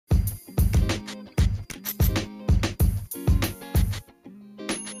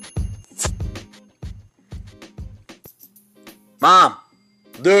Mom,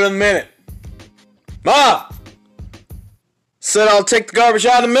 do it in a minute. Mom! Said I'll take the garbage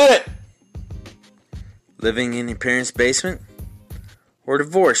out in a minute. Living in your parents' basement? Or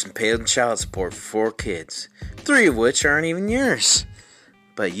divorced and paying child support for 4 kids, 3 of which aren't even yours.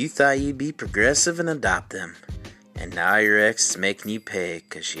 But you thought you'd be progressive and adopt them. And now your ex is making you pay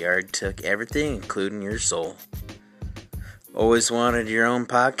because she already took everything, including your soul. Always wanted your own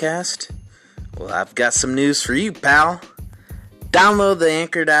podcast? Well, I've got some news for you, pal. Download the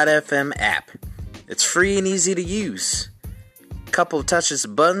Anchor.fm app. It's free and easy to use. Couple of touches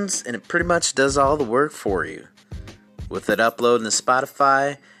of buttons and it pretty much does all the work for you. With it uploading to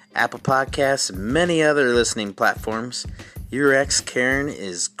Spotify, Apple Podcasts, and many other listening platforms, your ex Karen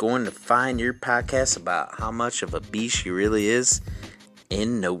is going to find your podcast about how much of a beast she really is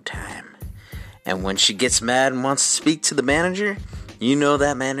in no time. And when she gets mad and wants to speak to the manager, you know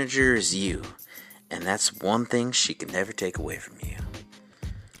that manager is you. And that's one thing she can never take away from you.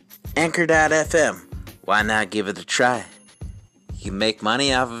 Anchor.fm. Why not give it a try? You can make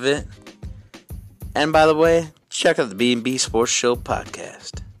money off of it. And by the way, check out the B&B Sports Show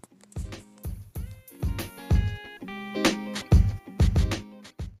podcast.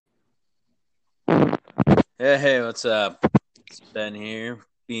 Hey, what's up? It's Ben here,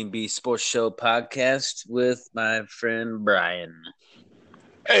 B&B Sports Show podcast with my friend Brian.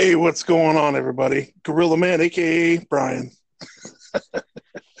 Hey, what's going on, everybody? Gorilla Man, a.k.a. Brian.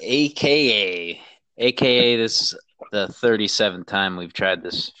 A.K.A. This is the 37th time we've tried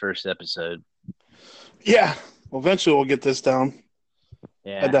this first episode. Yeah, well, eventually we'll get this down.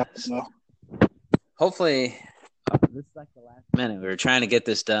 Yeah. I doubt so. Hopefully, this is like the last minute. We were trying to get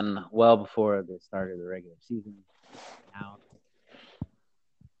this done well before the start of the regular season. Now,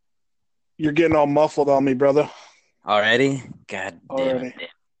 You're getting all muffled on me, brother. already? God damn it.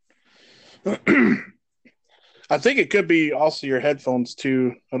 I think it could be also your headphones,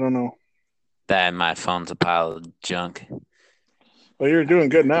 too. I don't know. That my phone's a pile of junk. Well, you're doing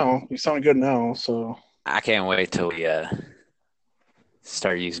good now. You sound good now, so. I can't wait till we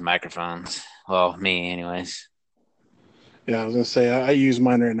start using microphones. Well, me anyways. Yeah, I was going to say, I use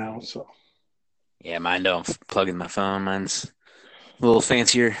mine right now, so. Yeah, mine don't plug in my phone. Mine's a little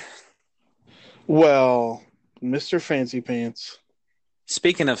fancier. Well, Mr. Fancy Pants.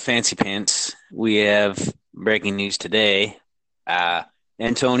 Speaking of fancy pants, we have breaking news today.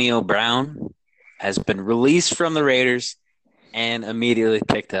 Antonio Brown has been released from the Raiders and immediately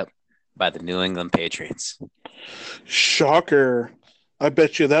picked up by the New England Patriots. Shocker. I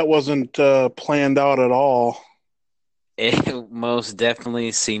bet you that wasn't planned out at all. It most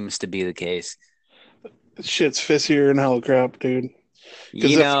definitely seems to be the case. Shit's fissier than hell crap, dude.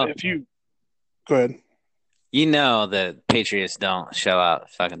 You know, if you go ahead. You know the Patriots don't shell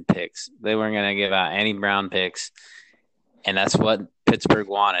out fucking picks. They weren't going to give out any Brown picks, and that's what Pittsburgh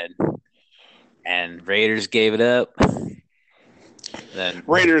wanted. And Raiders gave it up. Then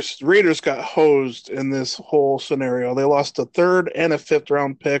Raiders got hosed in this whole scenario. They lost a 3rd and a 5th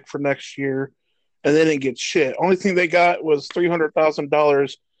round pick for next year, and they didn't get shit. Only thing they got was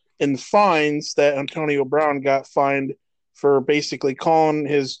 $300,000 in fines that Antonio Brown got fined for basically calling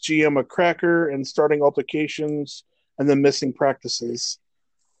his GM a cracker and starting altercations and then missing practices.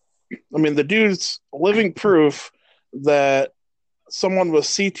 I mean, the dude's living proof that someone with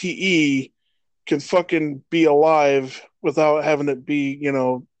CTE can fucking be alive without having it be,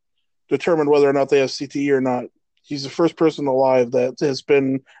 determined whether or not they have CTE or not. He's the first person alive that has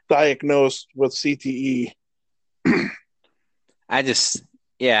been diagnosed with CTE.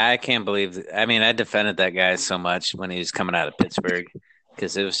 I can't believe – I mean, I defended that guy so much when he was coming out of Pittsburgh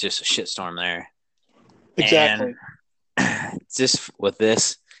because it was just a shitstorm there. Exactly. And just with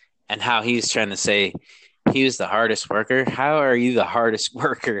this and how he's trying to say he was the hardest worker, how are you the hardest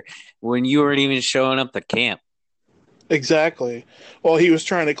worker when you weren't even showing up to camp? Exactly. Well, he was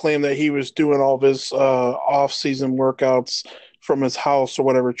trying to claim that he was doing all of his off-season workouts from his house or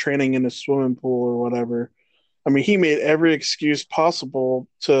whatever, training in a swimming pool or whatever. I mean, he made every excuse possible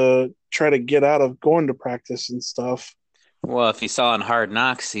to try to get out of going to practice and stuff. Well, if you saw in Hard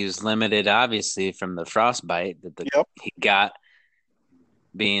Knocks, he was limited, obviously, from the frostbite that he got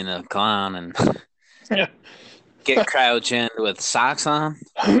being a clown and get cryogened with socks on.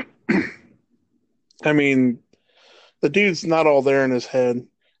 I mean, the dude's not all there in his head.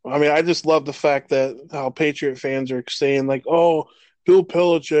 I mean, I just love the fact that how Patriot fans are saying, like, oh, Bill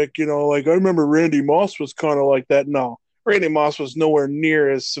Belichick, I remember Randy Moss was kind of like that. No, Randy Moss was nowhere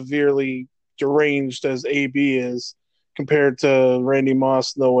near as severely deranged as AB is compared to Randy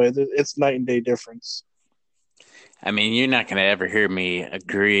Moss. No way. It's night and day difference. I mean, you're not going to ever hear me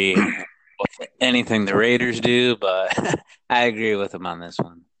agree with anything the Raiders do, but I agree with him on this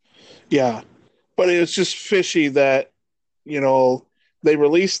one. Yeah, but it was just fishy that you know they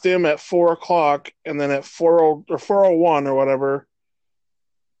released him at 4 o'clock, and then at 4:01 or whatever,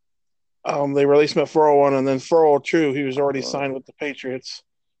 they released him at 4:01, and then 4:02 he was already signed with the Patriots.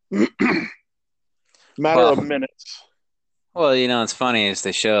 Matter of Well, minutes. it's funny is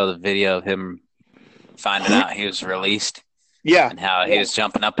they show the video of him finding out he was released Yeah, and how he was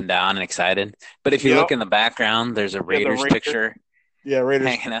jumping up and down and excited. But if you yep. look in the background, there's a Raiders picture Yeah, Raiders.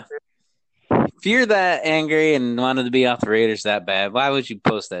 hanging up. If you're that angry and wanted to be off the Raiders that bad, why would you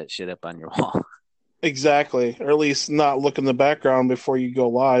post that shit up on your wall? Exactly, or at least not look in the background before you go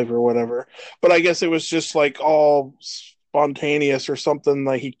live or whatever. But I guess it was just like all spontaneous or something.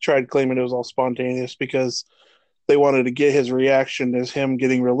 Like he tried claiming it was all spontaneous because they wanted to get his reaction as him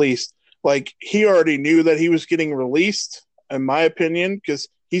getting released. Like he already knew that he was getting released, in my opinion, because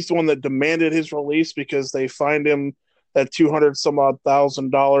he's the one that demanded his release because they fined him that 200 some odd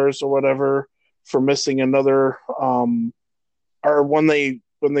 $1,000 or whatever for missing another or when they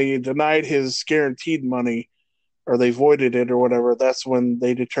denied his guaranteed money or they voided it or whatever, that's when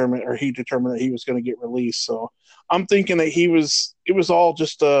he determined that he was going to get released. So I'm thinking that it was all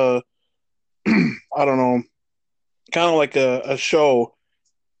just a, I don't know, kind of like a show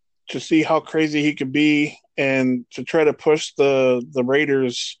to see how crazy he could be and to try to push the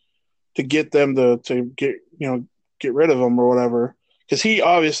Raiders to get them to get rid of him or whatever. Because he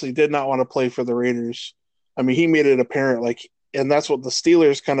obviously did not want to play for the Raiders. I mean, he made it apparent, and that's what the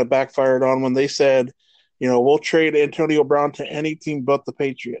Steelers kind of backfired on when they said, we'll trade Antonio Brown to any team but the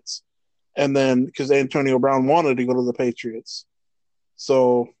Patriots. And then because Antonio Brown wanted to go to the Patriots.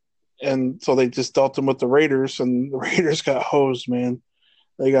 So they just dealt him with the Raiders, and the Raiders got hosed, man.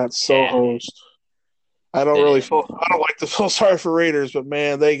 They got so hosed. I don't like to feel sorry for Raiders, but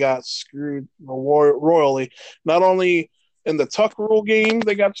man, they got screwed royally. Not only in the Tuck Rule game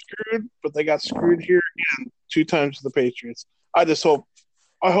they got screwed, but they got screwed here again 2 times to the Patriots. I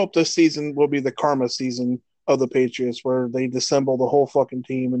hope this season will be the karma season of the Patriots, where they disassemble the whole fucking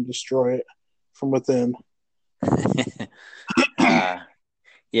team and destroy it from within.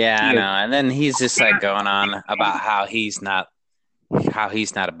 Yeah, I know. And then he's just like going on about how he's not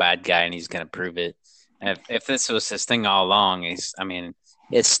a bad guy and he's going to prove it. And if this was his thing all along,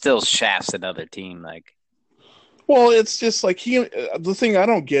 it still shafts another team. Well, it's just like the thing I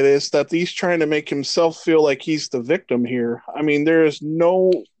don't get is that he's trying to make himself feel like he's the victim here. I mean, there is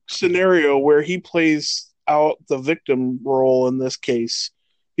no scenario where he plays out the victim role in this case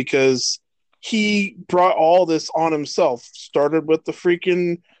because he brought all this on himself. Started with the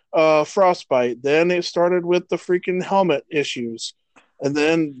freaking frostbite, then it started with the freaking helmet issues, and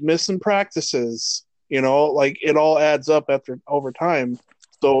then missing practices. It all adds up over time.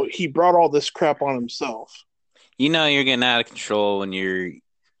 So he brought all this crap on himself. You're getting out of control when you're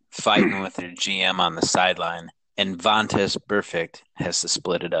fighting with your GM on the sideline, and Vontaze Burfict has to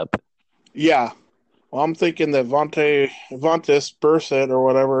split it up. Yeah. Well, I'm thinking that Vontaze Burfict or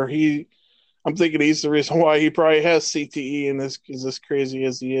whatever, I'm thinking he's the reason why he probably has CTE and is as crazy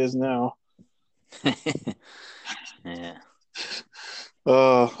as he is now. Yeah.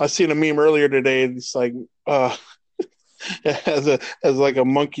 I seen a meme earlier today. It's like as a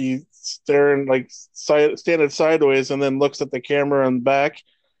monkey standing sideways and then looks at the camera and back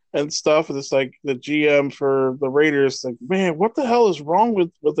and stuff. And it's like the GM for the Raiders, like, man, what the hell is wrong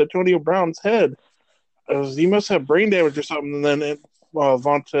with Antonio Brown's head? He must have brain damage or something. And then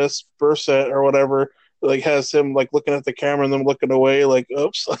Vontaze Burfict or whatever has him looking at the camera and then looking away like,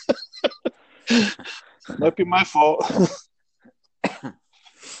 oops, might be my fault.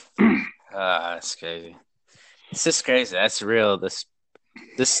 That's crazy. It's just crazy. That's real. This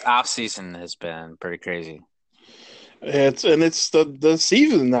off season has been pretty crazy. It's the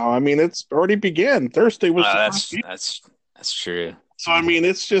season now. I mean, it's already began. Thursday was the first game. That's true. So I mean,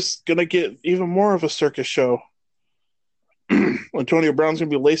 it's just gonna get even more of a circus show. Antonio Brown's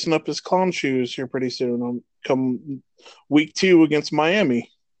gonna be lacing up his clown shoes here pretty soon. Come week 2 against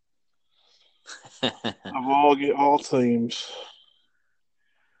Miami. Of all teams.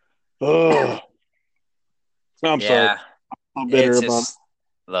 Oh, I'm sorry. I'm bitter about it.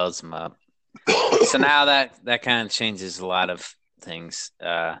 Loads them up. So now that kind of changes a lot of things.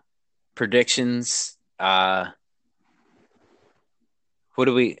 Predictions. We'll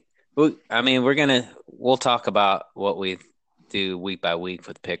talk about what we do week by week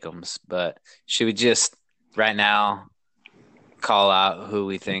with pick'ems, but should we just right now call out who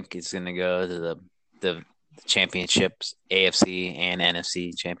we think is going to go to the championships, AFC and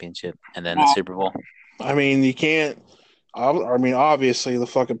NFC championship, and then the Super Bowl? I mean, you can't I mean, obviously the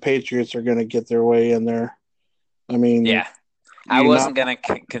fucking Patriots are going to get their way in there. I mean, Yeah, I you not wasn't gonna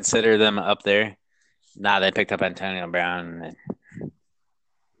consider them up there. Nah, they picked up Antonio Brown. And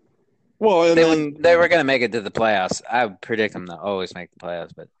well, and then they were gonna make it to the playoffs. I would predict them to always make the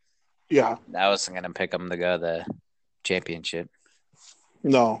playoffs, but yeah, I wasn't gonna pick them to go to the championship.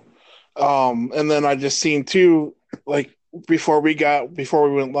 no. And then I just seen too, like before we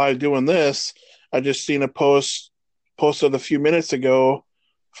went live doing this, I just seen a posted a few minutes ago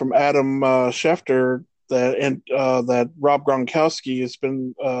from Adam Schefter that Rob Gronkowski has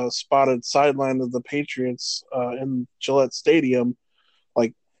been spotted sideline of the Patriots in Gillette Stadium,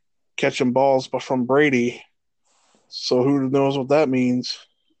 like catching balls but from Brady. So who knows what that means?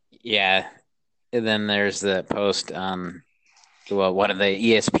 Yeah, and then there's the post. Well, one of the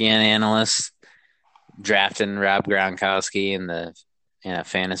ESPN analysts drafting Rob Gronkowski in a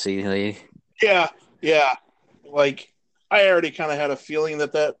fantasy league. Yeah, yeah. Like I already kind of had a feeling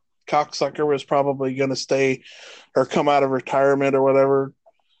that cocksucker was probably going to stay or come out of retirement or whatever.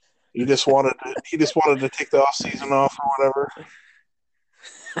 He just wanted to take the off season off or whatever.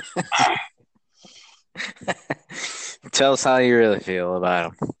 Tell us how you really feel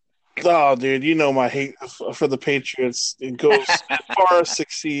about him. Oh, dude, you know my hate for the Patriots. It goes far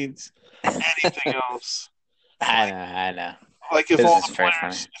succeeds anything else. I know. Like This is very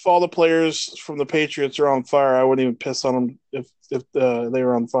funny. if all the players from the Patriots are on fire, I wouldn't even piss on them if they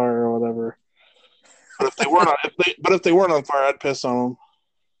were on fire or whatever. But if they weren't on fire, I'd piss on them.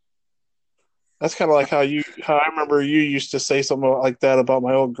 That's kind of like how I remember you used to say something like that about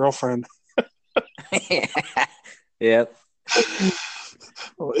my old girlfriend. Yep.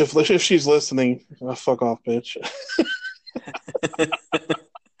 If she's listening, fuck off, bitch.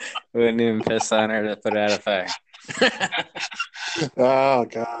 Wouldn't even piss on her to put out a fire. Oh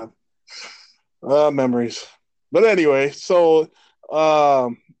God, memories. But anyway, so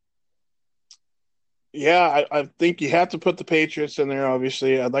um, yeah, I think you have to put the Patriots in there.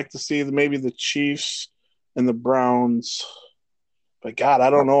 Obviously, I'd like to see maybe the Chiefs and the Browns. But God, I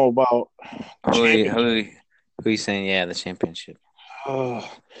don't know about Who you saying? Yeah, the championship. uh,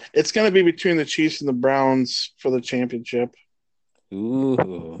 it's going to be between the Chiefs and the Browns for the championship.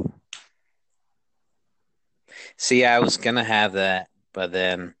 Ooh. See, I was gonna have that, but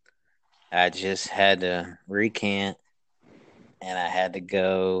then I just had to recant, and I had to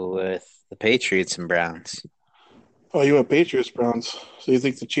go with the Patriots and Browns. Oh, you went Patriots Browns. So you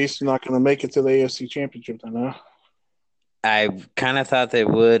think the Chiefs are not going to make it to the AFC Championship then, huh? I kind of thought they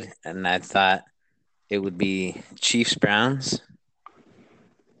would, and I thought it would be Chiefs Browns,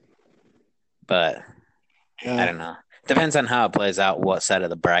 but I don't know. Depends on how it plays out, what side of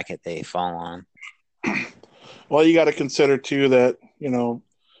the bracket they fall on. Well, you got to consider too that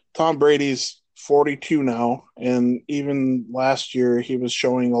Tom Brady's 42 now, and even last year he was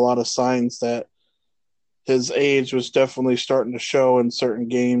showing a lot of signs that his age was definitely starting to show in certain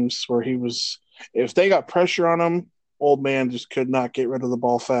games where he was. If they got pressure on him, old man just could not get rid of the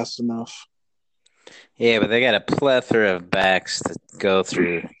ball fast enough. Yeah, but they got a plethora of backs to go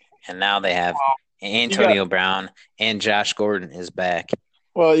through, and now they have Antonio Brown and Josh Gordon is back.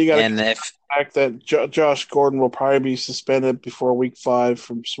 Well, you got to and the fact that Josh Gordon will probably be suspended before Week 5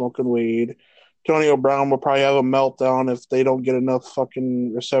 from smoking weed. Antonio Brown will probably have a meltdown if they don't get enough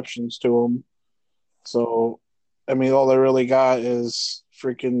fucking receptions to him. So, I mean, all they really got is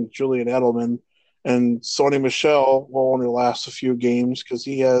freaking Julian Edelman, and Sony Michel will only last a few games because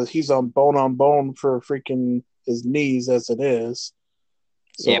he's on bone for freaking his knees as it is.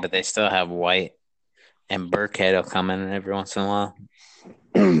 So, yeah, but they still have White and Burkhead will come in every once in a while.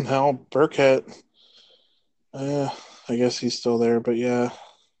 Hell, Burkhead, I guess he's still there, but yeah,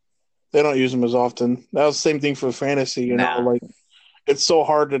 they don't use him as often. That was the same thing for fantasy, you know, like it's so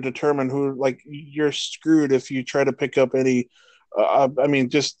hard to determine who, like, you're screwed if you try to pick up any. I mean,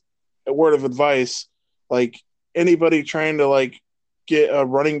 just a word of advice, like anybody trying to like get a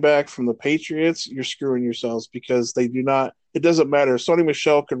running back from the Patriots, you're screwing yourselves because they do not. It doesn't matter. Sony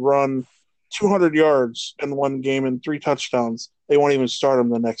Michel could run 200 yards in one game and 3 touchdowns. They won't even start him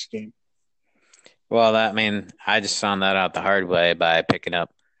the next game. Well, I just found that out the hard way by picking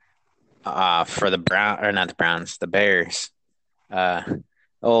up for the Bears.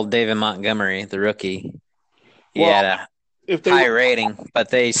 Old David Montgomery, the rookie. He had a high rating, but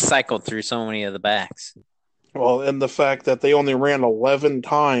they cycled through so many of the backs. Well, and the fact that they only ran 11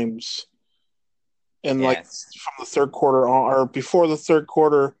 times from the third quarter on, or before the third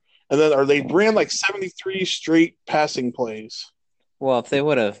quarter, and then they ran like 73 straight passing plays. Well, if they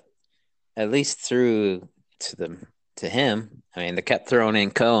would have at least threw to him, I mean, they kept throwing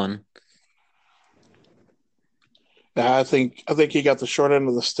in Cohen. Yeah, I think he got the short end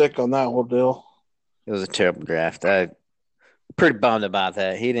of the stick on that whole deal. It was a terrible draft. I'm pretty bummed about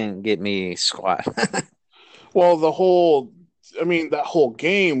that. He didn't get me squat. Well, that whole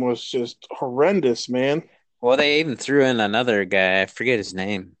game was just horrendous, man. Well, they even threw in another guy. I forget his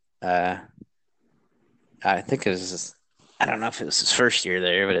name. I think it was. I don't know if it was his first year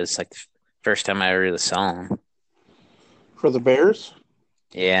there, but it's like the first time I really saw him. For the Bears.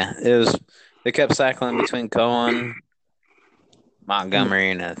 Yeah, it was. They kept cycling between Cohen, Montgomery,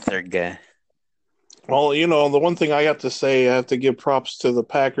 and a third guy. Well, the one thing I have to say, I have to give props to the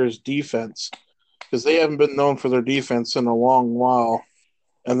Packers defense because they haven't been known for their defense in a long while,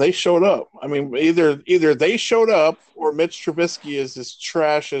 and they showed up. I mean, either they showed up or Mitch Trubisky is as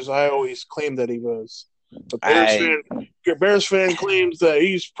trash as I always claimed that he was. The Bears fan claims that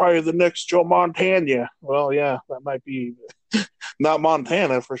he's probably the next Joe Montana. Well, yeah, that might be not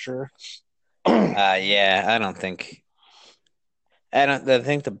Montana for sure. Yeah, I don't think. I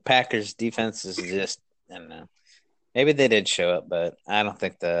think the Packers defense is just. I don't know. Maybe they did show up, but I don't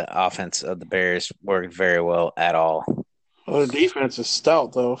think the offense of the Bears worked very well at all. Well, their defense is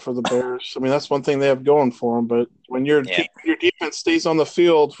stout, though, for the Bears. I mean, that's one thing they have going for them. But when your defense stays on the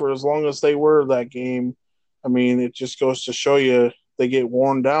field for as long as they were that game, I mean, it just goes to show you they get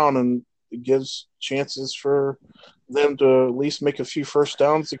worn down, and it gives chances for them to at least make a few first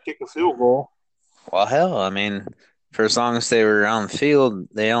downs and kick a field goal. Well, hell, I mean, for as long as they were on the field,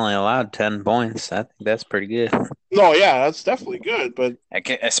 they only allowed 10 points. I think that's pretty good. No, yeah, that's definitely good. But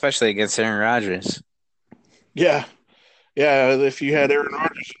especially against Aaron Rodgers. yeah, yeah, if you had Aaron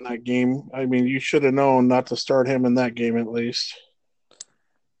Rodgers in that game, I mean, you should have known not to start him in that game at least.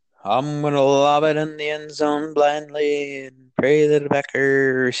 I'm going to lob it in the end zone blindly and pray that a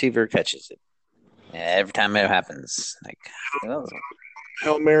Packer receiver catches it. Yeah, every time it happens.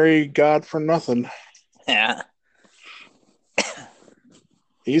 Hail Mary, God for nothing. Yeah.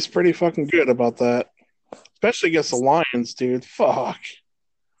 He's pretty fucking good about that. Especially against the Lions, dude. Fuck.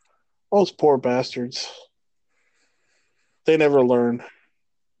 Those poor bastards. They never learn.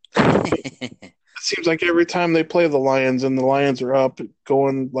 It seems like every time they play the Lions and the Lions are up,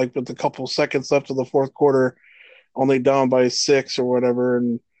 going like with a couple seconds left of the fourth quarter, only down by 6 or whatever,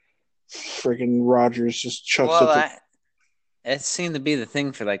 and freaking Rodgers just chucks it. It seemed to be the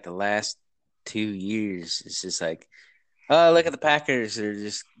thing for like the last 2 years. It's just like, oh, look at the Packers. They're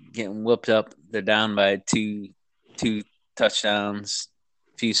just getting whooped up. They're down by two touchdowns,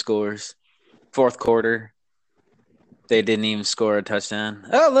 few scores. Fourth quarter, they didn't even score a touchdown.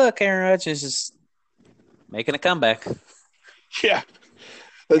 Oh, look, Aaron Rodgers is making a comeback. Yeah.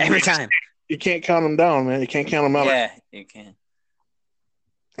 Every time. You can't count them down, man. You can't count them out. Yeah, you can.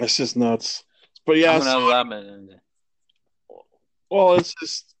 It's just nuts. But yeah. Well, it's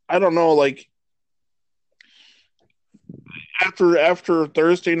just, I don't know, like, after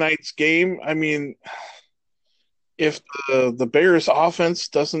Thursday night's game, I mean, if the Bears offense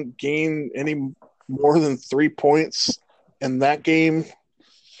doesn't gain any more than 3 points in that game,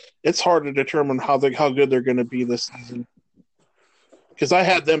 it's hard to determine how good they're going to be this season. Because I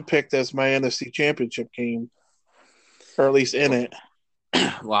had them picked as my NFC Championship game, or at least in it.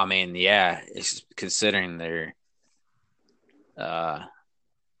 Well, I mean, yeah, it's considering they're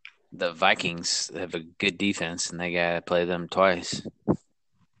the Vikings have a good defense, and they got to play them twice.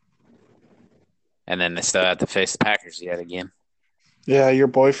 And then they still have to face the Packers yet again. Yeah, your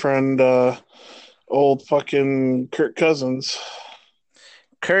boyfriend, old fucking Kirk Cousins.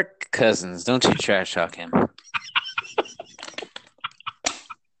 Kirk Cousins, don't you trash talk him.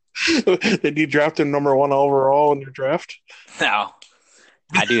 Did you draft him number 1 overall in your draft? No.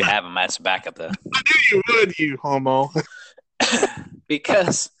 I do have him as a backup, though. I knew you would, you homo.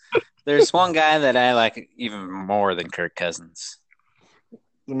 Because there's one guy that I like even more than Kirk Cousins.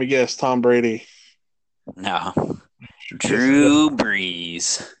 Let me guess, Tom Brady. No. Drew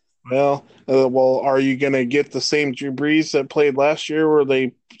Brees. Well, are you going to get the same Drew Brees that played last year where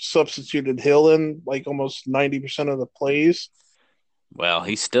they substituted Hill in like almost 90% of the plays? Well,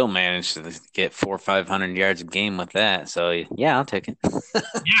 he still managed to get 400 or 500 yards a game with that. So, yeah, I'll take it.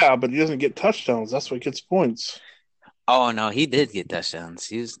 Yeah, but he doesn't get touchdowns. That's what gets points. Oh, no, he did get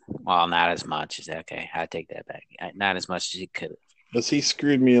touchdowns. Not as much. Okay, I take that back. Not as much as he could have. Because he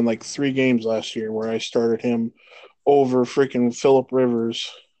screwed me in like 3 games last year where I started him over freaking Phillip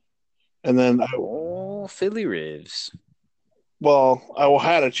Rivers. And then Philly Rivers. Well, I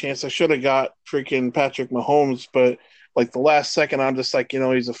had a chance. I should have got freaking Patrick Mahomes, but like the last second, I'm just like,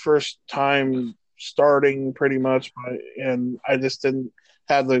 he's the first time starting pretty much, and I just didn't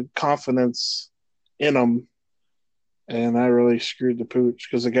have the confidence in him, and I really screwed the pooch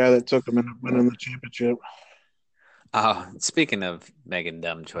because the guy that took him ended up winning the championship. Oh, speaking of making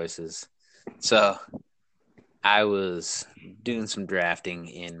dumb choices, so I was doing some drafting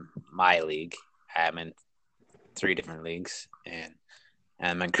in my league. I'm in three different leagues, and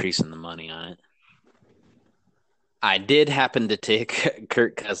I'm increasing the money on it. I did happen to take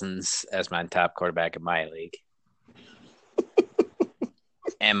Kirk Cousins as my top quarterback in my league,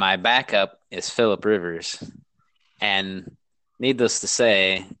 and my backup is Philip Rivers. And needless to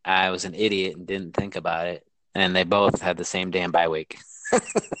say, I was an idiot and didn't think about it, and they both had the same damn bye week.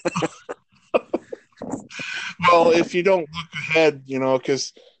 Well, if you don't look ahead,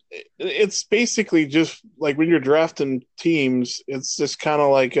 because it's basically just like when you're drafting teams, it's just kind of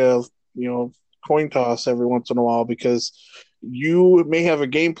like a coin toss every once in a while because you may have a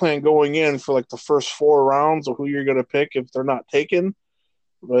game plan going in for like the first four rounds of who you're going to pick if they're not taken,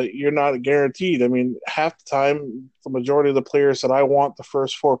 but you're not guaranteed. I mean, half the time, the majority of the players that I want the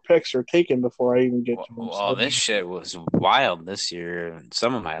first four picks are taken before I even get to them. Well, this shit was wild this year in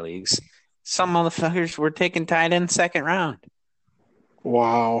some of my leagues. Some motherfuckers were taking tight end second round.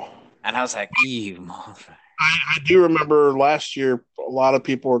 Wow. And I was like, you motherfucker. I do remember last year, a lot of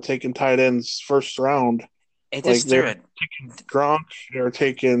people were taking tight ends first round. It Like just threw they're it. taking Gronk, they're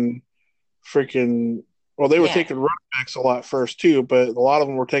taking freaking. Well, they were Yeah. taking running backs a lot first too, but a lot of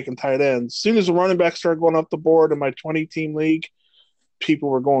them were taking tight ends. As soon as the running backs started going up the board in my 20-team league, people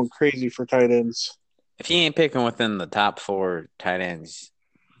were going crazy for tight ends. If you ain't picking within the top four tight ends,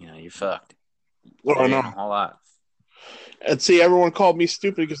 you're fucked. Oh, There I ain't know. a whole lot. And see, everyone called me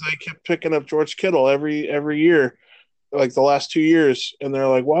stupid because I kept picking up George Kittle every year, like the last 2 years, and they're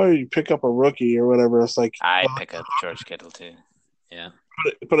like, "Why would you pick up a rookie or whatever?" It's like, I pick up George Kittle too. Yeah.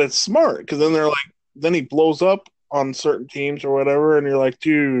 but it's smart because then they're like, then he blows up on certain teams or whatever, and you're like,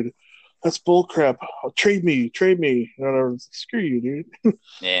 dude, that's bullcrap. Trade me, whatever. Screw you, dude.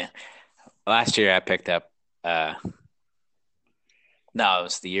 Yeah. Last year I picked up no, it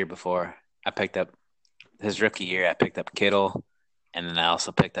was the year before. I picked up his rookie year, I picked up Kittle, and then I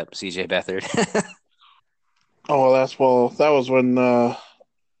also picked up CJ Beathard. Oh, that was when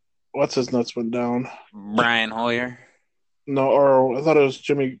what's his nuts went down. Brian Hoyer. No, or I thought it was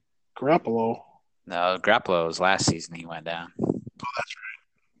Jimmy Garoppolo. No, Garoppolo was last season he went down.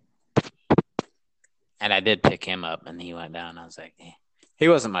 And I did pick him up and he went down. I was like, eh. He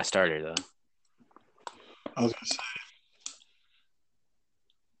wasn't my starter though. I was gonna say.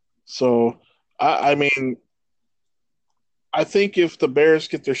 So, I mean, I think if the Bears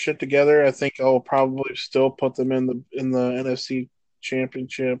get their shit together, I think I'll probably still put them in the NFC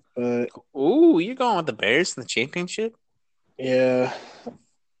Championship. But Ooh, you're going with the Bears in the championship? yeah,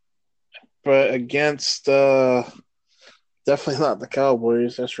 but against definitely not the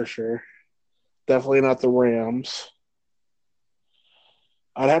Cowboys, that's for sure. Definitely not the Rams.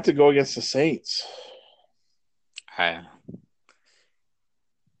 I'd have to go against the Saints. I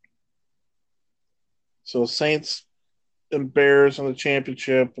So Saints and Bears in the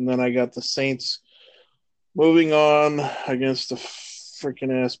championship, and then I got the Saints moving on against the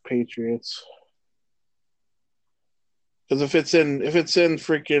freaking ass Patriots. Because if it's in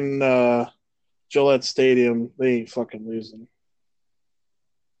freaking Gillette Stadium, they ain't fucking losing.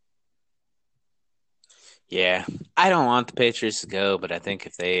 Yeah. I don't want the Patriots to go, but I think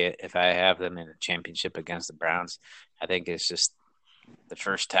if I have them in a championship against the Browns, I think it's just the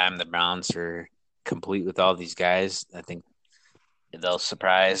first time the Browns are complete with all these guys. I think they'll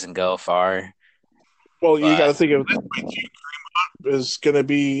surprise and go far. Well, you got to But think of it is going to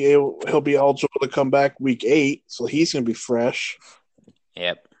be he'll be eligible to come back week 8, so he's going to be fresh.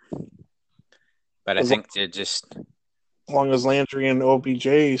 yep. But I As think they're just long as Landry and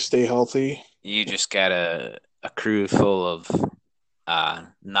OBJ stay healthy. you just got a crew full of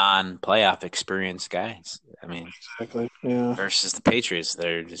non-playoff experienced guys. I mean, Exactly. Yeah. versus the Patriots,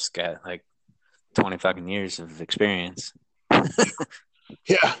 they're just got like 20 fucking years of experience.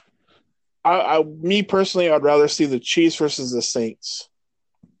 Yeah. Me personally, I'd rather see the Chiefs versus the Saints.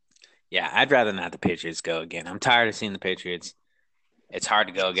 Yeah, I'd rather not the Patriots go again. I'm tired of seeing the Patriots. It's hard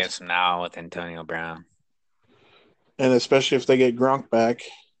to go against them now with Antonio Brown And especially if they get Gronk back.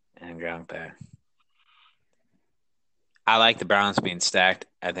 and Gronk back. I like the Browns being stacked.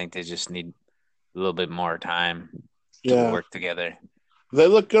 I think they just need a little bit more time to Yeah. work together. They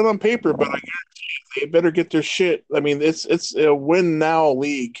look good on paper, but I guarantee you, they better get their shit. I mean, it's a win now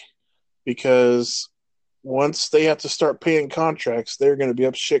league because once they have to start paying contracts, they're going to be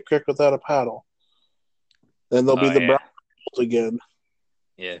up shit creek without a paddle. Then they'll be Oh the yeah, Browns again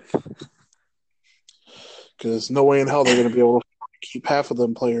yeah. because no way in hell they're going to be able to keep half of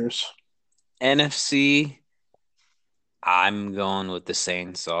them players. NFC, I'm going with the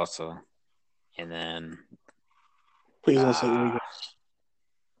Saints also, and then Please don't say Uh, Eagles.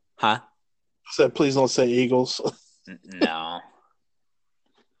 huh? I said, please don't say Eagles. No.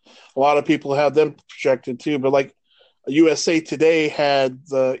 A lot of people have them projected too, but like USA Today had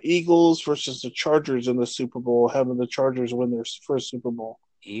the Eagles versus the Chargers in the Super Bowl, having the Chargers win their first Super Bowl.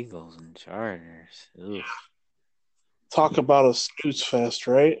 Eagles and Chargers. Oof. Talk about a snooze fest,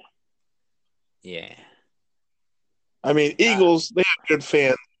 right? Yeah. I mean, Uh, Eagles, they have good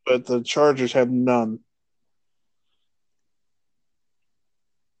fans, but the Chargers have none.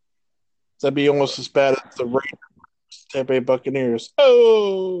 That'd be almost as bad as the Raiders, Tampa Bay Buccaneers.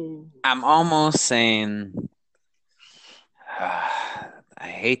 Oh, I'm almost saying, I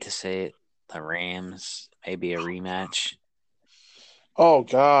hate to say it, the Rams, maybe a rematch. oh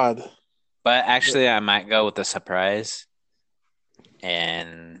God. But actually, I might go with the surprise.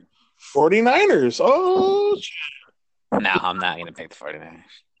 And 49ers. Oh, no, I'm not going to pick the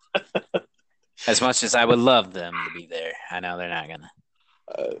 49ers. As much as I would love them to be there, I know they're not going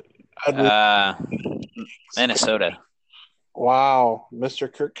I'd to. re- Minnesota. wow,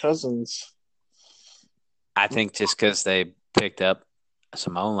 Mr. Kirk Cousins. I think just because they picked up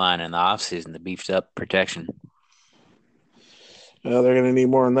some O-line in the offseason, the beefed up protection. They're going to need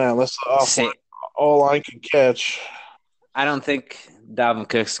more than that. Unless the See, all line can catch. I don't think Dalvin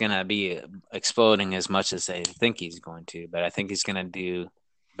Cook's going to be exploding as much as they think he's going to, but I think he's going to do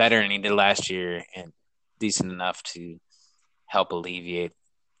better than he did last year and decent enough to help alleviate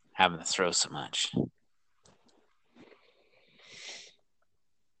having to throw so much.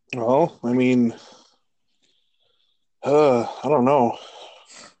 Well, I mean, I don't know.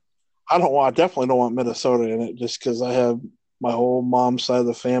 I definitely don't want Minnesota in it just because I have my whole mom's side of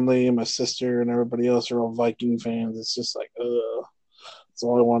the family and my sister and everybody else are all Viking fans. It's just like, that's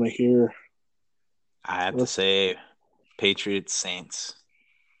all I want to hear. I have to say, Patriots, Saints,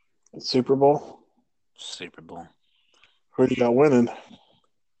 Super Bowl. Super Bowl. Who do you got winning?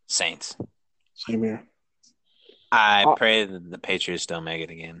 Saints. Same here. I pray that the Patriots don't make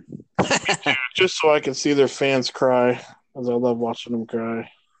it again. Just so I can see their fans cry, because I love watching them cry.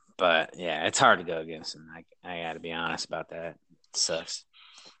 But yeah, it's hard to go against them. I got to be honest about that. It sucks.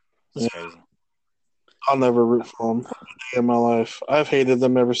 It's crazy. I'll never root for them in my life. I've hated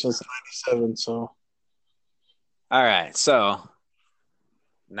them ever since '97. So, All right. So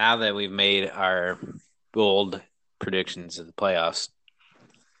now that we've made our bold predictions of the playoffs,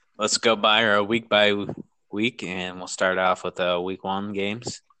 let's go by our week by week, and we'll start off with the week one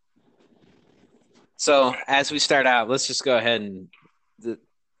games. So as we start out, let's just go ahead and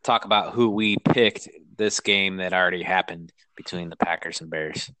talk about who we picked this game that already happened between the Packers and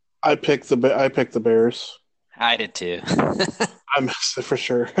Bears. I picked the Bears. I did too. I missed it for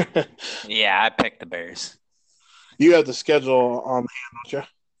sure. Yeah, I picked the Bears. You have the schedule on hand, don't you?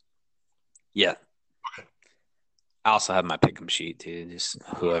 Yeah. I also have my pick'em sheet too, just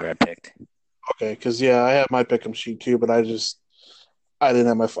whoever I picked. Okay, because I have my pick'em sheet too, but I didn't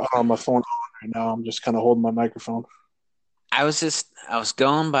have my phone on right now. I'm just kind of holding my microphone. I was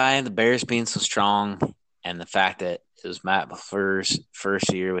going by the Bears being so strong and the fact that it was Matt LaFleur's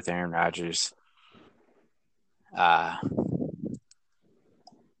first year with Aaron Rodgers.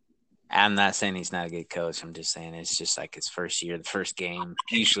 I'm not saying he's not a good coach. I'm just saying it's just like his first year, the first game.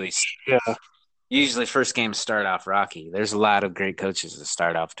 Usually first games start off rocky. There's a lot of great coaches that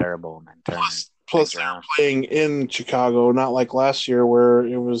start off terrible and then turn Plus things around. playing in Chicago, not like last year where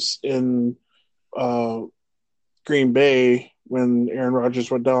it was in Green Bay when Aaron Rodgers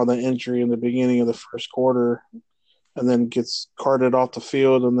went down with an injury in the beginning of the first quarter and then gets carted off the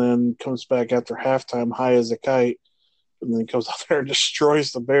field and then comes back after halftime high as a kite and then comes out there and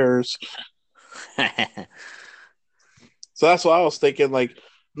destroys the Bears. So that's what I was thinking, like,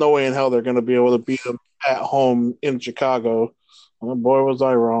 no way in hell they're going to be able to beat them at home in Chicago. Oh, boy, was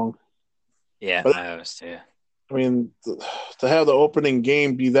I wrong. Yeah, But, I was too. I mean, to have the opening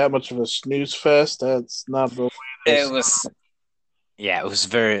game be that much of a snooze fest, that's not the way it was. Yeah, it was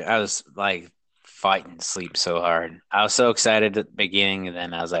very. I was like fighting sleep so hard. I was so excited at the beginning, and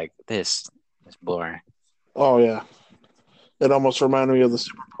then I was like, "This is boring." Oh yeah, it almost reminded me of the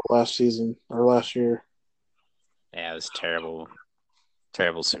Super Bowl last season or last year. Yeah, it was terrible,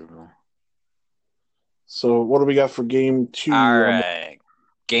 terrible Super Bowl. So what do we got for game 2? All right,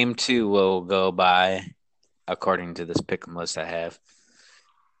 game 2 will go by according to this pick'em list I have.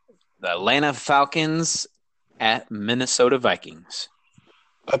 The Atlanta Falcons at Minnesota Vikings.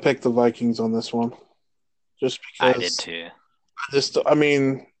 I picked the Vikings on this one, just because I did too. I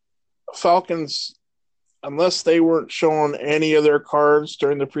mean, Falcons, unless they weren't showing any of their cards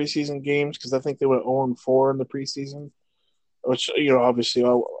during the preseason games, because I think they went 0-4 in the preseason, which obviously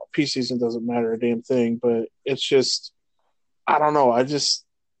preseason doesn't matter a damn thing, but it's just I don't know. I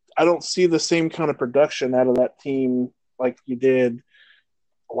don't see the same kind of production out of that team like you did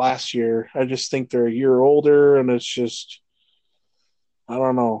last year. I just think they're a year older, and it's just I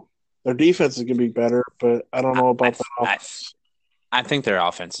don't know. Their defense is gonna be better, but I don't I know I, about that I, offense. I think their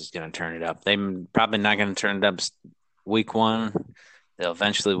offense is going to turn it up. They're probably not going to turn it up week one. They'll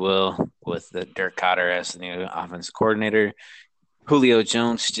eventually will with the Dirk Cotter as the new offensive coordinator. Julio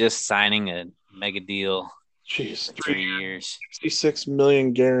Jones just signing a mega deal Jeez, for 3 years. 66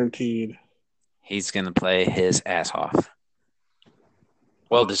 million guaranteed. He's going to play his ass off.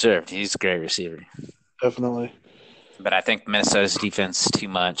 Well deserved. He's a great receiver. Definitely. But I think Minnesota's defense is too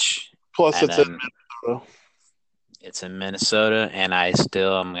much. Plus, And it's in then Minnesota. it's in Minnesota, and I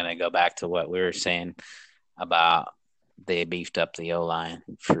still am going to go back to what we were saying about they beefed up the O-line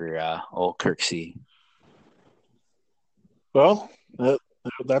for old Kirksey. Well,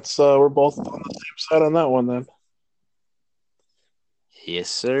 that's we're both on the same side on that one then. Yes,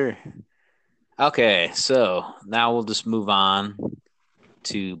 sir. Okay, so now we'll just move on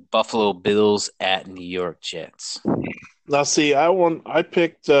to Buffalo Bills at New York Jets. Now, see, I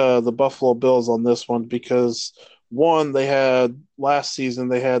picked the Buffalo Bills on this one because one, they had last season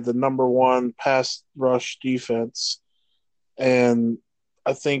they had the number one pass rush defense, and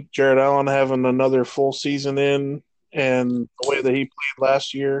I think Jared Allen having another full season in and the way that he played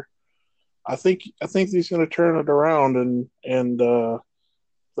last year, I think he's going to turn it around and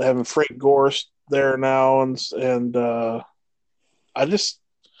having Frank Gore there now and I just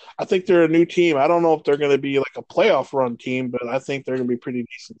I think they're a new team. I don't know if they're going to be like a playoff run team, but I think they're going to be pretty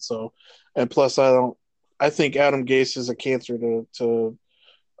decent. So, and plus, I think Adam Gase is a cancer to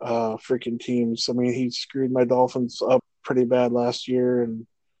freaking teams. I mean, he screwed my Dolphins up pretty bad last year, and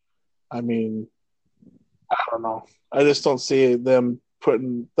I mean, I don't know. I just don't see them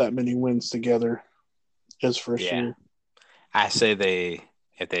putting that many wins together his first year. I say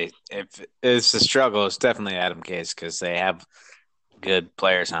if it's a struggle, it's definitely Adam Gase because they have good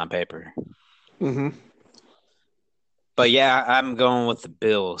players on paper. Mm-hmm. But yeah, I'm going with the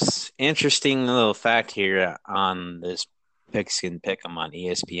Bills. Interesting little fact here on this Pigskin Pick'em on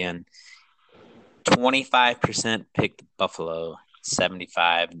ESPN. 25% picked Buffalo,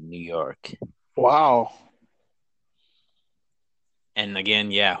 75 New York. Wow. And again,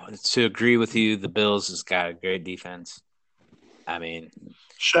 yeah, to agree with you, the Bills has got a great defense. I mean,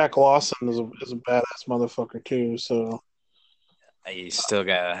 Shaq Lawson is a badass motherfucker too. So you still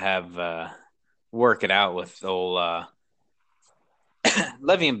gotta have work it out with old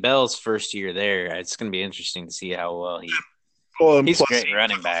Le'Veon Bell's first year there. It's gonna be interesting to see how well he's a great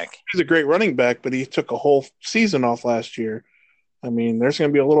running back. He's a great running back, but he took a whole season off last year. I mean, there's going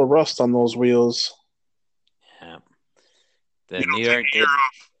to be a little rust on those wheels. Yeah. New York did.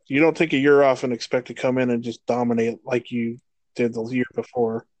 You don't take a year off and expect to come in and just dominate like you did the year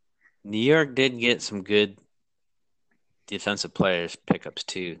before. New York did get some good defensive players pickups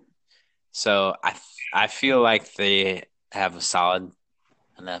too. So I feel like they have a solid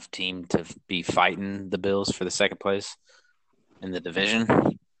enough team to be fighting the Bills for the second place in the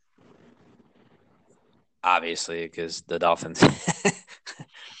division. Obviously, because the Dolphins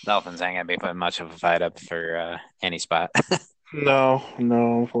ain't gonna be putting much of a fight up for any spot. No,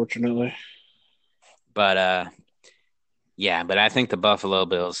 unfortunately. But yeah, but I think the Buffalo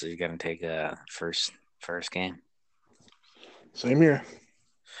Bills are gonna take a first game. Same here.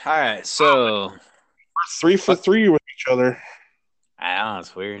 All right, so we're 3 for 3 with each other. I know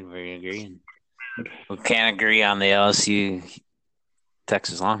it's weird. We're agreeing. We can't agree on the LSU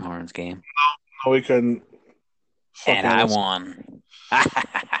Texas Longhorns game. No, we couldn't. And I won.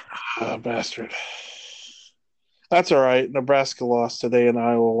 Bastard. That's all right. Nebraska lost today and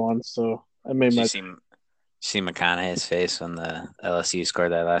Iowa won, so I made my. See McConaughey's face when the LSU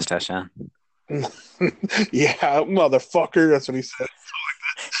scored that last touchdown? Yeah, motherfucker. That's what he said.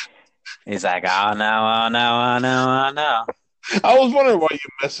 He's like, oh no. I was wondering why you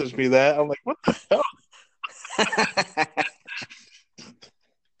messaged me that. I'm like, what the hell?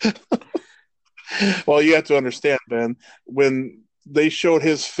 Well, you have to understand, Ben, when they showed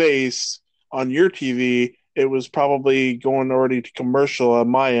his face on your TV, it was probably going already to commercial on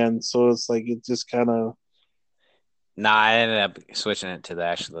my end. So it's like, it just kind of. Nah, I ended up switching it to the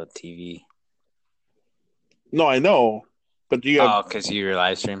actual TV. No, I know. But do you have. Oh, because you were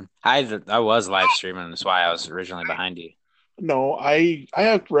live streaming? I was live streaming. That's why I was originally behind you. No, I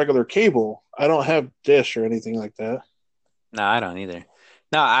have regular cable. I don't have dish or anything like that. No, I don't either.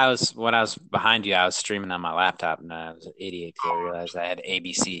 No, when I was behind you, I was streaming on my laptop, and I was an idiot because I realized I had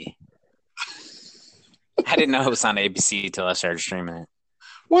ABC. I didn't know it was on ABC until I started streaming it.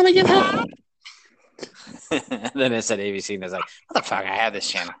 Want to get high? And then it said ABC, and I was like, what the fuck? I have this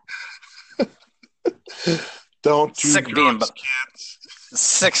channel. Don't do Sick of being, drugs, kids.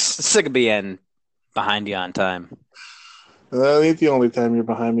 sick of being behind you on time. That ain't the only time you're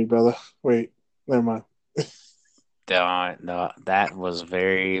behind me, brother. Wait, never mind. No, that was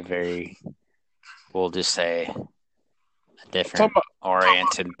very, very, we'll just say, a different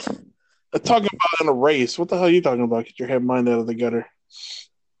oriented. Talking about in a race. What the hell are you talking about? Get your head mind out of the gutter.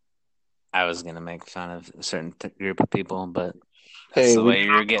 I was going to make fun of a certain group of people, but that's Hey, the we way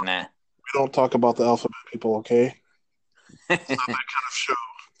you were getting at. don't talk about the alphabet people, okay? It's not that kind of show.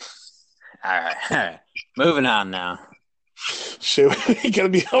 All right. Moving on now. Shit, we ain't gonna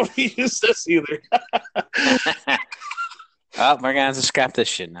be able to use this either. Oh, we're going to have to scrap this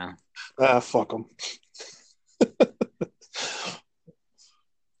shit now. Fuck them.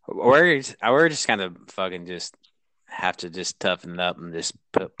 We're just kind of fucking just have to just toughen it up and just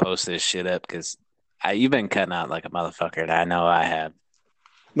post this shit up because you've been cutting out like a motherfucker. And I know I have.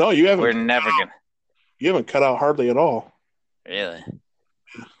 No, you haven't. We're never gonna. You haven't cut out hardly at all. Really?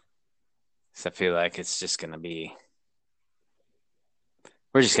 So I feel like it's just gonna be.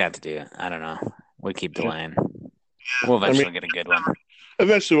 We're just gonna have to do it. I don't know. We keep delaying. We'll eventually get a good one.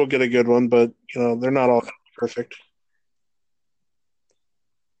 Eventually, we'll get a good one, but they're not all perfect.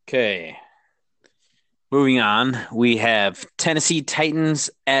 Okay. Moving on, we have Tennessee Titans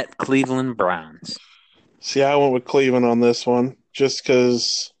at Cleveland Browns. See, I went with Cleveland on this one just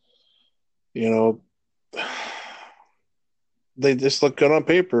because, they just look good on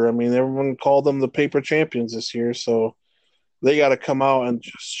paper. I mean, everyone called them the paper champions this year, so they got to come out and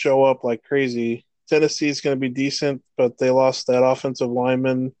just show up like crazy. Tennessee's going to be decent, but they lost that offensive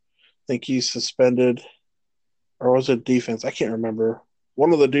lineman. I think he's suspended. Or was it defense? I can't remember.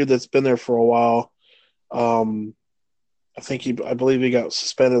 One of the dude that's been there for a while. I believe he got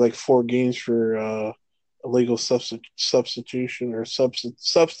suspended like 4 games for illegal substitution or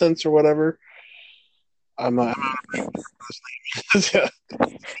substance or whatever. I'm not. Yeah.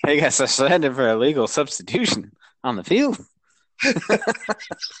 He got suspended for illegal substitution on the field.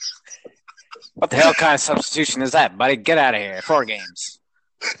 What the hell kind of substitution is that, buddy? Get out of here. 4 games.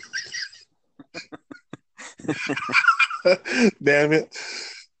 Damn it.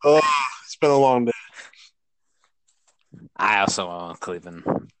 Oh, it's been a long day. I also want Cleveland.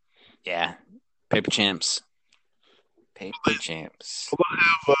 Yeah. Paper champs. Paper champs.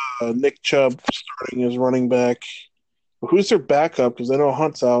 We'll have Nick Chubb starting as running back. Who's their backup? Because I know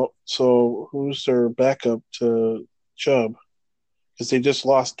Hunt's out. So who's their backup to Chubb? Because they just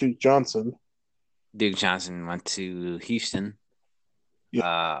lost Duke Johnson. Duke Johnson went to Houston.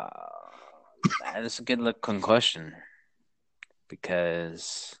 Yeah. That is a good looking question.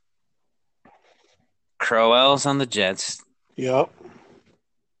 Because Crowell's on the Jets. Yep.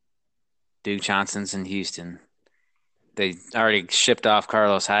 Duke Johnson's in Houston. They already shipped off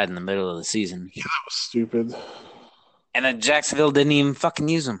Carlos Hyde in the middle of the season. Yeah, that was stupid. And then Jacksonville didn't even fucking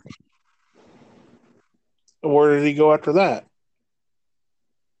use him. Where did he go after that?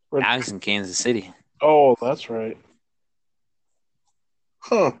 Now he's in Kansas City. Oh, that's right.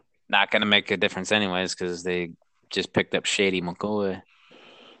 Huh. Not going to make a difference anyways because they just picked up Shady McCoy.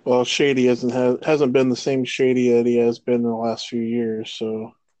 Well, Shady hasn't been the same Shady that he has been in the last few years,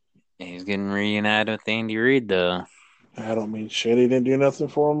 so. He's getting reunited with Andy Reid, though. I don't mean Shady didn't do nothing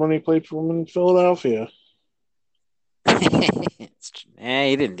for him when he played for him in Philadelphia.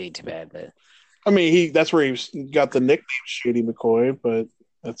 He didn't do too bad, but. I mean, that's where he got the nickname Shady McCoy, but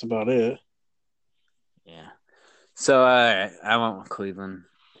that's about it. Yeah. So I went with Cleveland.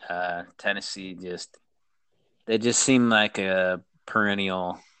 Tennessee they just seem like a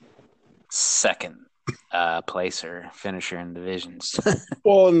perennial second placer finisher in divisions.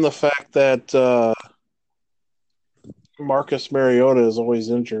 Well, and the fact that Marcus Mariota is always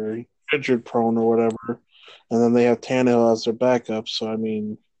injured prone or whatever, and then they have Tannehill as their backup. So I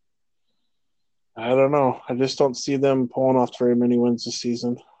mean, I don't know. I just don't see them pulling off very many wins this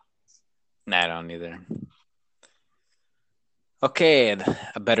season. I don't either. Okay,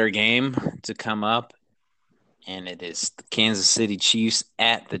 a better game to come up, and it is the Kansas City Chiefs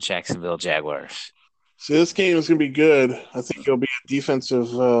at the Jacksonville Jaguars. See, this game is going to be good. I think it'll be a defensive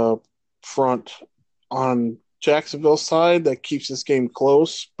front on Jacksonville's side that keeps this game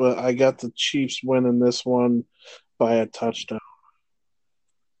close, but I got the Chiefs winning this one by a touchdown.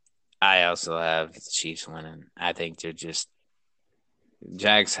 I also have the Chiefs winning. I think they're just –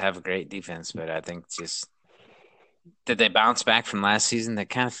 Jags have a great defense, but I think just – did they bounce back from last season? They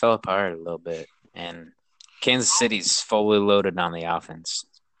kind of fell apart a little bit. And Kansas City's fully loaded on the offense.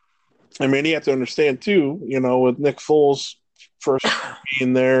 I mean, you have to understand, too, with Nick Foles' first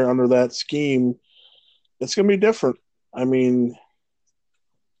being there under that scheme, it's going to be different. I mean,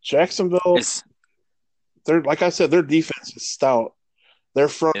 Jacksonville, Is they're like I said, their defense is stout. Their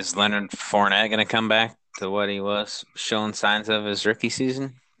front, is Leonard Fournette going to come back to what he was showing signs of his rookie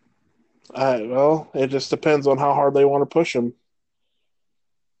season? well, it just depends on how hard they want to push him.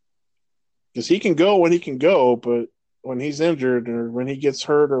 Because he can go when he can go, but when he's injured or when he gets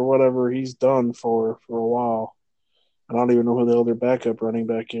hurt or whatever, he's done for a while. I don't even know who the other backup running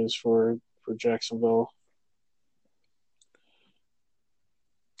back is for Jacksonville.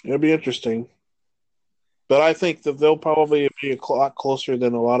 It'll be interesting. But I think that they'll probably be a lot closer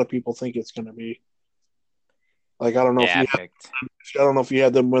than a lot of people think it's going to be. Like I don't know Yeah, if you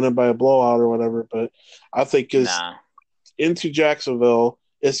had them winning by a blowout or whatever, but I think because nah. into Jacksonville,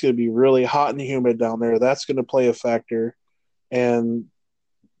 it's going to be really hot and humid down there. That's going to play a factor, and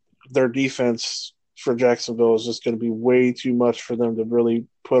their defense for Jacksonville is just going to be way too much for them to really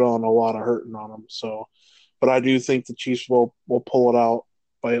put on a lot of hurting on them. So, but I do think the Chiefs will pull it out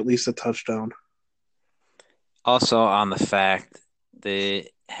by at least a touchdown. Also, on the fact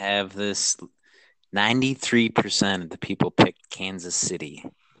they have this 93% of the people picked Kansas City.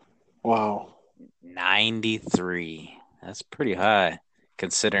 Wow. 93. That's pretty high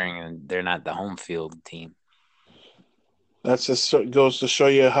considering they're not the home field team. That's just goes to show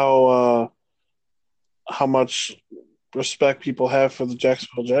you how much respect people have for the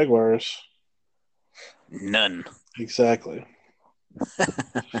Jacksonville Jaguars. None. Exactly.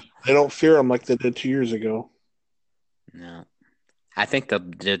 They don't fear them like they did 2 years ago. No. I think the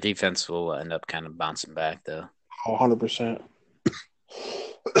defense will end up kind of bouncing back, though. 100%.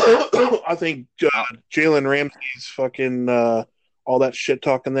 I think Jalen Ramsey's fucking all that shit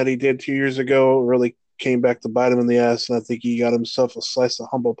talking that he did 2 years ago really came back to bite him in the ass, and I think he got himself a slice of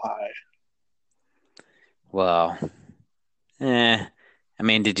humble pie. Well, I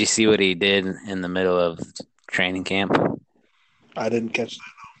mean, did you see what he did in the middle of training camp? I didn't catch that.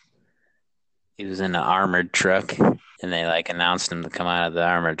 He was in an armored truck, and they announced him to come out of the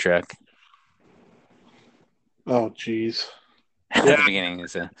armored truck. Oh, jeez. At the beginning,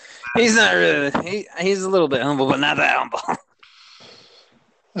 so he's not really. He's a little bit humble, but not that humble.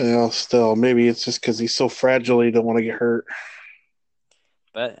 Well, still, maybe it's just because he's so fragile he don't want to get hurt.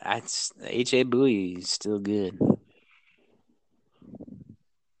 But H.A. Bowie is still good. I'm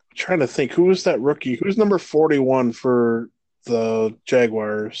trying to think, who was that rookie? Who's number 41 for the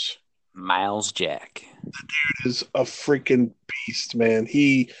Jaguars? Miles Jack. The dude is a freaking beast, man.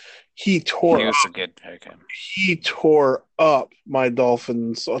 He tore. He was a good pick. He tore up my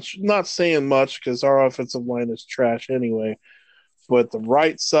Dolphins. Not saying much because our offensive line is trash anyway. But the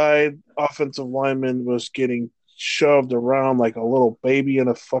right side offensive lineman was getting shoved around like a little baby in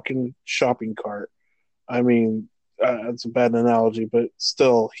a fucking shopping cart. I mean, it's a bad analogy, but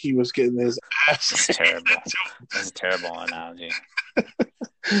still, he was getting his ass. It's terrible. It's a terrible analogy.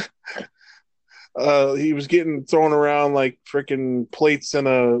 He was getting thrown around like freaking plates in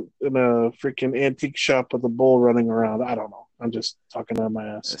a freaking antique shop with a bull running around. I don't know. I'm just talking out of my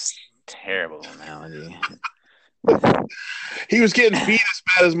ass. It's a terrible analogy. He was getting beat as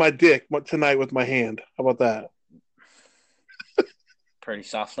bad as my dick tonight with my hand. How about that? Pretty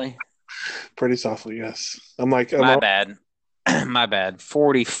softly? Pretty softly, yes. My bad. My bad.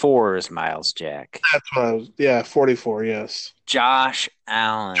 44 is Miles Jack. That's what I was. Yeah, 44, yes. Josh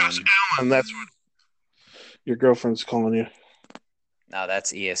Allen. That's what your girlfriend's calling you. No,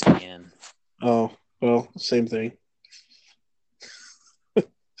 that's ESPN. Oh, well, same thing.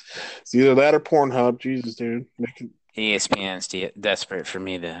 It's either that or Pornhub. Jesus, dude. ESPN's desperate for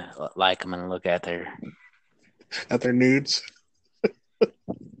me to like them and look at their nudes.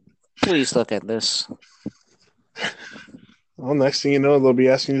 Please look at this. Well, next thing you know, they'll be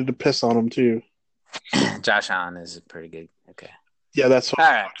asking you to piss on them too. Josh Allen is pretty good. Okay. Yeah, that's what all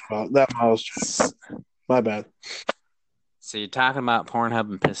I'm talking about. That Miles. My bad. So you're talking about Pornhub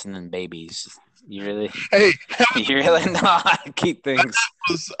and pissing in babies. You really? Hey, you really know how to keep things.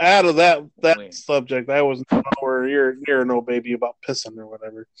 I was out of that subject. I wasn't nowhere near no baby about pissing or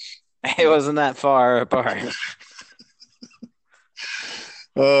whatever. It wasn't that far apart.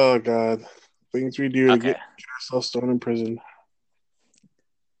 Oh God, things we do to Okay. get ourselves thrown in prison.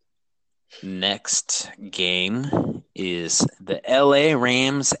 Next game is the LA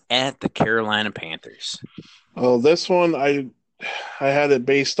Rams at the Carolina Panthers. Oh, this one I had it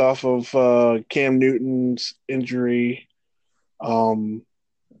based off of Cam Newton's injury. The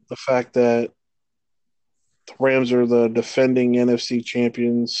fact that the Rams are the defending NFC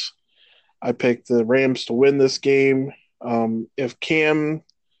champions. I picked the Rams to win this game. If Cam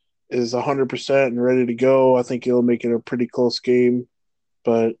is 100% and ready to go, I think he'll make it a pretty close game.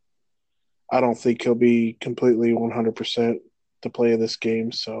 but I don't think he'll be completely 100% to play this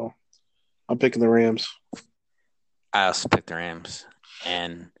game. So I'm picking the Rams. I also picked the Rams.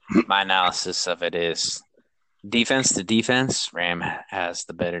 And my analysis of it is defense to defense, Ram has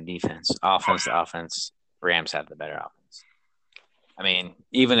the better defense. Offense to offense, Rams have the better offense. I mean,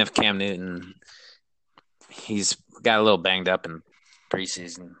 even if Cam Newton, he's got a little banged up in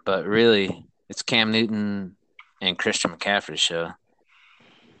preseason, but really it's Cam Newton and Christian McCaffrey's show.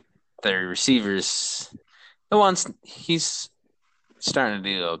 Their receivers, the ones he's starting to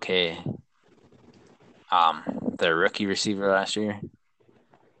do okay. Their rookie receiver last year.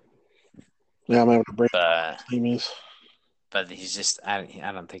 Yeah, I'm able to break But team is. he's just I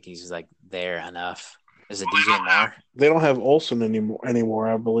don't think he's like there enough. Is it DJ Moore? They don't have Olsen anymore,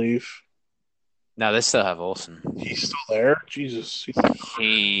 I believe. No, they still have Olsen. He's still there? Jesus.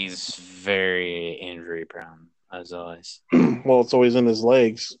 He's very injury prone, as always. Well, it's always in his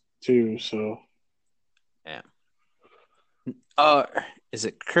legs, too, so. Yeah. Is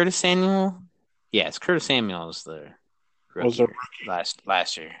it Curtis Samuel? Yeah, it's Curtis Samuel was the rookie, Was a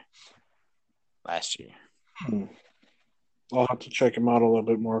last year. Last year. I'll have to check him out a little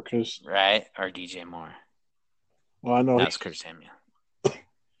bit more because. Right? Or DJ Moore. Well, I know That was Curtis Samuel.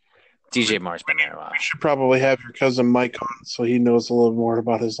 DJ Moore's been there a while. you should probably have your cousin Mike on so he knows a little more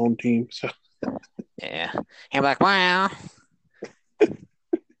about his own team. So. Yeah. I'm like, wow.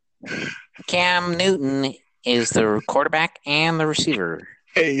 Cam Newton is the quarterback and the receiver.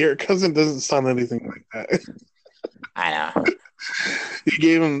 Hey, your cousin doesn't sound anything like that. I know. You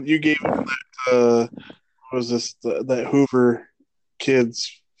gave him that what was this that Hoover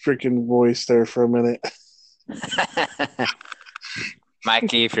kid's freaking voice there for a minute.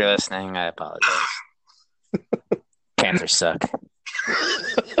 Mikey, if you're listening, I apologize. Panthers suck.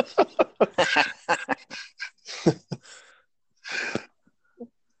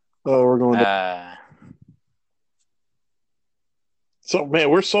 Oh, we're going to. So, man,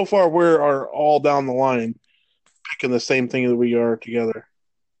 we're all down the line picking the same thing that we are together.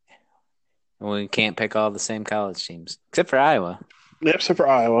 We can't pick all the same college teams, except for Iowa. Yeah, except for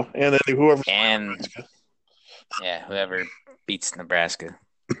Iowa. And then whoever. And, yeah, whoever beats Nebraska.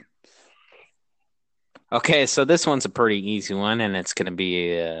 Okay, so this one's a pretty easy one, and it's going to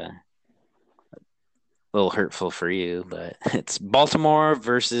be a little hurtful for you, but it's Baltimore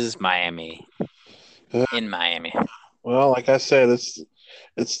versus Miami in Miami. Well, like I said, it's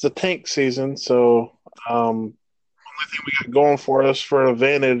the tank season, so only thing we got going for us for an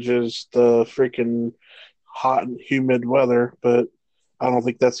advantage is the freaking hot and humid weather, but I don't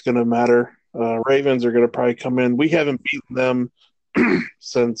think that's going to matter. Ravens are going to probably come in. We haven't beaten them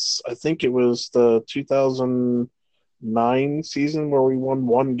since I think it was the 2009 season where we won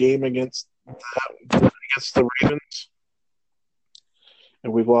one game against the Ravens,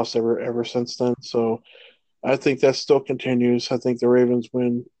 and we've lost ever since then. So I think that still continues. I think the Ravens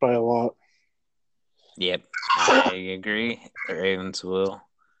win by a lot. Yep, I agree. The Ravens will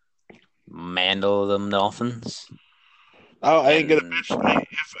mandle them Dolphins. Oh, I ain't gonna bitch.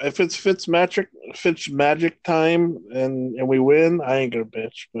 If it's Fitzmagic time and we win, I ain't gonna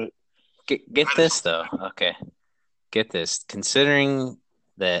bitch. But get this though. Okay, get this. Considering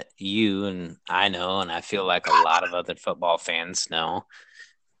that you and I know, and I feel like a lot of other football fans know,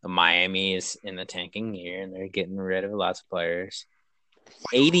 Miami is in the tanking year and they're getting rid of lots of players.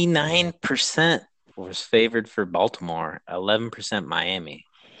 89% was favored for Baltimore. 11% Miami.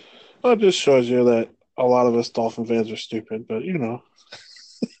 Well, it just shows you that a lot of us Dolphin fans are stupid, but you know.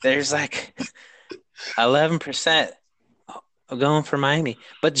 There's like 11% going for Miami.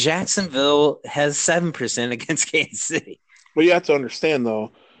 But Jacksonville has 7% against Kansas City. But you have to understand,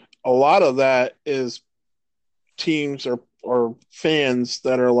 though, a lot of that is teams or fans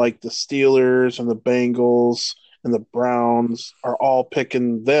that are like the Steelers and the Bengals and the Browns are all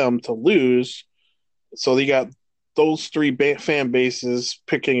picking them to lose. So you got those three fan bases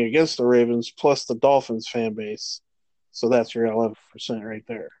picking against the Ravens plus the Dolphins fan base. So that's your 11% right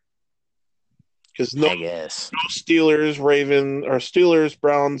there. Because no Steelers,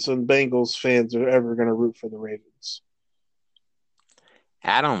 Browns, and Bengals fans are ever going to root for the Ravens.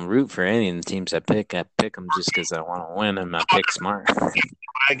 I don't root for any of the teams I pick. I pick them just because I want to win, and I pick smart.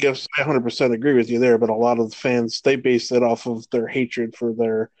 I guess I 100% agree with you there, but a lot of the fans, they base it off of their hatred for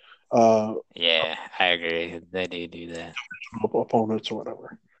their yeah, I agree. They do that. Opponents or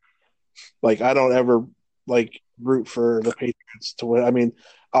whatever. Like, I don't ever root for the Patriots to win. I mean,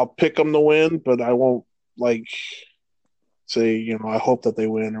 I'll pick them to win, but I won't say, I hope that they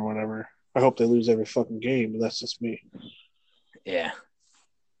win or whatever. I hope they lose every fucking game, but that's just me. Yeah.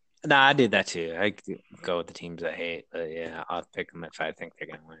 No, I did that too. I go with the teams I hate, but yeah, I'll pick them if I think they're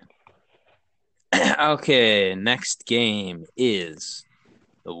gonna win. Okay, next game is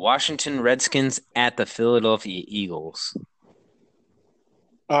the Washington Redskins at the Philadelphia Eagles.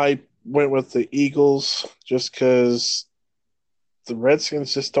 I went with the Eagles just because the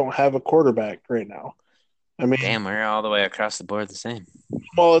Redskins just don't have a quarterback right now. I mean, Damn, we're all the way across the board the same.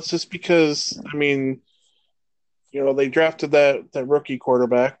 well, it's just because they drafted that rookie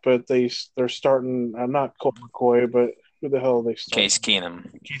quarterback, but they're starting. Not Colt McCoy, but who the hell are they starting? Case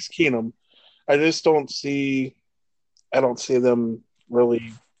Keenum. Case Keenum. I just don't see. I don't see them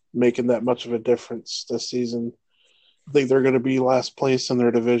really making that much of a difference this season. I think they're going to be last place in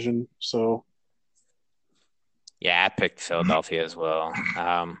their division. So Yeah, I picked Philadelphia as well.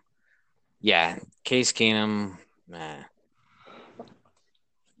 Yeah, Case Keenum.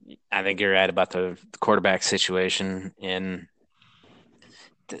 I think you're right about the quarterback situation. Did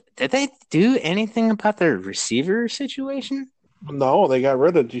they do anything about their receiver situation? no, they got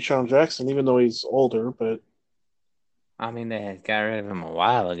rid of Deshaun Jackson, even though he's older. But I mean, they got rid of him a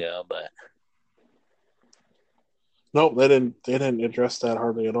while ago, but nope, they didn't. They didn't address that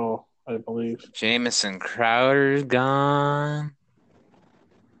hardly at all. I believe. Jamison Crowder's gone.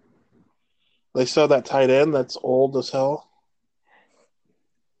 They saw that tight end that's old as hell.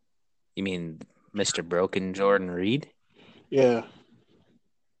 You mean Mr. Broken Jordan Reed? Yeah.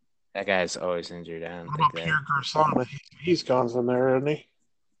 That guy's always injured. I don't What think about that. Pierre Garcon? He's gone from there, isn't he?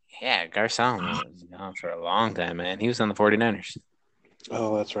 Yeah, Garcon was gone for a long time, man. He was on the 49ers.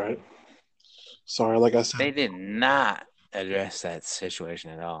 Oh, that's right. Sorry, like I said. They did not address that situation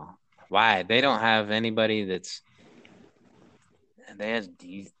at all. Why? They don't have anybody that's.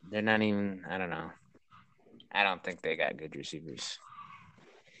 They're not even. I don't know. I don't think they got good receivers.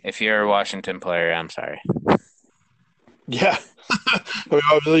 If you're a Washington player, I'm sorry. Yeah. I mean,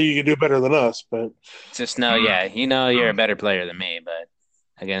 obviously you can do better than us, but Just know, yeah, you know you're a better player than me, but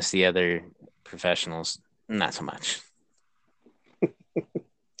against the other professionals, not so much.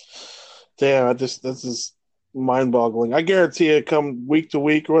 damn, this is mind-boggling. I guarantee it, come week to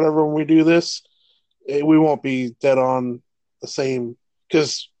week or whatever, when we do this, we won't be dead on the same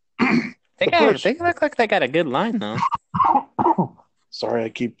because They look like they got a good line though. Sorry,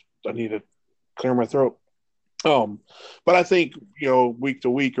 I need to clear my throat. But I think, week to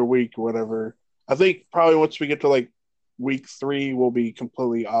week or week or whatever, I think probably once we get to like week 3, we'll be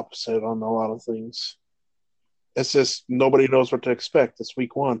completely opposite on a lot of things. It's just nobody knows what to expect. It's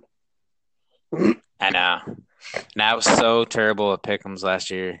week 1. I know. And I was so terrible at pick'ems last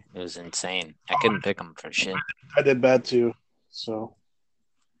year. It was insane. I couldn't pick them for shit. I did bad too. So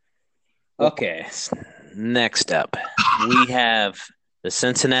Okay. Next up, we have the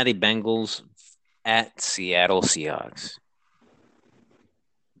Cincinnati Bengals at Seattle Seahawks.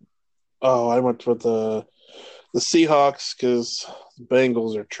 Oh, I went with the Seahawks because the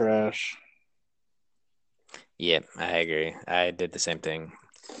Bengals are trash. Yep, I agree. I did the same thing.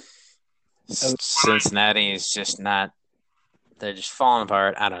 Cincinnati is just not. They're just falling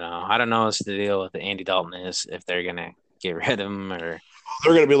apart. I don't know. I don't know what's the deal with Andy Dalton is, if they're gonna get rid of him or.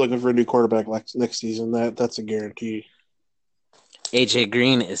 They're going to be looking for a new quarterback next season. That's a guarantee. AJ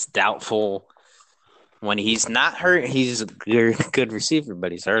Green is doubtful. When he's not hurt, he's a good receiver,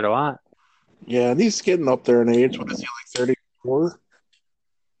 but he's hurt a lot. Yeah, and he's getting up there in age. What is he, like 34?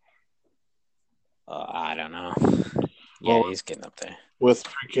 I don't know. Yeah, Well, he's getting up there. With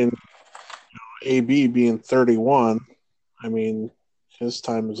freaking AB being 31, I mean, his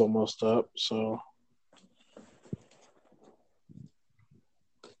time is almost up. So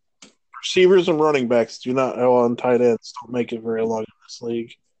receivers and running backs do not, and tight ends don't make it very long in this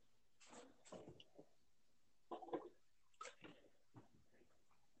league.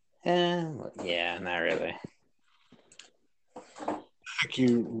 Yeah, not really. Heck,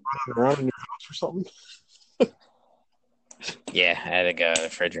 you running around in your house or something? Yeah, I had to go to the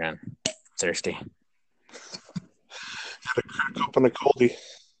fridge run. Thirsty. Had to crack open a coldie.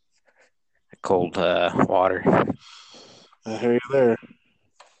 Cold water. I hear you there.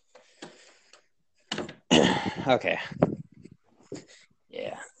 Okay.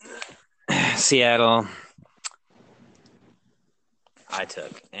 Yeah. Seattle. I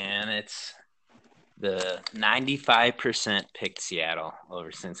took, and it's the 95% picked Seattle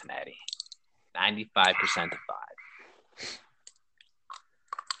over Cincinnati. 95% to 5.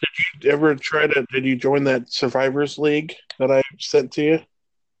 Did you ever did you join that Survivors League that I sent to you?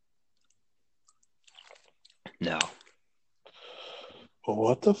 No. Well,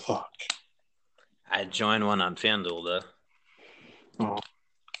 what the fuck? I joined one on FanDuel, though. Oh.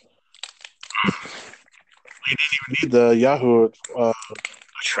 You didn't even need the Yahoo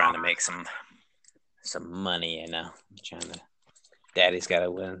trying to make some money, Daddy's got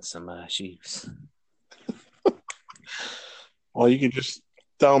to win some shoes. Well, you can just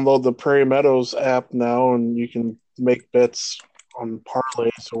download the Prairie Meadows app now, and you can make bets on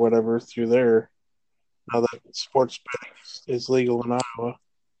parlays or whatever through there. Now that sports betting is legal in Iowa.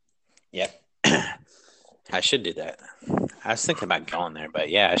 Yep. I should do that. I was thinking about going there, but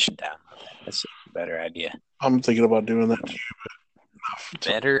yeah, I should download that. That's a better idea. I'm thinking about doing that too. But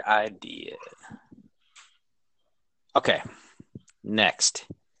better idea. Okay. Next.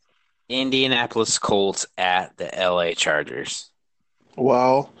 Indianapolis Colts at the LA Chargers.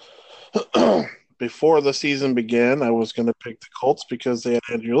 Well, before the season began, I was going to pick the Colts because they had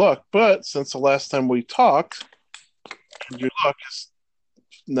Andrew Luck. But since the last time we talked, Andrew Luck is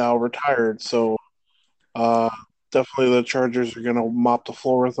now retired. So definitely the Chargers are going to mop the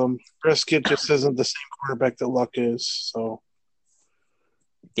floor with him. Brisket just isn't the same quarterback that Luck is. So,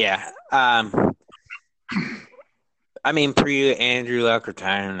 yeah. I mean, pre Andrew Luck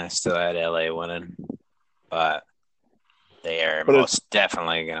retiring, I still had LA winning. But they are most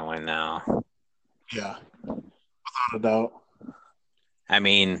definitely going to win now. Yeah, without a doubt. I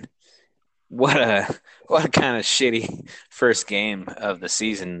mean, what a kind of shitty first game of the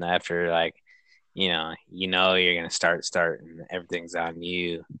season after, like, you're going to start and everything's on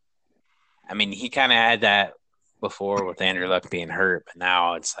you. I mean, he kind of had that before with Andrew Luck being hurt, but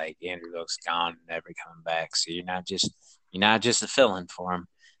now it's like Andrew Luck's gone and never coming back. So you're not just a fill-in for him.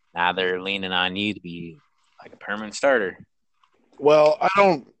 Now they're leaning on you to be like a permanent starter. Well, I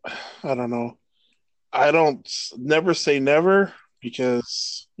don't know. I don't never say never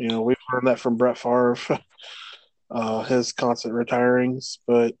because we've learned that from Brett Favre, his constant retirings.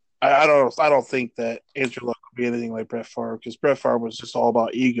 But I don't think that Andrew Luck will be anything like Brett Favre because Brett Favre was just all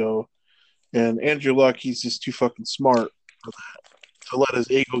about ego, and Andrew Luck, he's just too fucking smart for that to let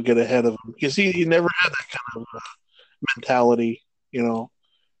his ego get ahead of him because he never had that kind of mentality.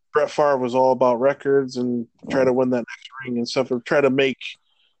 Brett Favre was all about records and try to win that next ring and stuff, or try to make,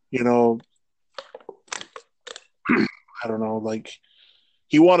 I don't know, like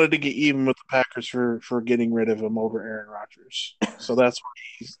he wanted to get even with the Packers for getting rid of him over Aaron Rodgers. So that's why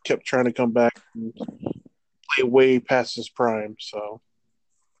he kept trying to come back and play way past his prime. So,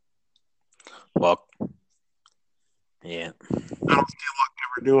 well, yeah, I don't see Luck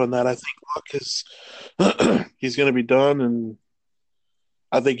ever doing that. I think Luck is he's going to be done, and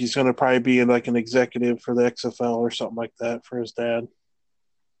I think he's going to probably be in like an executive for the XFL or something like that for his dad.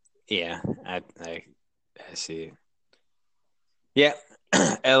 Yeah, I see. Yeah,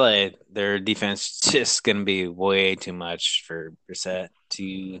 LA, their defense is just going to be way too much for Brissett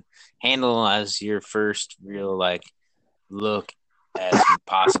to handle as your first real look as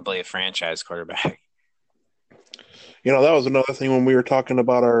possibly a franchise quarterback. That was another thing when we were talking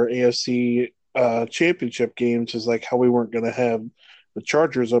about our AFC championship games is like how we weren't going to have the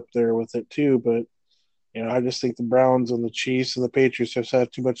Chargers up there with it too, but I just think the Browns and the Chiefs and the Patriots just have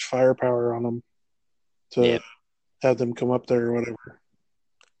too much firepower on them to have them come up there or whatever.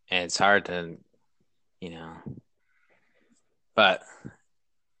 And it's hard to, but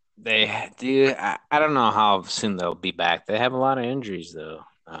they do. I don't know how soon they'll be back. They have a lot of injuries though.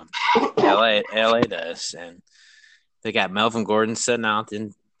 LA does, and they got Melvin Gordon sitting out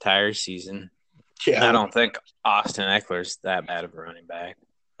the entire season. Yeah. I don't think Austin Eckler's that bad of a running back,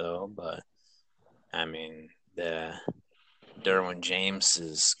 though. But, I mean, the Derwin James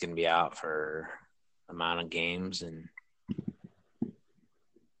is going to be out for amount of games. And,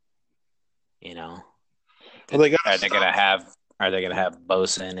 are they going to have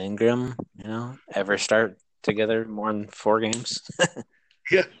Bosa and Ingram, ever start together more than 4 games?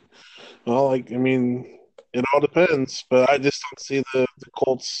 Yeah. Well, it all depends. But I just don't see the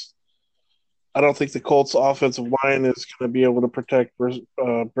Colts – I don't think the Colts' offensive line is going to be able to protect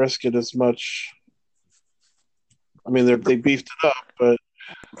Brisket as much. I mean, they beefed it up, but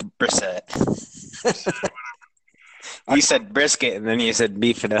Brissett. You said Brisket, and then you said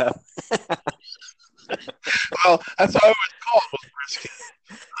beef it up. Well, that's how I was called was Brisket.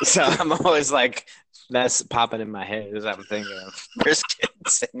 So I'm always like, that's popping in my head as I'm thinking of Brisket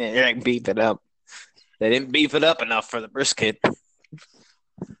sitting there like beef it up. They didn't beef it up enough for the Brisket.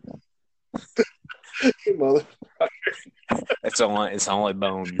 You motherfucker. It's only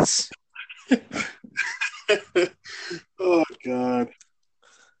bones. Oh God.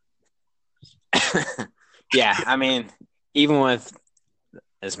 Yeah, I mean, even with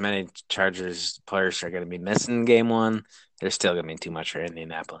as many Chargers players are going to be missing game 1, there's still going to be too much for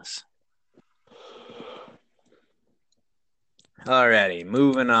Indianapolis. Alrighty,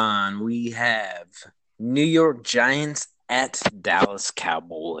 moving on. We have New York Giants at Dallas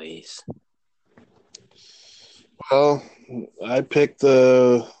Cowboys. Well, I picked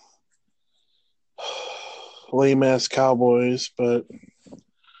the lame-ass Cowboys, but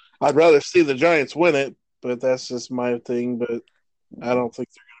I'd rather see the Giants win it, but that's just my thing. But I don't think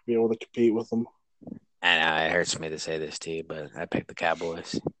they're going to be able to compete with them. I know it hurts me to say this to you, but I picked the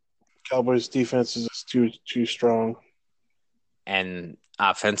Cowboys. Cowboys' defense is just too strong. And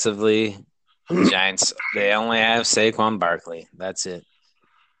offensively, the Giants, they only have Saquon Barkley. That's it.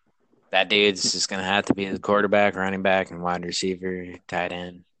 That dude's just going to have to be the quarterback, running back, and wide receiver, tight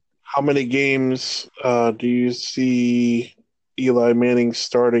end. How many games do you see Eli Manning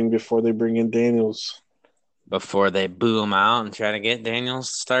starting before they bring in Daniels? Before they boo him out and try to get Daniels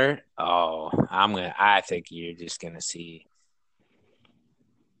to start? Oh, I think you're just going to see.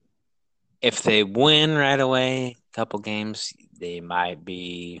 If they win right away, a couple games, they might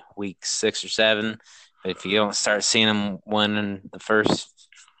be week 6 or 7. But if you don't start seeing them winning the first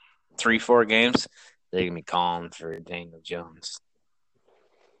 3-4 games, they're going to be calling for Daniel Jones.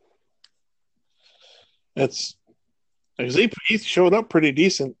 It's he showed up pretty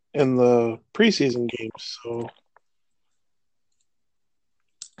decent in the preseason games. So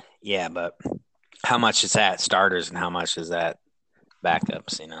yeah, but how much is that starters and how much is that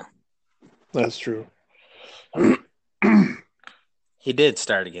backups? You know, that's true. He did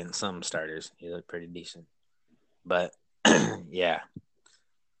start against some starters. He looked pretty decent, but yeah,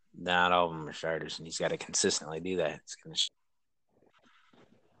 not all of them are starters, and he's got to consistently do that. It's gonna.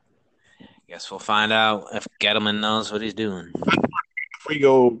 Guess we'll find out if Gettleman knows what he's doing. If we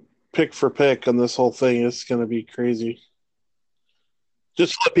go pick for pick on this whole thing, it's going to be crazy.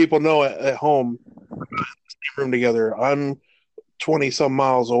 Just to let people know at home, we're in the same room together. I'm 20-some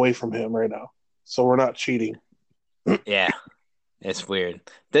miles away from him right now, so we're not cheating. Yeah, it's weird.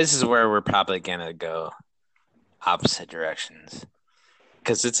 This is where we're probably going to go opposite directions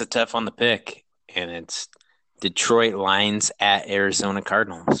because it's a tough one to pick, and it's Detroit Lions at Arizona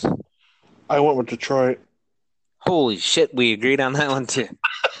Cardinals. I went with Detroit. Holy shit, we agreed on that one too.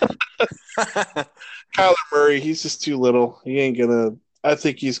 Kyler Murray, he's just too little. He ain't gonna. I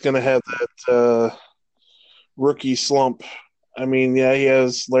think he's gonna have that rookie slump. I mean, yeah, he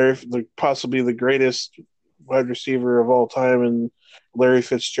has possibly the greatest wide receiver of all time, and Larry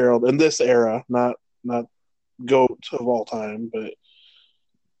Fitzgerald in this era, not GOAT of all time, but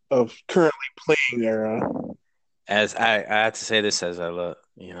of currently playing era. As I have to say this as I look,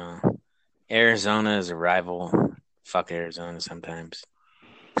 Arizona is a rival. Fuck Arizona sometimes.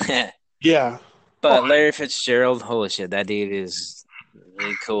 Yeah. But Larry Fitzgerald, holy shit, that dude is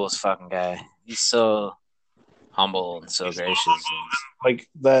the coolest fucking guy. He's so humble and so gracious. Like,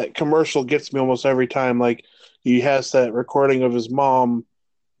 that commercial gets me almost every time. Like, he has that recording of his mom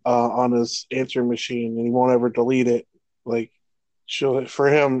on his answering machine, and he won't ever delete it. Like, she'll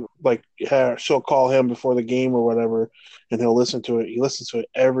call him before the game or whatever, and he'll listen to it. He listens to it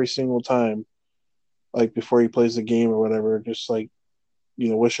every single time, like before he plays the game or whatever, just like,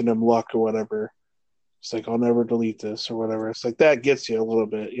 wishing him luck or whatever. It's like, I'll never delete this or whatever. It's like, that gets you a little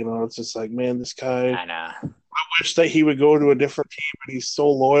bit, It's just like, man, this guy. I know. I wish that he would go to a different team, but he's so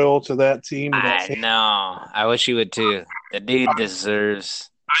loyal to that team. I know. I wish he would too. The dude deserves.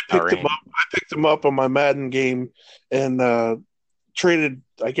 I picked him up on my Madden game and traded.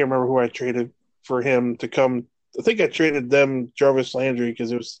 I can't remember who I traded for him to come. I think I traded them Jarvis Landry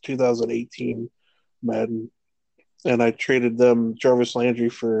because it was 2018 Madden, and I traded them Jarvis Landry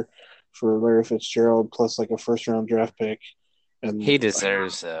for Larry Fitzgerald plus like a first round draft pick. And he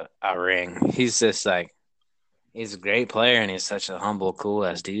deserves a ring. He's just like, he's a great player and he's such a humble, cool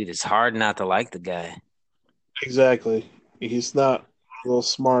ass dude. It's hard not to like the guy. Exactly. He's not a little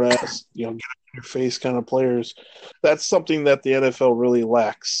smart ass, get in your face kind of players. That's something that the NFL really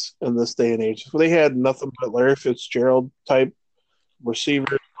lacks in this day and age. If they had nothing but Larry Fitzgerald type receiver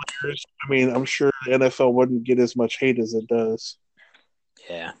players, I mean, I'm sure the NFL wouldn't get as much hate as it does.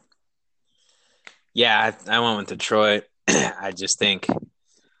 Yeah. Yeah, I went with Detroit. I just think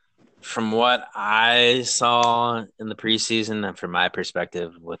from what I saw in the preseason and from my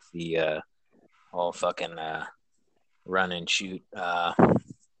perspective with the whole fucking run and shoot,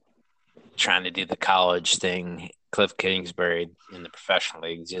 trying to do the college thing, Cliff Kingsbury in the professional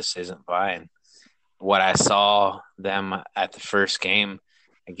league just isn't flying. What I saw them at the first game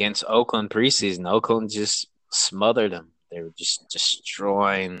against Oakland preseason, Oakland just smothered them. They were just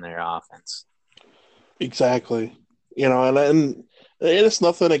destroying their offense. Exactly. And it's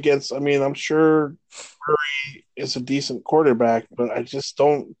nothing against, I mean, I'm sure Murray is a decent quarterback, but I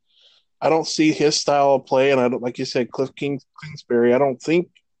don't see his style of play. And I don't, like you said, Cliff Kingsbury, I don't think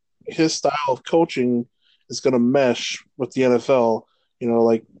his style of coaching is going to mesh with the NFL.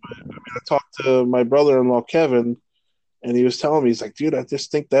 Like I talked to my brother-in-law Kevin, and he was telling me, he's like, dude, I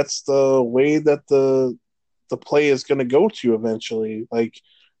just think that's the way that the play is going to go to eventually. Like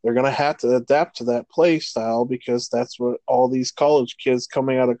they're going to have to adapt to that play style because that's what all these college kids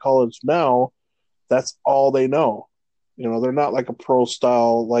coming out of college now, that's all they know. They're not like a pro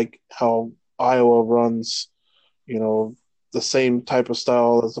style like how Iowa runs, the same type of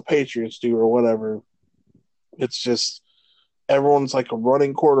style as the Patriots do or whatever. It's just everyone's like a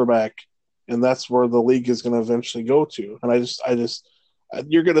running quarterback, and that's where the league is going to eventually go to. And I just,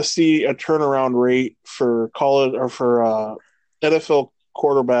 you're going to see a turnaround rate for college or for NFL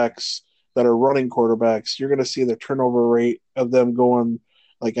quarterbacks that are running quarterbacks. You're going to see the turnover rate of them going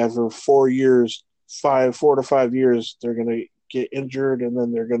like after 4 years, 4 to 5 years, they're going to get injured and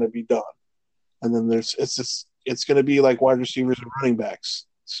then they're going to be done. And then it's going to be like wide receivers and running backs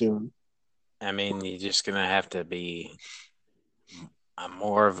soon. I mean, you're just going to have to be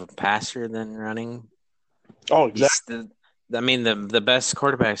more of a passer than running. Oh, exactly. The best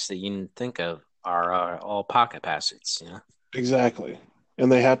quarterbacks that you can think of are all pocket passers, Exactly.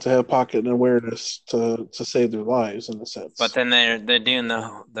 And they have to have pocket and awareness to save their lives in a sense. But then they're doing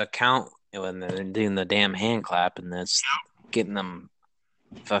the count when they're doing the damn hand clap, and that's getting them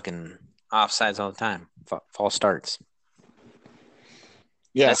fucking offsides all the time. False starts.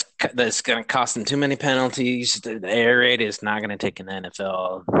 Yeah, that's going to cost them too many penalties. The air raid is not going to take in the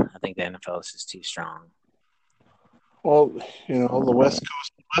NFL. I think the NFL is just too strong. Well, the West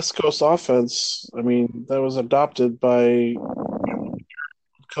Coast offense. I mean, that was adopted by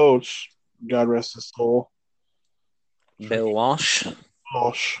coach, God rest his soul, Bill Walsh.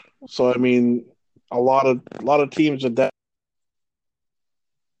 So I mean, a lot of teams adapt.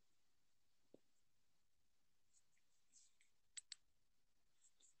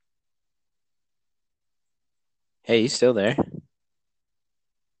 Hey, you still there?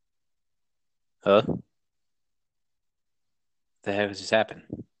 Hello? The heck just happened?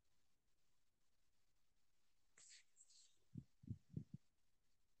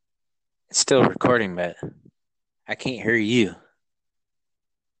 It's still recording, but I can't hear you.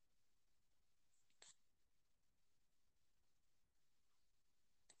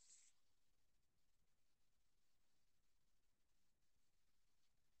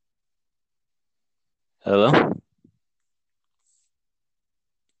 Hello?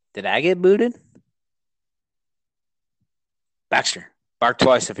 Did I get booted? Baxter, bark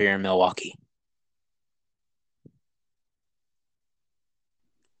twice if you're in Milwaukee.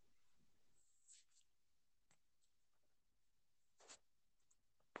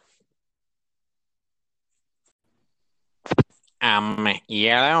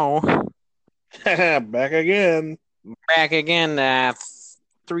 Yellow. Back again. Back again.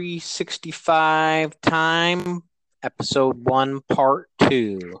 365 time, episode 1, part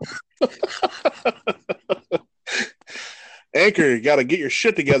 2. Anchor, you got to get your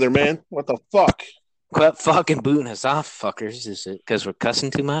shit together, man. What the fuck? Quit fucking booting us off, fuckers. Is it because we're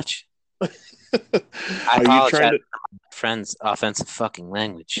cussing too much? I apologize for my friend's offensive fucking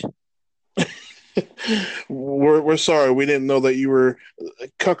language. We're sorry. We didn't know that you were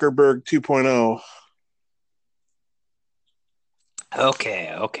Kuckerberg 2.0. Okay.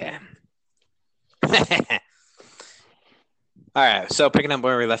 All right, so picking up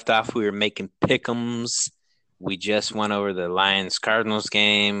where we left off, we were making pick'ems. We just went over the Lions-Cardinals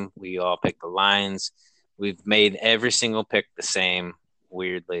game. We all picked the Lions. We've made every single pick the same,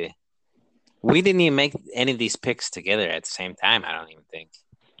 weirdly. We didn't even make any of these picks together at the same time, I don't even think.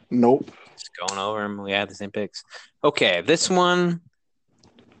 Nope. Just going over them, we had the same picks. Okay, this one,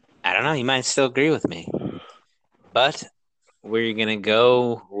 I don't know, you might still agree with me. But we're going to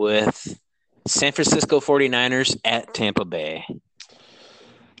go with San Francisco 49ers at Tampa Bay.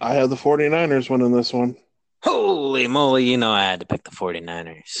 I have the 49ers winning this one. Holy moly, I had to pick the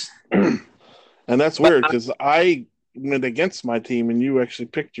 49ers. And that's weird because I went against my team and you actually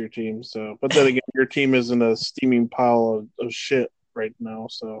picked your team. So, but then again, your team is in a steaming pile of shit right now.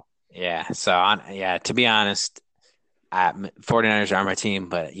 So yeah, to be honest, 49ers are my team,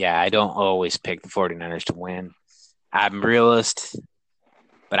 but yeah, I don't always pick the 49ers to win. I'm a realist,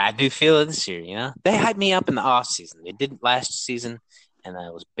 but I do feel it this year, They hyped me up in the offseason. They didn't last season, and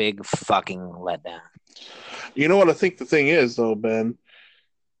that was big fucking letdown. You know what I think the thing is, though, Ben,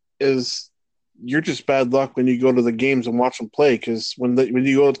 is you're just bad luck when you go to the games and watch them play, because when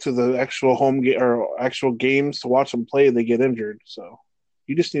you go to the actual home game or actual games to watch them play, they get injured. So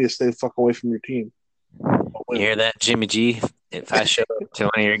you just need to stay the fuck away from your team. You hear that, Jimmy G? If I show up to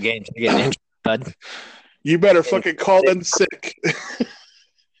one of your games, you're getting injured, bud. You better fucking call in sick.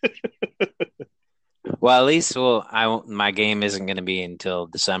 Well, at least my game isn't going to be until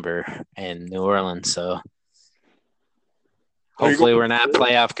December in New Orleans, so Oh, hopefully we're not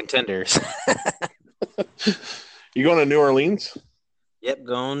playoff contenders. You going to New Orleans? Yep,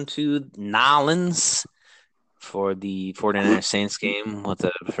 going to Nolans for the 49ers Saints game with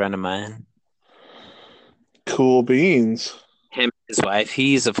a friend of mine. Cool beans. Him and his wife.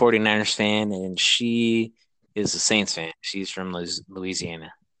 He's a 49ers fan, and she is a Saints fan. She's from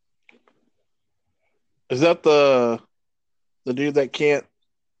Louisiana. Is that the dude that can't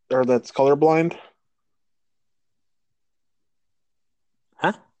or that's colorblind?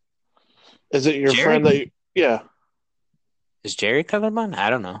 Huh? Is it your Jerry? friend that you, yeah. Is Jerry colorblind?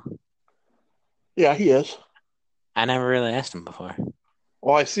 I don't know. Yeah, he is. I never really asked him before.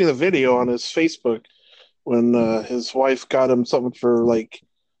 Well, I seen a video on his Facebook when his wife got him something for like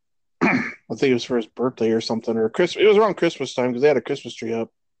I think it was for his birthday or something or Christmas. It was around Christmas time because they had a Christmas tree up.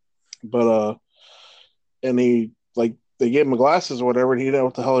 But and he like they gave him glasses or whatever, and he didn't know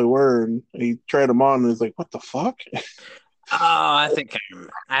what the hell they were, and he tried them on, and he's like, "What the fuck?" Oh, I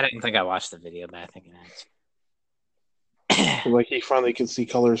didn't think I watched the video, but I think it is. Like he finally could see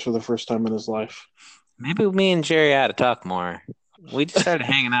colors for the first time in his life. Maybe me and Jerry ought to talk more. We just started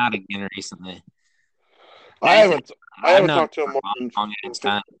hanging out again recently. I haven't talked to him more than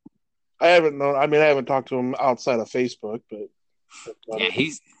time. I haven't known. I mean, I haven't talked to him outside of Facebook, but yeah,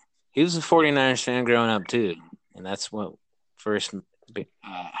 he was a 49ers fan growing up too, and that's what first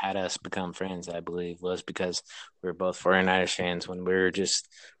had us become friends. I believe was because we were both 49ers fans when we were just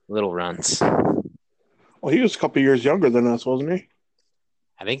little runs. Well, he was a couple years younger than us, wasn't he?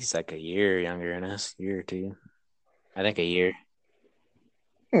 I think he's like a year younger than us, year or two. I think a year.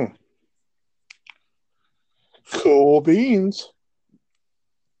 Cool beans.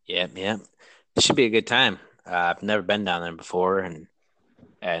 Yep. It should be a good time. I've never been down there before, and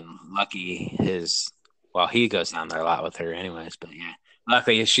lucky he goes down there a lot with her anyways, but yeah.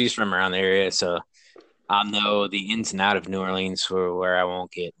 Luckily she's from around the area, so I'll know the ins and out of New Orleans for where I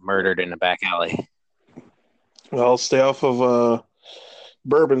won't get murdered in the back alley. Well, stay off of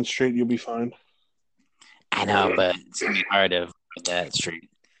Bourbon Street, you'll be fine. I know, but it's gonna be hard to avoid that street.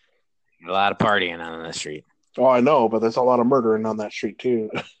 A lot of partying on that street. Oh, I know, but there's a lot of murdering on that street too.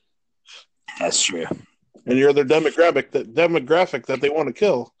 That's true. And you're the demographic that they want to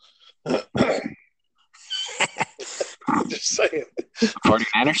kill. Just saying.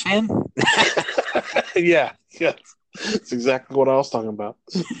 49ers fan? Yeah. That's exactly what I was talking about.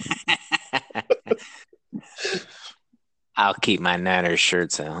 I'll keep my Niners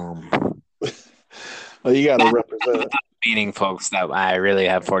shirts at home. Well, you got to represent. Meaning, folks, that I really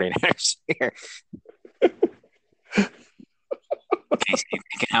have 49ers here. In case you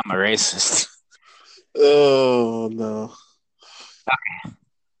think I'm a racist. Oh no. Okay.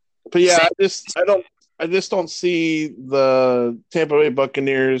 But yeah, I just don't see the Tampa Bay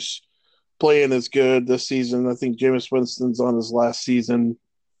Buccaneers playing as good this season. I think Jameis Winston's on his last season.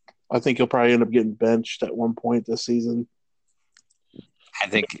 I think he'll probably end up getting benched at one point this season. I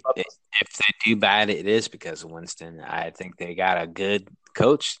think if they do bad, it is because of Winston. I think they got a good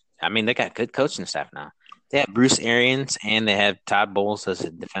coach. I mean, they got good coaching staff now. They have Bruce Arians and they have Todd Bowles as a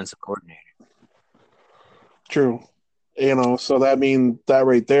defensive coordinator. True. So that means that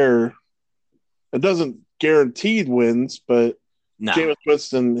right there, it doesn't guaranteed wins, but no. Jameis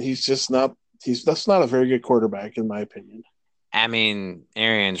Winston, that's not a very good quarterback in my opinion. I mean,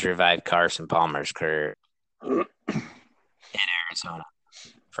 Arians revived Carson Palmer's career in Arizona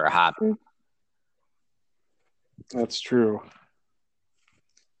for a hot. That's true.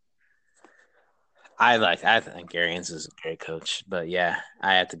 I think Arians is a great coach, but yeah,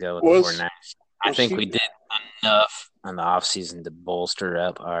 I have to go with the 49ers. I think we did enough on the offseason to bolster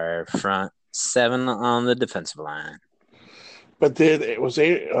up our front seven on the defensive line. But was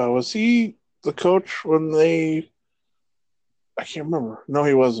he the coach when they? I can't remember. No,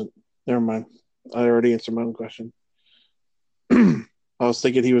 he wasn't. Never mind. I already answered my own question. I was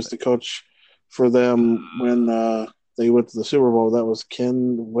thinking he was the coach for them when they went to the Super Bowl. That was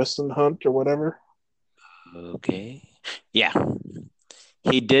Ken Whisenhunt or whatever. Okay. Yeah.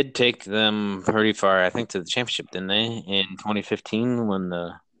 He did take them pretty far, I think, to the championship, didn't they? In 2015 when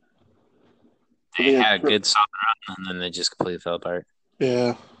they had a good solid run and then they just completely fell apart.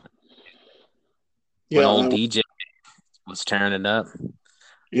 Yeah. When old DJ was tearing it up.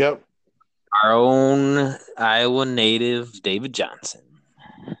 Yep. Our own Iowa native, David Johnson.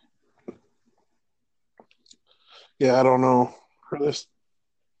 Yeah, I don't know if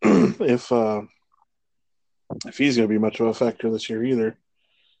he's going to be much of a factor this year either.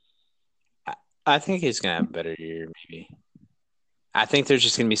 I think he's going to have a better year, maybe. I think they're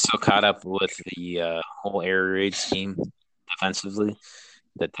just going to be so caught up with the whole air raid scheme defensively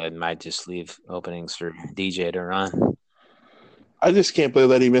that they might just leave openings for DJ to run. I just can't believe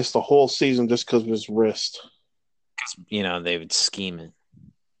that he missed the whole season just because of his wrist. Because, they would scheme it.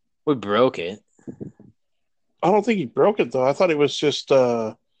 We broke it. I don't think he broke it, though. I thought it was just,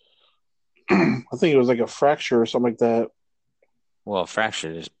 I think it was like a fracture or something like that. Well,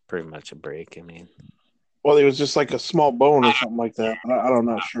 fracture is pretty much a break. I mean, Well, it was just like a small bone or something like that. I'm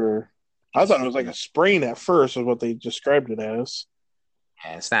not sure. I thought it was like a sprain at first, is what they described it as.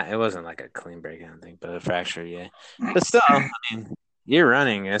 yeah, it's not. It wasn't like a clean break, I don't think, but a fracture, yeah. But still, I mean, you're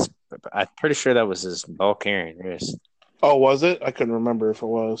running. I'm pretty sure that was his ball carrying wrist. Oh, was it? I couldn't remember if it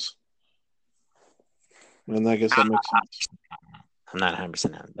was. And I guess that makes sense. I'm not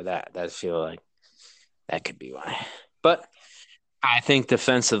 100% on, but that feel like that could be why. But I think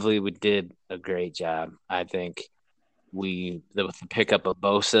defensively we did a great job. I think with the pickup of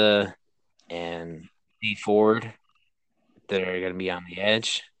Bosa and D Ford, they're going to be on the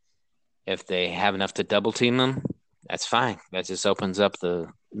edge. If they have enough to double team them, that's fine. That just opens up the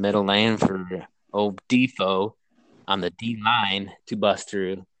middle lane for old Defoe on the D line to bust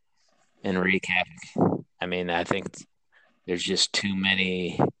through and wreak havoc. I mean, I think there's just too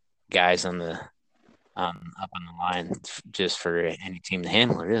many guys up on the line just for any team to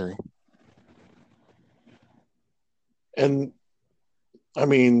handle, really. And, I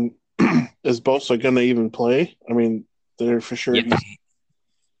mean, is Bosa going to even play? I mean, they're for sure. Yep.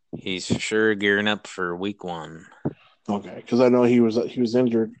 He's for sure gearing up for week 1. Okay, because I know he was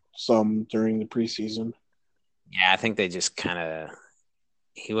injured some during the preseason. Yeah, I think they just kind of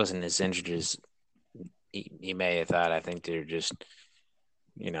 – he wasn't as injured as he may have thought. I think they're just,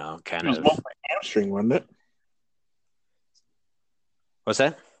 kind It was of – mostly hamstring, wasn't it? What's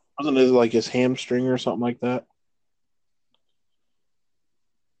that? Wasn't it like his hamstring or something like that?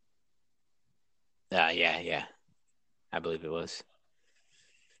 Yeah. I believe it was.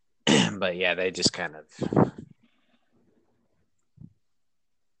 But, yeah, they just kind of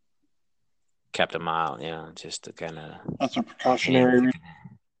kept him out, just to kind of – That's a precautionary.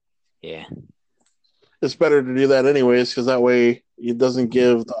 Yeah. It's better to do that anyways, because that way it doesn't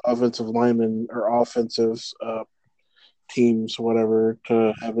give the offensive linemen or offensive teams, whatever,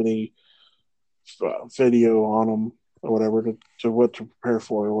 to have any video on them or whatever to what to prepare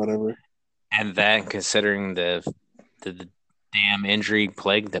for or whatever. And that, considering the damn injury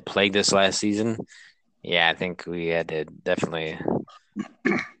plague that plagued us last season, yeah, I think we had to definitely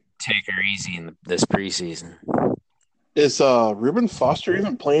take her easy in this preseason. Is Reuben Foster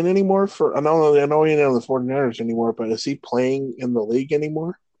even playing anymore? I know he ain't on the 49ers anymore, but is he playing in the league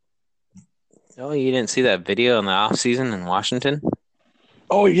anymore? Oh, you didn't see that video in the offseason in Washington?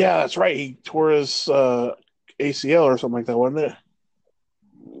 Oh, yeah, that's right. He tore his ACL or something like that, wasn't it?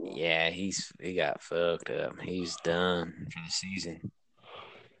 Yeah, he got fucked up. He's done for the season.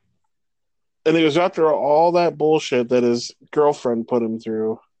 And it was after all that bullshit that his girlfriend put him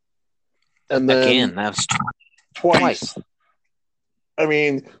through. And then again, that was twice. I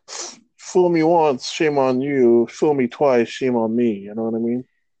mean, fool me once, shame on you. Fool me twice, shame on me. You know what I mean?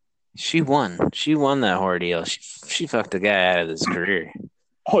 She won. She won that ordeal. She fucked the guy out of his career.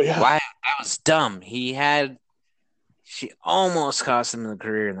 Oh, yeah. Why? That was dumb. She almost cost him the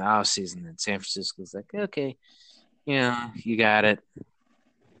career in the offseason, and San Francisco's like, okay, you got it.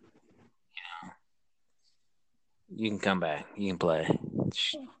 You can come back. You can play.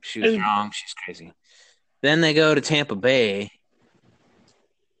 She was wrong. She's crazy. Then they go to Tampa Bay,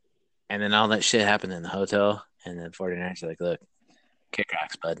 and then all that shit happened in the hotel, and the 49ers are like, look, kick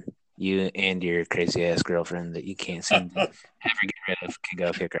rocks, bud. You and your crazy-ass girlfriend that you can't seem to ever get rid of can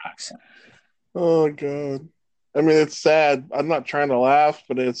go kick rocks. Oh, God. I mean, it's sad. I'm not trying to laugh,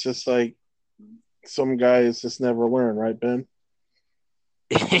 but it's just like some guys just never learn, right, Ben?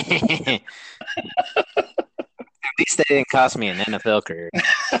 At least they didn't cost me an NFL career.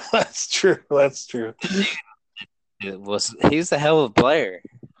 That's true. He's a hell of a player.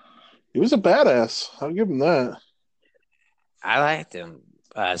 He was a badass. I'll give him that. I liked him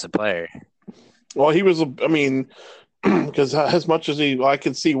as a player. Well, he was, because as much as I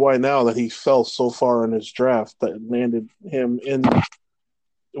can see why now that he fell so far in his draft that landed him in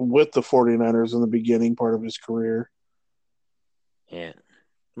with the 49ers in the beginning part of his career. Yeah.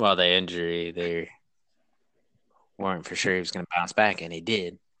 Well, the injury, they weren't for sure he was going to bounce back, and he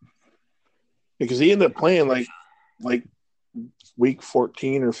did. Because he ended up playing like week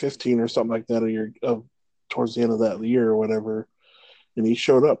 14 or 15 or something like that towards the end of that year or whatever. And he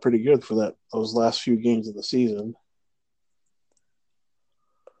showed up pretty good for those last few games of the season.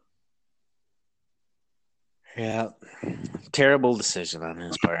 Yeah. Terrible decision on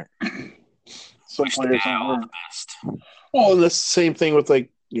his part. Some Wish the players guy all aren't. the best. Well, and the same thing with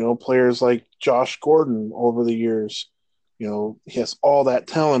players like Josh Gordon over the years. He has all that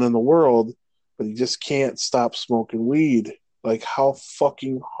talent in the world, but he just can't stop smoking weed. Like, how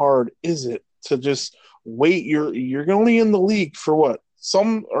fucking hard is it to just wait? You're only in the league for what?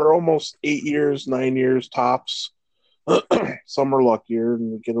 Some are almost 8 years, 9 years tops. Some are luckier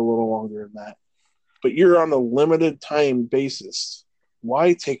and get a little longer than that. But you're on a limited time basis.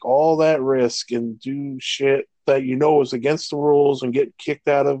 Why take all that risk and do shit that you know is against the rules and get kicked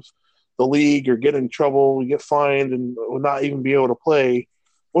out of the league or get in trouble, get fined, and not even be able to play?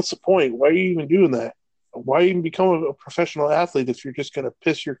 What's the point? Why are you even doing that? Why even become a professional athlete if you're just going to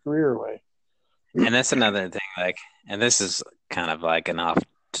piss your career away? And that's another thing. Like, and this is kind of like an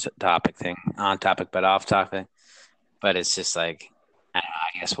off-topic thing, on topic but off topic. But it's just like, I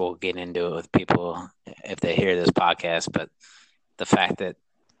guess we'll get into it with people if they hear this podcast. But the fact that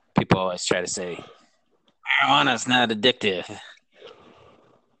people always try to say marijuana is not addictive. Well,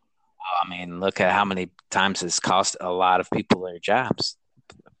 I mean, look at how many times it's cost a lot of people their jobs,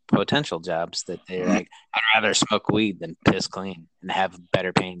 potential jobs, that they're like, I'd rather smoke weed than piss clean and have a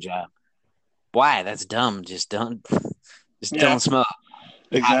better paying job. Why? That's dumb. Just don't smoke.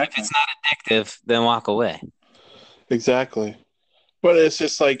 Exactly. If it's not addictive, then walk away. Exactly. But it's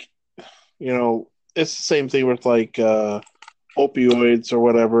just like, it's the same thing with like opioids or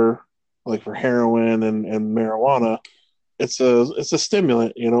whatever, like for heroin and marijuana. It's a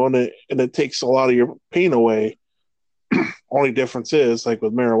stimulant, and it takes a lot of your pain away. Only difference is, like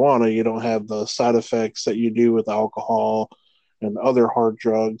with marijuana, you don't have the side effects that you do with alcohol and other hard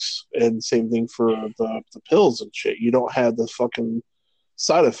drugs. And same thing for the pills and shit. You don't have the fucking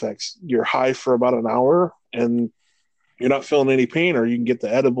side effects. You're high for about an hour and you're not feeling any pain, or you can get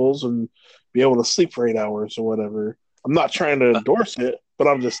the edibles and be able to sleep for 8 hours or whatever. I'm not trying to endorse it, but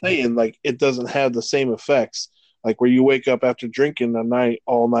I'm just saying, like, it doesn't have the same effects. Like where you wake up after drinking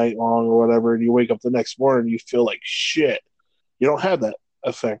all night long or whatever, and you wake up the next morning and you feel like shit. You don't have that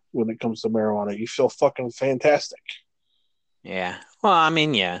effect when it comes to marijuana. You feel fucking fantastic. Yeah. Well, I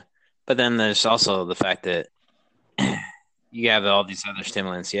mean, yeah. But then there's also the fact that you have all these other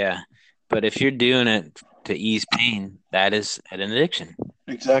stimulants, yeah. But if you're doing it to ease pain, that is an addiction.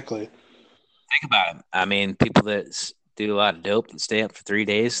 Exactly. Think about it. I mean, people that do a lot of dope and stay up for 3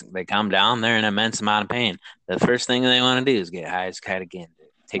 days, they come down, they're in an immense amount of pain. The first thing they want to do is get high as kite again, to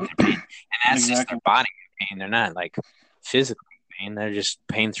take their pain. And that's just their body pain. They're not like physical pain. They're just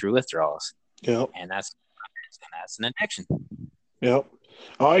pain through withdrawals. Yep. And that's an addiction. Yep.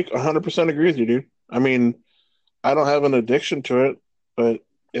 I 100% agree with you, dude. I mean, I don't have an addiction to it, but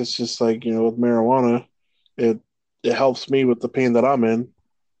it's just like, with marijuana, it helps me with the pain that I'm in,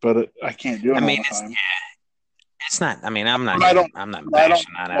 but I can't do it all the time. It's not. I mean, I'm not bashing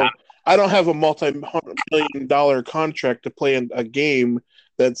on it. I don't have a multi-million-dollar contract to play a game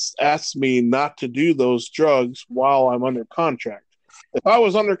that's asked me not to do those drugs while I'm under contract. If I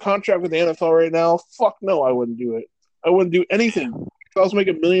was under contract with the NFL right now, fuck no, I wouldn't do it. I wouldn't do anything. If I was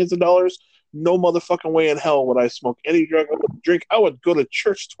making millions of dollars, no motherfucking way in hell would I smoke any drug. I would drink. I would go to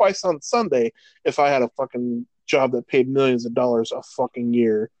church twice on Sunday if I had a fucking job that paid millions of dollars a fucking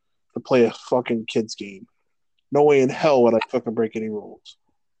year to play a fucking kids game. No way in hell would I fucking break any rules.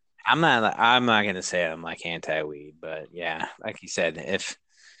 I'm not gonna say I'm like anti-weed, but yeah, like you said,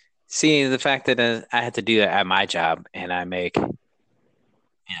 the fact that I had to do that at my job and I make,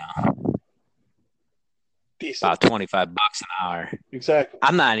 about $25 an hour. Exactly.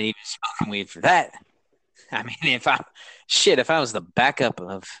 I'm not even smoking weed for that. I mean, if I was the backup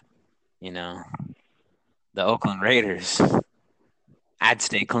of, the Oakland Raiders, I'd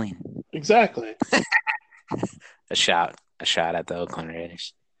stay clean. Exactly. A shot at the Oakland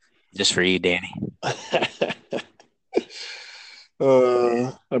Raiders, just for you, Danny.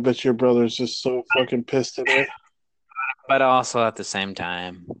 I bet your brother's just so fucking pissed today. But also at the same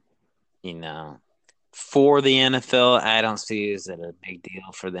time, for the NFL, I don't see it as a big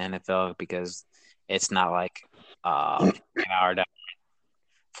deal for the NFL because it's not like an hour,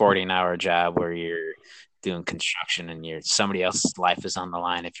 14-hour job where you're doing construction and somebody else's life is on the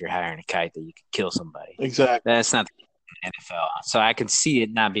line if you're hiring a kite that you could kill somebody. Exactly. That's not the NFL. So I can see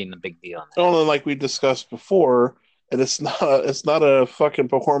it not being a big deal. Only like we discussed before, and it's not a fucking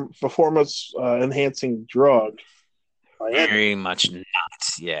performance enhancing drug. Very much not,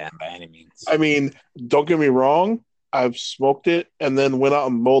 yeah, by any means. I mean, don't get me wrong. I've smoked it and then went out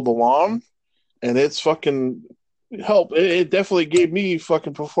and mowed the lawn, and it's fucking help. It definitely gave me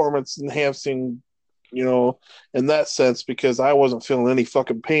fucking performance enhancing, in that sense, because I wasn't feeling any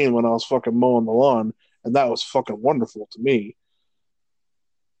fucking pain when I was fucking mowing the lawn. and that was fucking wonderful to me.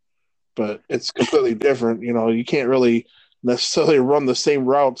 But it's completely different. You can't really necessarily run the same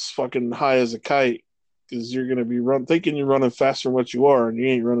routes fucking high as a kite because you're going to be thinking you're running faster than what you are, and you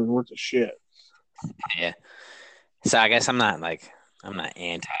ain't running worth a shit. Yeah. So I guess I'm not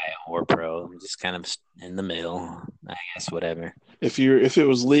anti or pro. I'm just kind of in the middle. I guess whatever. If it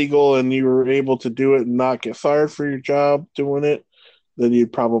was legal and you were able to do it and not get fired for your job doing it, then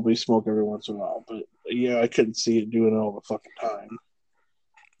you'd probably smoke every once in a while. But yeah, I couldn't see it doing it all the fucking time.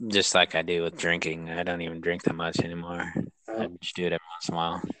 Just like I do with drinking. I don't even drink that much anymore. I just do it every once in a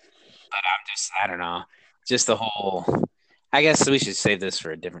while. But I don't know. Just the whole, I guess we should save this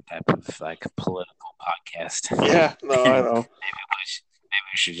for a different type of like political podcast. Yeah, no, I know. Maybe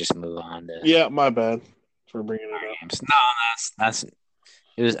we should just move on to. Yeah, my bad for bringing it up. Games. No, that's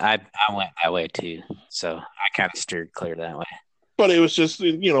it was. I went that way too, so I kind of steered clear that way. But it was just,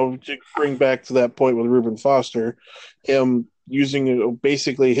 to bring back to that point with Reuben Foster, him using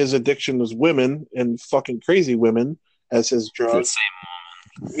basically his addiction was women and fucking crazy women as his drug.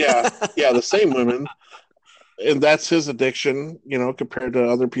 Yeah, the same women. And that's his addiction, compared to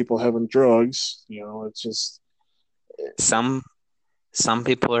other people having drugs. It's just. Some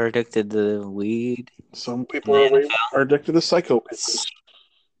people are addicted to weed. Some people are addicted to psychopathies.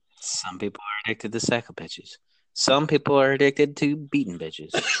 Some people are addicted to psycho bitches. Some people are addicted to beating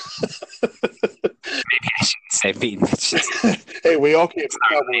bitches. Maybe I shouldn't say beating bitches. Hey, we all came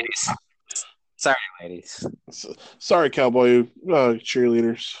from Sorry, ladies. Sorry, cowboy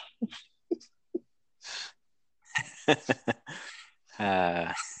cheerleaders.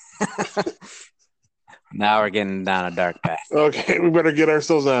 Now we're getting down a dark path. Okay, we better get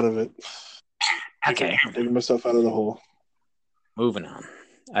ourselves out of it. Okay. Taking myself out of the hole. Moving on.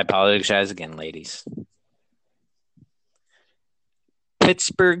 I apologize again, ladies.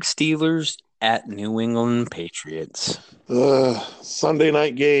 Pittsburgh Steelers at New England Patriots. Sunday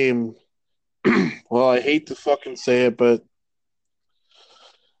night game. Well, I hate to fucking say it, but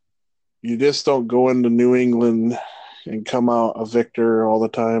you just don't go into New England and come out a victor all the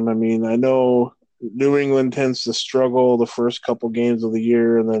time. I mean, I know New England tends to struggle the first couple games of the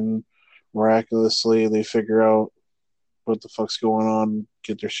year, and then miraculously they figure out what the fuck's going on,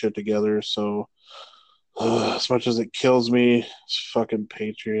 get their shit together. So as much as it kills me, it's fucking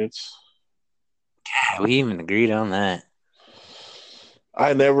Patriots. Yeah, we even agreed on that.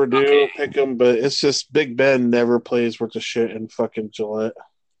 I never do pick them, but it's just Big Ben never plays worth a shit in fucking Gillette.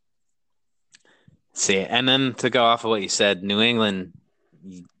 See, and then to go off of what you said, New England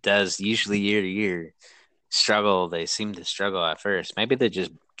does usually year to year struggle. They seem to struggle at first. Maybe they're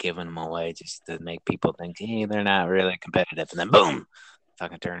just giving them away just to make people think, hey, they're not really competitive. And then boom,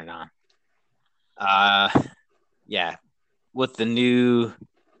 fucking turn it on. Yeah, with the new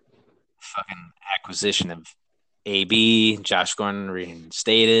fucking acquisition of AB, Josh Gordon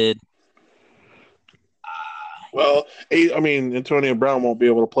reinstated. Well, I mean, Antonio Brown won't be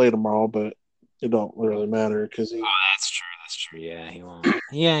able to play tomorrow, but it don't really matter because he. Oh, that's true. That's true. Yeah, he won't.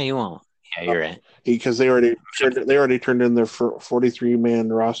 Yeah, you're right. Because they already turned in their 43-man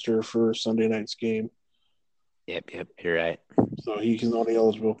roster for Sunday night's game. Yep, you're right. So he's only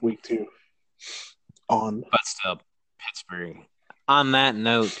eligible week 2. But still, Pittsburgh. On that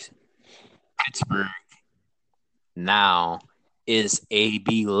note, Pittsburgh now is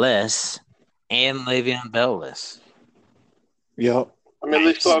AB less and Le'Veon Bell less. Yep. I mean,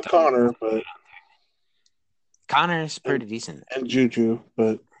 they still have Connor, but Connor's pretty decent. And Juju,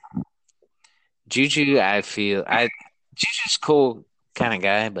 but Juju, I feel Juju's cool kind of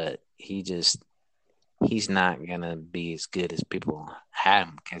guy, but he's not gonna be as good as people had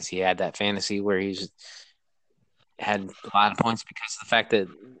him because he had that fantasy where he's had a lot of points because of the fact that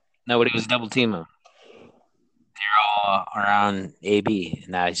nobody was double teaming him. They're all around AB,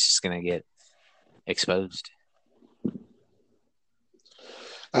 and now he's just gonna get exposed.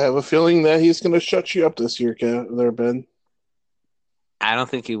 I have a feeling that he's going to shut you up this year, Ben. I don't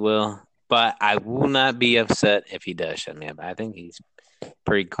think he will, but I will not be upset if he does shut me up. I think he's a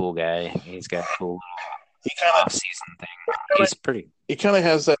pretty cool guy. He's got a cool off-season thing. He's pretty. He kind of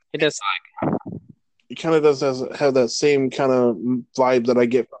has that. He does He kind of does have that same kind of vibe that I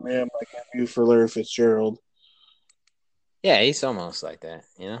get from him, like I do for Larry Fitzgerald. Yeah, he's almost like that,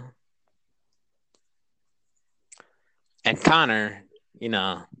 you know. And Connor. You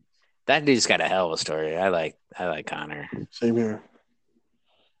know, that dude's got a hell of a story. I like Connor. Same here.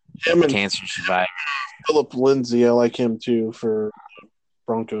 Him and cancer survivor. Philip Lindsay, I like him too for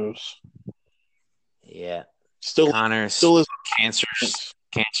Broncos. Yeah. Connor is cancer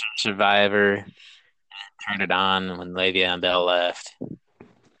survivor. Turned it on when Le'Veon Bell left.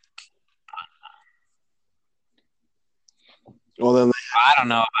 Well, then I don't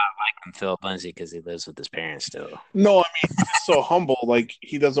know about liking Philip Lindsay because he lives with his parents still. no, I mean he's just so humble. Like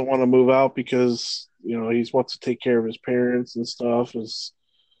he doesn't want to move out because he wants to take care of his parents and stuff. Is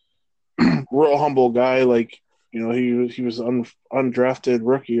real humble guy. Like he was undrafted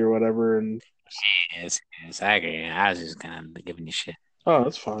rookie or whatever, and Yes, I agree. I was just kind of giving you shit. oh,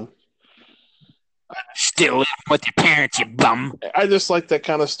 that's fine. Still living with your parents, you bum. I just like that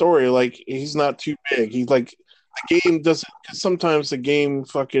kind of story. Like he's not too big. He's like the game doesn't. Cause sometimes the game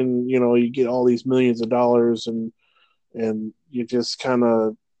fucking you get all these millions of dollars and you just kind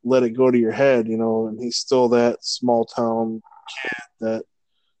of let it go to your head, And he's still that small town kid that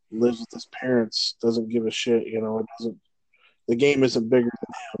lives with his parents, doesn't give a shit. It doesn't. The game isn't bigger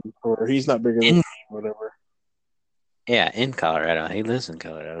than him, or he's not bigger than him, whatever. Yeah, in Colorado. He lives in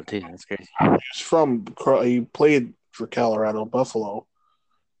Colorado too. That's crazy. He played for Colorado Buffalo,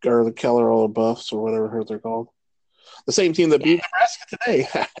 or the Colorado Buffs, or whatever they're called. The same team that beat Nebraska today.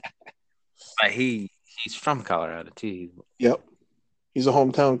 But he's from Colorado too. Yep, he's a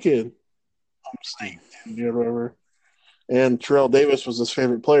hometown kid, home state, whatever. And Terrell Davis was his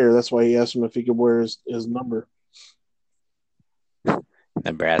favorite player. That's why he asked him if he could wear his number.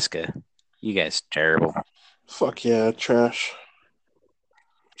 Nebraska, you guys terrible. Fuck yeah, trash.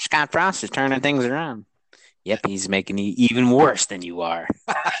 Scott Frost is turning things around. Yep, he's making you even worse than you are.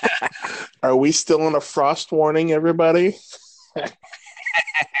 Are we still in a frost warning, everybody?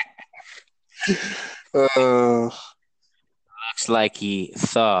 Looks like he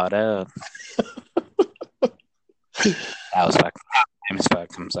thawed up. That was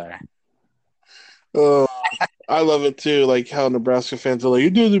fucked. I'm sorry. I love it too. Like how Nebraska fans are like,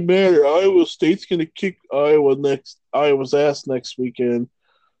 it doesn't matter. Iowa State's gonna kick Iowa's ass next weekend.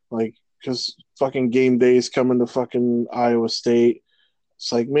 Like, because fucking game days coming to fucking Iowa State.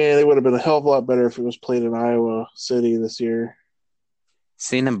 It's like, man, it would have been a hell of a lot better if it was played in Iowa City this year.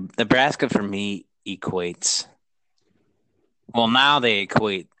 See, Nebraska for me equates. Well, now they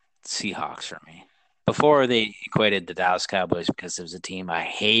equate Seahawks for me. Before they equated the Dallas Cowboys because it was a team I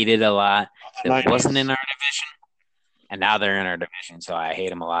hated a lot that wasn't in our division, and now they're in our division, so I hate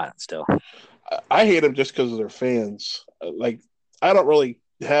them a lot still. I hate them just because of their fans. Like, I don't really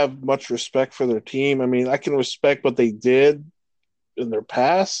have much respect for their team. I mean, I can respect what they did in their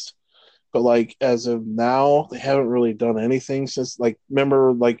past, but like as of now, they haven't really done anything since. Like,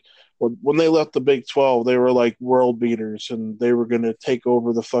 remember, like when they left the Big 12, they were like world beaters, and they were going to take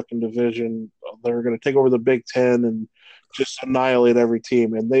over the fucking division. They were going to take over the Big 10 and just annihilate every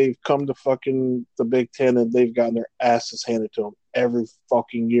team. And they've come to fucking the Big 10, and they've gotten their asses handed to them every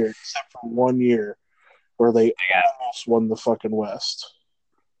fucking year, except for 1 year where they almost won the fucking West.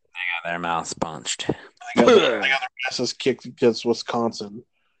 They got their mouths punched. They got their asses kicked against Wisconsin.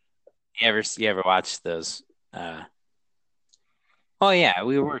 You ever watch those? Oh yeah,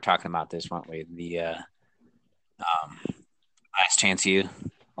 we were talking about this, weren't we? The Last Chance U.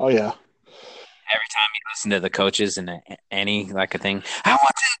 Oh yeah. Every time you listen to the coaches and any like a thing, I want you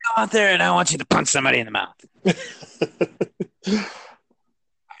to go out there and I want you to punch somebody in the mouth.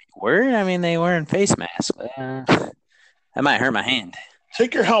 Were? I mean, they were in face masks. That might hurt my hand.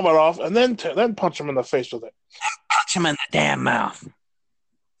 Take your helmet off and then punch them in the face with it. Punch them in the damn mouth.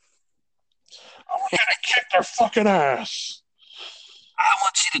 I want you to kick their fucking ass. I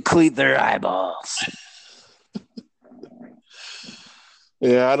want you to cleat their eyeballs.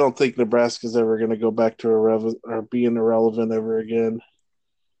 Yeah, I don't think Nebraska's ever going to go back to being irrelevant ever again.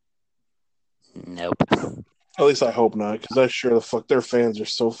 Nope. At least I hope not, because I sure the fuck their fans are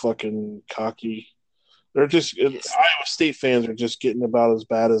so fucking cocky. They're just Iowa State fans are just getting about as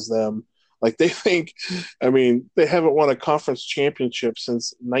bad as them. Like they think, I mean, they haven't won a conference championship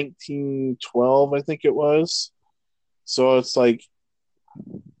since 1912, I think it was. So it's like,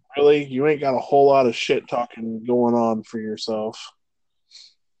 really, you ain't got a whole lot of shit talking going on for yourself.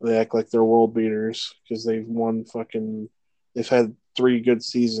 They act like they're world beaters because they've had 3 good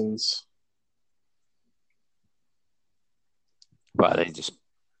seasons. Well, they just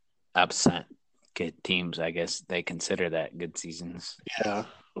upset good teams. I guess they consider that good seasons. Yeah.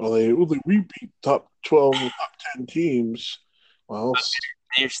 Well, we beat top 12 and top 10 teams. Well,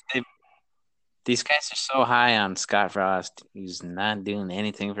 these guys are so high on Scott Frost. He's not doing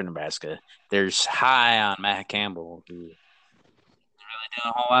anything for Nebraska. They're high on Matt Campbell, who isn't really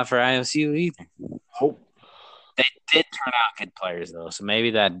doing a whole lot for IOCU either. Oh. They did turn out good players, though, so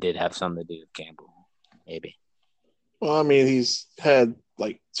maybe that did have something to do with Campbell. Maybe. Well, I mean, he's had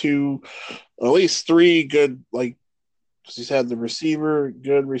like 2, at least 3 good, like, because he's had the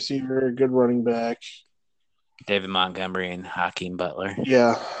good receiver, good running back. David Montgomery and Hakeem Butler.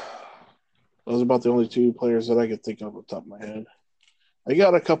 Yeah. Those are about the only two players that I could think of off the top of my head. I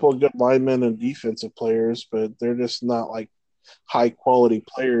got a couple of good linemen and defensive players, but they're just not like high quality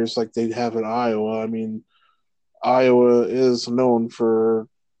players like they have in Iowa. I mean, Iowa is known for,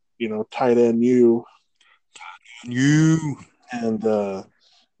 tight end and they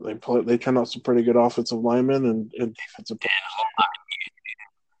turn out some pretty good offensive linemen and defensive players.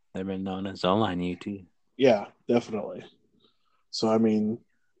 They've been known as O-line U too. Yeah, definitely. So I mean,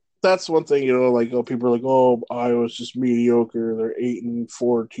 that's one thing, like people are like, oh, Iowa's just mediocre. They're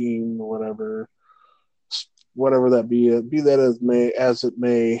 8-14 or whatever that be that as it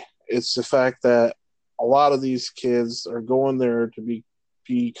may. It's the fact that a lot of these kids are going there to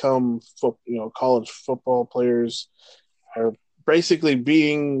become college football players, are basically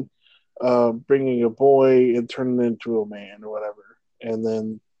bringing a boy and turning it into a man or whatever, and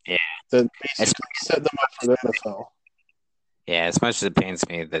then basically set them up for the NFL. Yeah, as much as it pains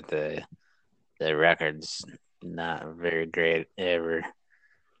me that the record's not very great ever,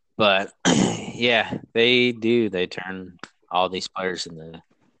 but yeah, they do. They turn all these players into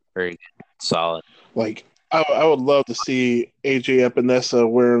very good, solid. Like I would love to see AJ Epinesa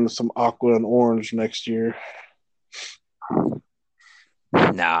wearing some aqua and orange next year.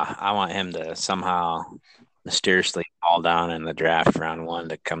 Nah, I want him to somehow mysteriously fall down in the draft round 1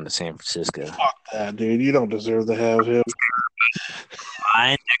 to come to San Francisco. Fuck that, dude. You don't deserve to have him.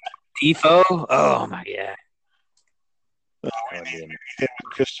 Fine. Defo? Oh, my God.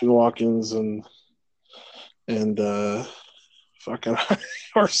 Christian Watkins and fucking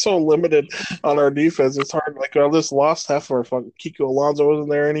we're so limited on our defense. It's hard. Like, I just lost half of our fucking Kiko Alonso wasn't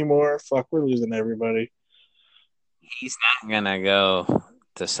there anymore. Fuck, we're losing everybody. He's not going to go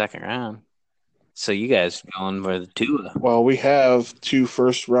to second round. So you guys going for the Tua? Well, we have 2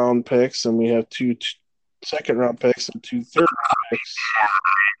 first-round picks, and we have 2 second-round picks and 2 third-round picks. I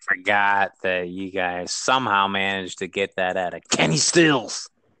forgot that you guys somehow managed to get that out of Kenny Stills.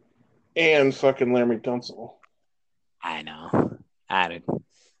 And fucking Larry Tunsil. I know. I did.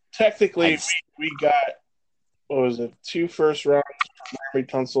 Technically, we got, what was it, 2 first rounds from Larry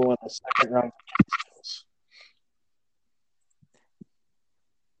Tunsil and a second round for Kenny Stills.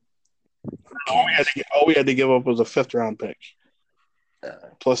 All we had to give up was a 5th-round pick,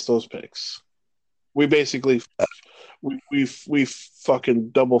 plus those picks. We basically we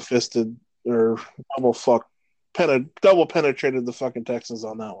fucking double-fisted or double penetrated the fucking Texans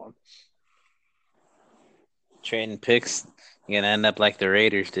on that one. Trading picks, you're gonna end up like the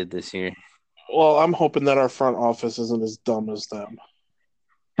Raiders did this year. Well, I'm hoping that our front office isn't as dumb as them.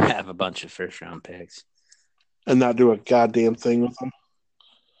 Have a bunch of first-round picks and not do a goddamn thing with them.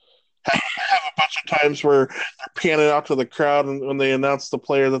 Have a bunch of times where they're panning out to the crowd and when they announce the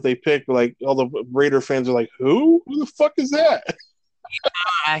player that they picked, like all the Raider fans are like, "Who? Who the fuck is that?"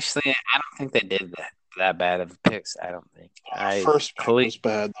 Actually, I don't think they did that bad of picks. I don't think. First pick was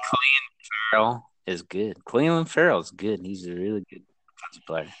bad. Clelin Ferrell is good. Clelin Ferrell is good. He's a really good defensive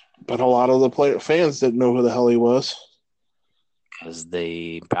player. But a lot of the fans didn't know who the hell he was. Because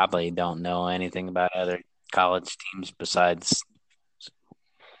they probably don't know anything about other college teams besides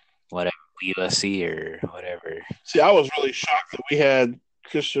whatever, USC or whatever. See, I was really shocked that we had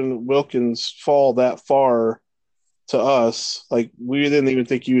Christian Wilkins fall that far to us. Like, we didn't even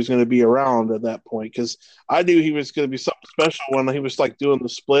think he was going to be around at that point because I knew he was going to be something special when he was like doing the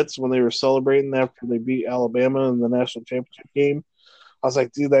splits when they were celebrating after they beat Alabama in the national championship game. I was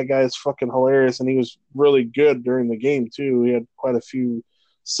like, dude, that guy is fucking hilarious, and he was really good during the game too. He had quite a few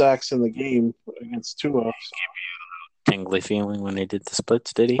sacks in the game against Tua. So. Tingly feeling when they did the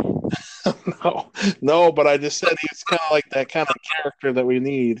splits, did he? No, but I just said he's kind of like that kind of character that we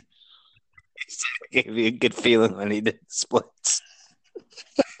need. He gave you a good feeling when he did the splits.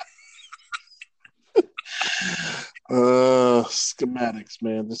 Schematics,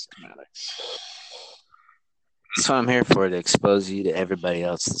 man, the schematics. That's what I'm here for, to expose you to everybody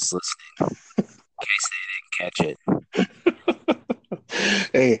else that's listening, in case they didn't catch it.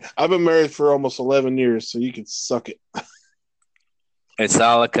 Hey, I've been married for almost 11 years, so you can suck it. It's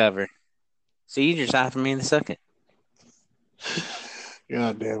all a cover. So you just offered me to suck it.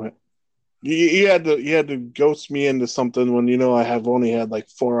 God damn it. You had to ghost me into something when I have only had like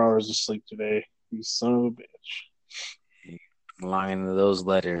 4 hours of sleep today. You son of a bitch. Belonging to those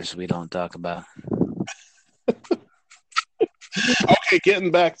letters we don't talk about. Okay,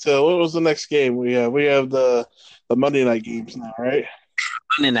 getting back to what was the next game? We have the Monday night games now, right?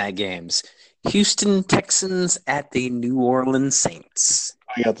 Monday night games. Houston Texans at the New Orleans Saints.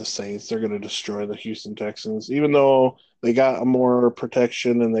 I got the Saints. They're going to destroy the Houston Texans, even though they got more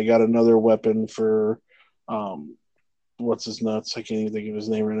protection and they got another weapon for what's his nuts? I can't even think of his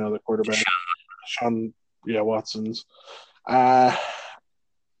name right now. The quarterback. Watson's. I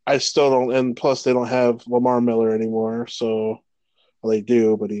still don't, and plus they don't have Lamar Miller anymore. So well, they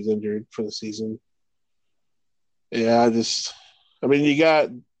do, but he's injured for the season. Yeah, you got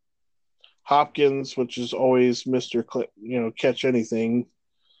Hopkins, which is always Mister, catch anything.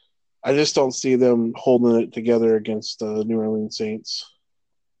 I just don't see them holding it together against the New Orleans Saints.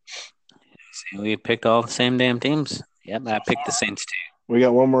 See, we picked all the same damn teams. Yep, I picked the Saints too. We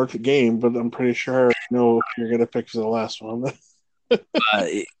got one more game, but I'm pretty sure I know who you're going to pick for the last one.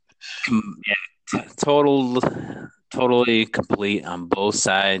 Totally complete on both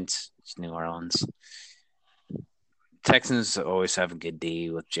sides. It's New Orleans. Texans always have a good D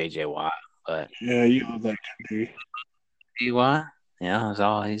with J.J. Watt, but yeah, you love that country. J.J. Watt, yeah, that's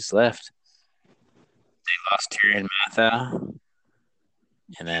all he's left. They lost Tyrion Matthew,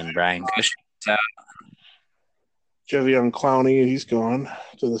 and then Brian Cushing's out. Jadeveon Clowney, he's gone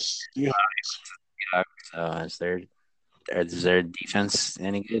to the Seahawks. So is their defense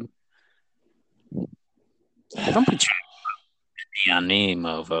any good? Don't be trying to put D on me,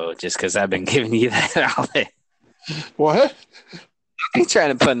 Movo, just because I've been giving you that all day. What? Don't be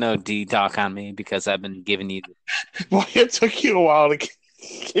trying to put no D talk on me because I've been giving you. Well, it took you a while to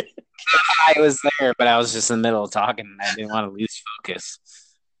get. I was there, but I was just in the middle of talking, and I didn't want to lose focus.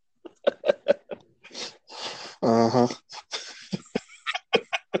 Uh-huh.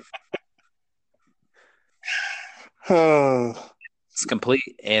 It's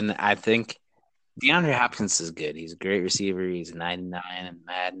complete, and I think DeAndre Hopkins is good. He's a great receiver. He's 99 in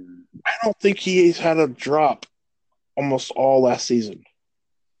Madden. I don't think he's had a drop almost all last season.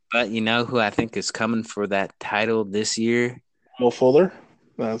 But you know who I think is coming for that title this year? Will Fuller?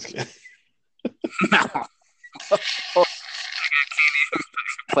 No, that's good. No. I can't even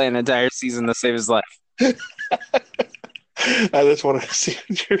play an entire season to save his life. I just want to see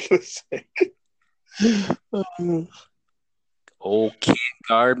what you're going to say. Old kid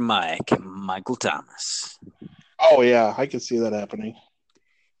guard Michael Thomas. Oh, yeah. I can see that happening.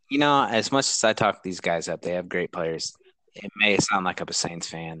 You know, as much as I talk these guys up, they have great players. It may sound like I'm a Saints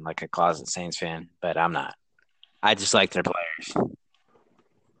fan, like a closet Saints fan, but I'm not. I just like their players.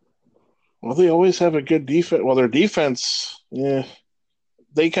 Well, they always have a good defense. Well, their defense, yeah,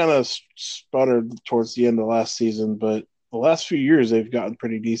 they kind of sputtered towards the end of last season, but the last few years they've gotten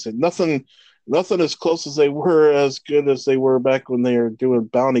pretty decent. Nothing as close as they were as good as they were back when they were doing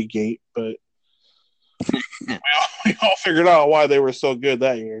Bounty Gate, but we all figured out why they were so good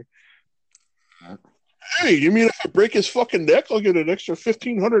that year. Hey, you mean if I break his fucking neck, I'll get an extra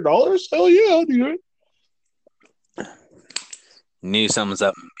 $1,500? Hell yeah, I'll do it. Knew something was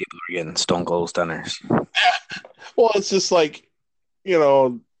up. People were getting Stone Cold Stunners. Well, it's just like,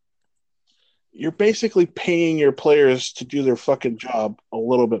 you're basically paying your players to do their fucking job a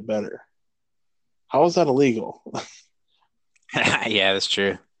little bit better. How is that illegal? Yeah, that's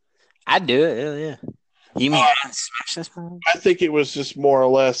true. I'd do it. Hell yeah. You mean smash this one? I think it was just more or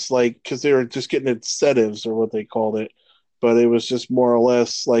less like because they were just getting incentives or what they called it, but it was just more or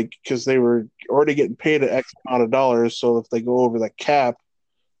less like because they were already getting paid an X amount of dollars. So if they go over the cap,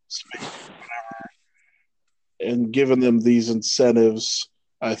 and giving them these incentives,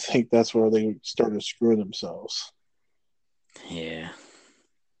 I think that's where they started screwing themselves. Yeah.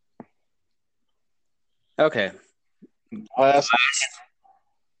 Okay. Last.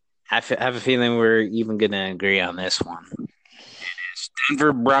 I have a feeling we're even going to agree on this one. It is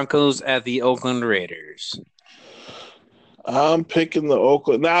Denver Broncos at the Oakland Raiders. I'm picking the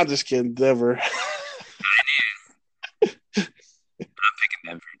Oakland. Nah, just kidding. Denver. I'm picking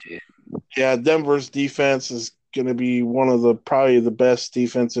Denver, too. Yeah, Denver's defense is going to be one of probably the best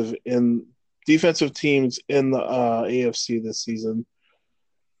defensive teams in the AFC this season.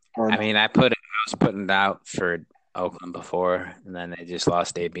 I mean, I was putting it out for Oakland before, and then they just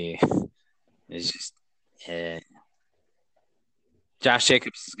lost AB. It's just, Josh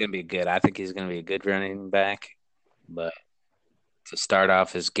Jacobs is going to be good. I think he's going to be a good running back, but to start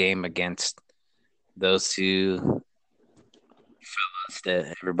off his game against those two fellas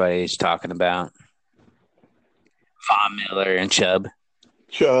that everybody's talking about, Von Miller and Chubb.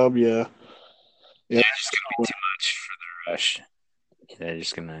 Chubb, yeah. They're just going to be too much for the rush. They're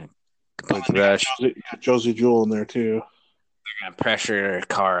just going to complete the rush. Josie Jewell in there, too. They're going to pressure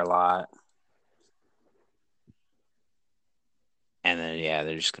Carr a lot. And then,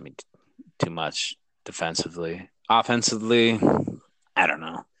 they're just going to be too much defensively. Offensively, I don't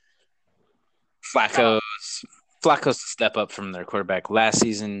know. Flacco's a step up from their quarterback last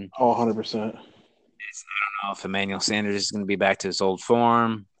season. Oh, 100%. I don't know if Emmanuel Sanders is going to be back to his old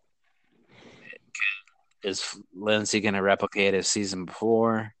form. Is Lindsey going to replicate his season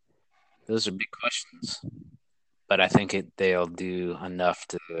before? those are big questions. But I think they'll do enough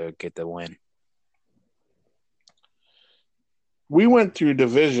to get the win. We went through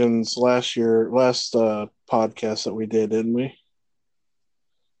divisions last podcast that we did, didn't we?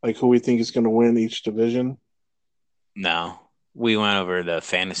 Like who we think is going to win each division. No, we went over the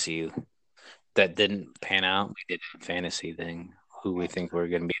fantasy that didn't pan out. We did a fantasy thing. Who we think were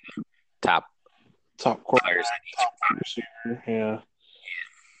going to be the top players in each. top receiver. Yeah.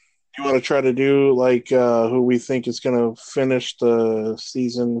 You want to try to do like who we think is going to finish the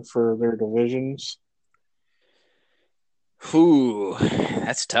season for their divisions? Ooh,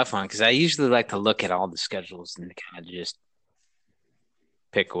 that's a tough one because I usually like to look at all the schedules and kind of just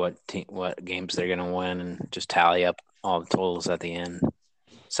pick what games they're going to win and just tally up all the totals at the end.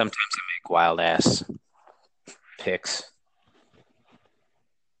 Sometimes I make wild ass picks.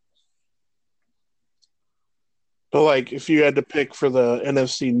 But like, if you had to pick for the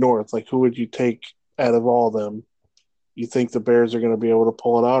NFC North, like who would you take out of all of them? You think the Bears are going to be able to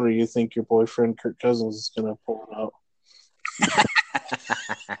pull it out, or you think your boyfriend Kirk Cousins is going to pull it out?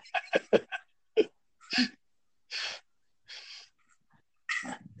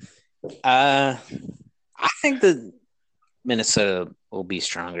 I think that Minnesota will be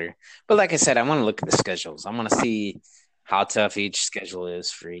stronger. But like I said, I want to look at the schedules. I want to see how tough each schedule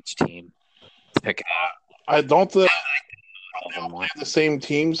is for each team to pick it out. I don't think they all play the same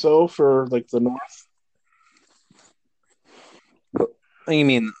teams though for like the North. You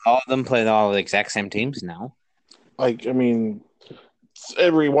mean all of them play all the exact same teams? No. Like, I mean,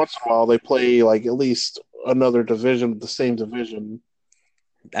 every once in a while they play like at least another division, the same division.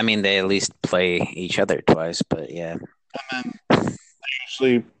 I mean, they at least play each other twice, but yeah. And then they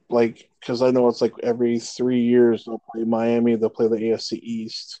usually, like, because I know it's like every 3 years they'll play Miami, they'll play the AFC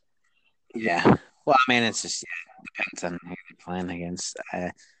East. Yeah. Well, I mean, it's just depends on who they're playing against.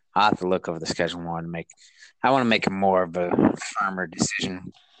 I'll have to look over the schedule more and I want to make more of a firmer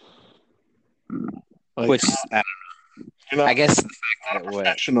decision. Like, which I don't know. I guess the fact that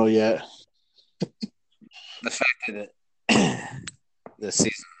professional yet. The fact that the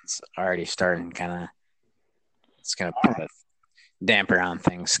season's already starting, it's gonna put a damper on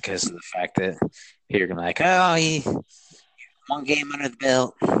things because of the fact that you're gonna be like, oh, he one game under the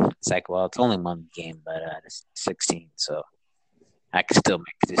belt. It's like, well, it's only one game, but it's 16, so I can still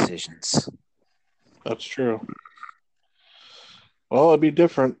make decisions. That's true. Well, it'd be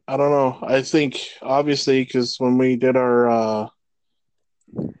different. I don't know. I think obviously because when we did our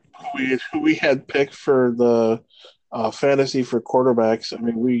who we had picked for the fantasy for quarterbacks. I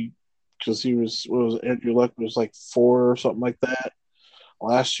mean, because Andrew Luck was like 4 or something like that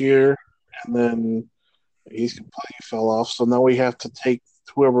last year, and then he's completely fell off. So now we have to take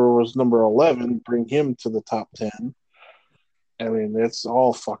whoever was number 11, bring him to the top 10. I mean, it's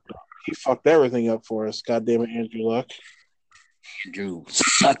all fucked up. He fucked everything up for us. God damn it, Andrew Luck. Andrew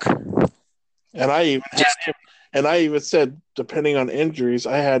suck. And I even said, depending on injuries,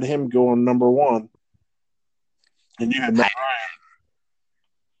 I had him going number 1. And you had Matt Ryan.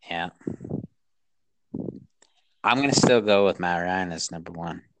 Yeah. I'm going to still go with Matt Ryan as number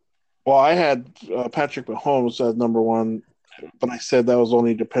 1. Well, I had Patrick Mahomes as number 1, but I said that was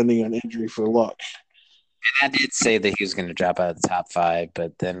only depending on injury for Luck. And I did say that he was going to drop out of the top 5,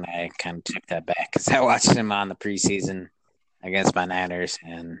 but then I kind of took that back because I watched him on the preseason against my Niners,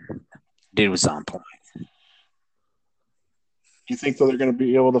 and dude was on point. You think that they're going to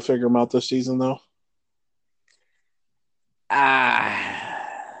be able to figure him out this season, though? Yeah,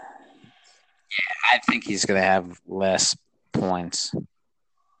 I think he's going to have less points,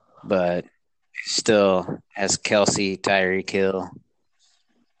 but still has Kelsey, Tyreek Hill.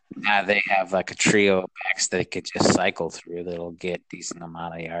 Now they have like a trio of backs that could just cycle through that'll get decent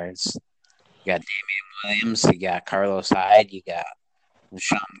amount of yards. You got Damian Williams, you got Carlos Hyde, you got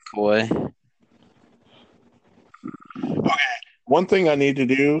Sean McCoy. Okay, one thing I need to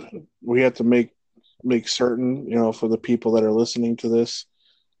do, we have to make certain, for the people that are listening to this,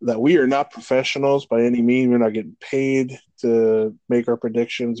 that we are not professionals by any means. We're not getting paid to make our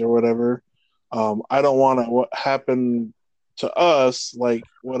predictions or whatever. I don't want what happened to us, like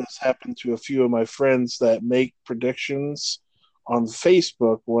what has happened to a few of my friends that make predictions on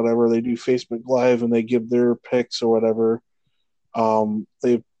Facebook, whatever. They do Facebook Live and they give their picks or whatever.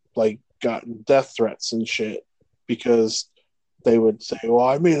 They've like gotten death threats and shit because they would say, well,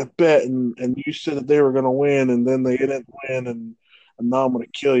 I made a bet and you said that they were going to win and then they didn't win and now I'm going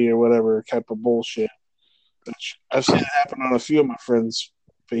to kill you or whatever type of bullshit. Which I've seen it happen on a few of my friends'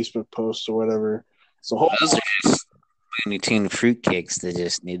 Facebook posts or whatever. So Looney Tune fruitcakes that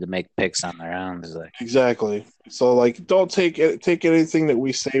just need to make picks on their own. It's like, Exactly. So, like, don't take anything that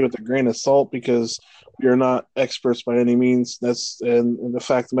we say with a grain of salt because we are not experts by any means. And the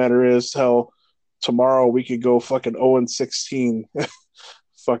fact of the matter is, hell, tomorrow we could go fucking 0-16,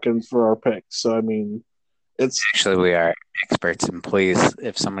 fucking for our picks. So, I mean, it's. actually, we are experts, and please,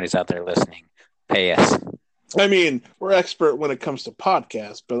 if somebody's out there listening, pay us. I mean, we're expert when it comes to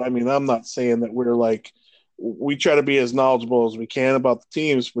podcasts, but I mean, I'm not saying that we're like. We try to be as knowledgeable as we can about the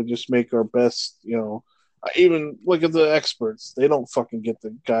teams. We just make our best, even look at the experts. They don't fucking get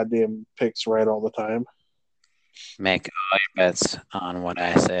the goddamn picks right all the time. Make all your bets on what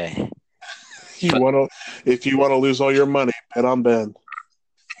I say. If you want to lose all your money, bet on Ben.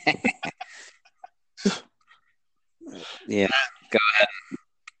 Yeah, go ahead and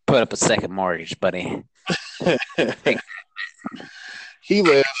put up a second mortgage, buddy. He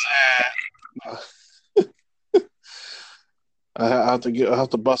lives at. I have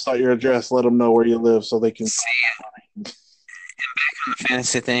to bust out your address, let them know where you live, so they can see it. And back on the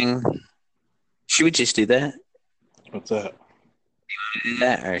fantasy thing, should we just do that? What's that? Do you want to do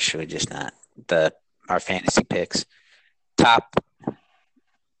that, or should we just not? Our fantasy picks. Top.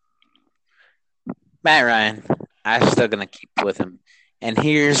 Matt Ryan. I'm still gonna keep with him. And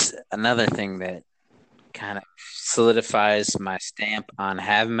here's another thing that kind of solidifies my stamp on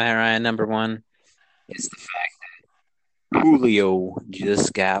having Matt Ryan number one is the fact that Julio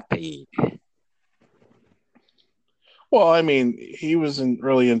just got paid. Well, I mean, he wasn't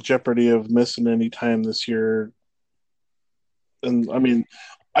really in jeopardy of missing any time this year. And I mean,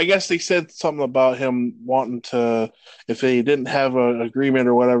 I guess they said something about him wanting to, if they didn't have an agreement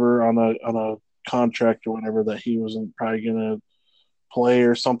or whatever on a contract or whatever, that he wasn't probably going to play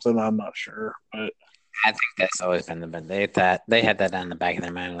or something. I'm not sure, but I think that's always been they had that on the back of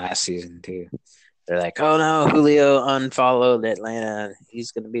their mind last season too. They're like, oh no, Julio unfollowed Atlanta.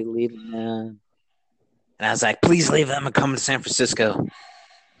 He's going to be leaving them. And I was like, please leave them and come to San Francisco.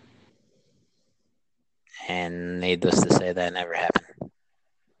 And needless to say, that never happened.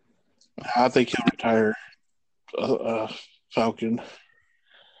 I think he'll retire. Falcon.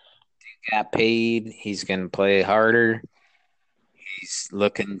 He got paid. He's going to play harder. He's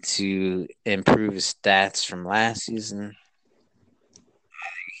looking to improve his stats from last season. I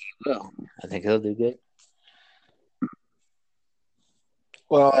think he will. I think he'll do good.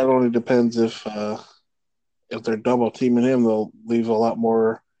 Well, it only depends if they're double teaming him, they'll leave a lot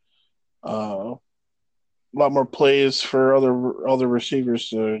more plays for other receivers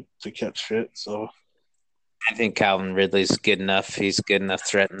to catch fit. So I think Calvin Ridley's good enough. He's good enough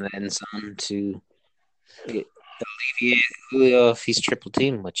threat in the end zone to alleviate Julio if he's triple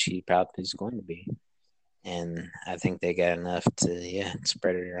team, which he probably is going to be. And I think they got enough to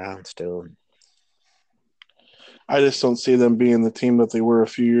spread it around still. I just don't see them being the team that they were a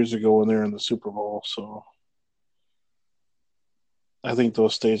few years ago when they were in the Super Bowl. So I think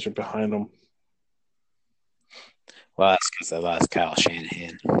those stays are behind them. Well, that's because they lost Kyle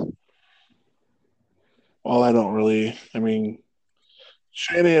Shanahan. Well, I mean,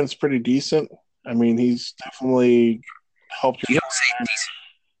 Shanahan's pretty decent. I mean, he's definitely helped. You don't say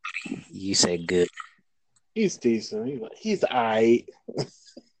decent, buddy. You say good. He's decent. He's all right.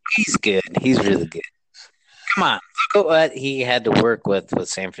 He's good. He's really good. Come on. Look at what he had to work with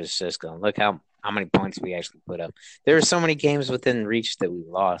San Francisco. Look how many points we actually put up. There were so many games within reach that we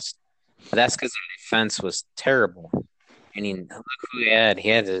lost. But that's because our defense was terrible. I mean, look who he had.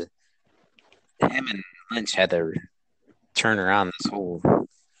 Him and Lynch had to turn around this whole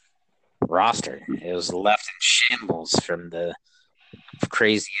roster. It was left in shambles from the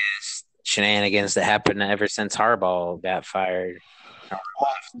craziest shenanigans that happened ever since Harbaugh got fired.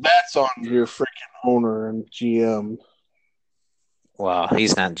 That's on your freaking owner and GM. Well,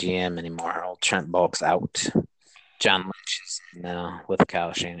 he's not GM anymore. Old Trent Bulk's out. John Lynch is now with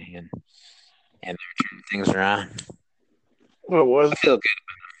Kyle Shanahan. And they're turning things around. What was? I feel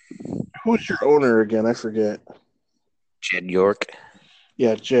good. Who's your owner again? I forget. Jed York.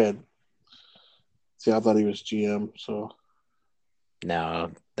 Yeah, Jed. See, I thought he was GM. So.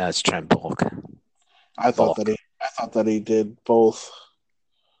 No, that's Trent Bulk. I thought that he did both.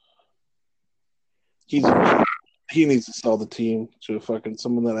 He needs to sell the team to fucking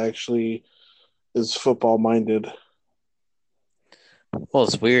someone that actually is football minded. Well,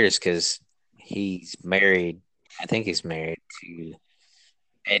 it's weird is because he's married. I think he's married to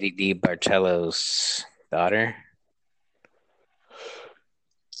Eddie D. Bartello's daughter,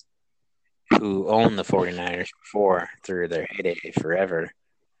 who owned the 49ers before through their heyday forever.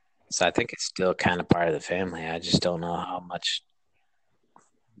 So I think it's still kind of part of the family. I just don't know how much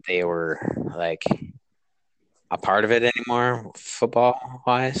they were like a part of it anymore, football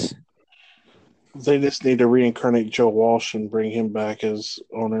wise. They just need to reincarnate Joe Walsh and bring him back as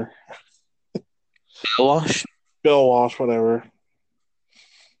owner. Bill Walsh, Bill Walsh, whatever.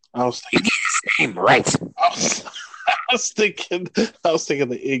 I was thinking, name right. I was thinking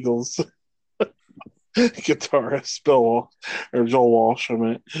the Eagles guitarist, Bill Walsh, or Joel Walsh. I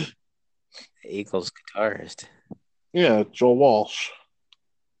meant, Eagles guitarist. yeah, Joel Walsh.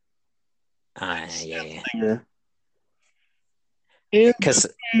 Yeah. Singer. In Because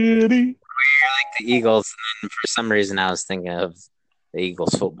the city. the Eagles, and then for some reason I was thinking of the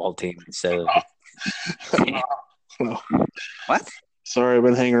Eagles football team instead of No. what? Sorry, I've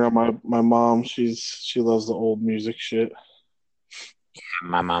been hanging around my mom. She loves the old music shit.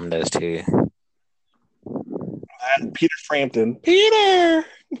 My mom does too. And Peter Frampton. Peter.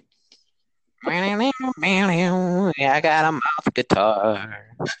 I got a mouth guitar.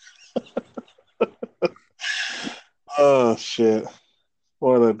 Oh shit!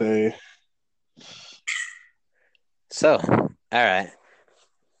 What a day. So, all right.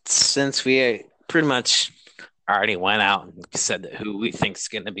 Since we pretty much already went out and said that who we think is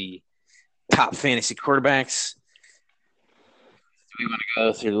going to be top fantasy quarterbacks, do we want to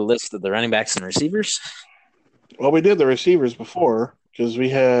go through the list of the running backs and receivers? Well, we did the receivers before because we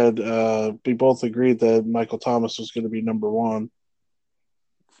both agreed that Michael Thomas was going to be number one.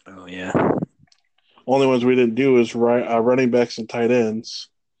 Oh, yeah. Only ones we didn't do is running backs and tight ends.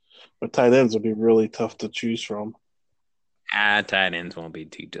 But tight ends would be really tough to choose from. Tight ends won't be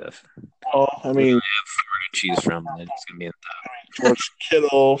too tough. Well, I mean, To choose from, it's going to be in the George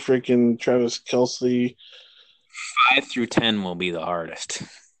Kittle, freaking Travis Kelce. 5 through 10 will be the hardest.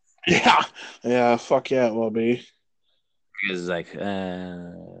 Yeah, fuck yeah, it will be. Because,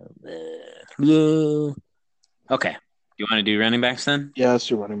 okay. You want to do running backs then? Yeah, let's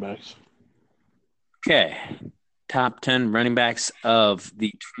do running backs. Okay. Top 10 running backs of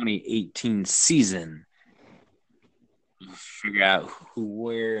the 2018 season. We'll figure out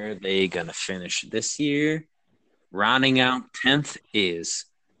where they going to finish this year. Rounding out 10th is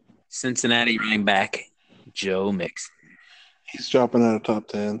Cincinnati running back Joe Mixon. He's dropping out of top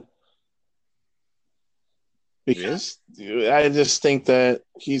 10. Because I just think that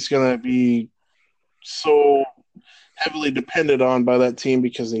he's going to be so heavily dependent on by that team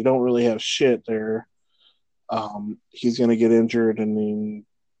because they don't really have shit there. He's going to get injured and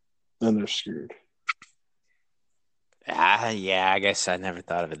then they're screwed. Yeah, I guess I never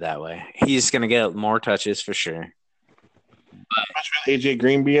thought of it that way. He's going to get more touches for sure. But with AJ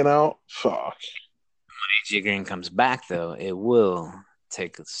Green being out, fuck. When AJ Green comes back, though, it will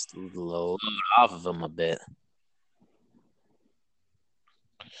take a load off of him a bit.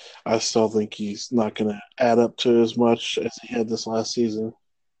 I still think he's not going to add up to as much as he had this last season.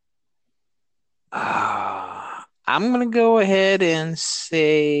 I'm going to go ahead and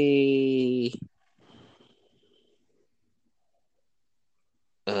say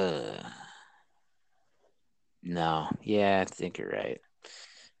no. Yeah, I think you're right.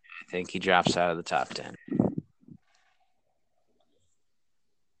 I think he drops out of the top 10.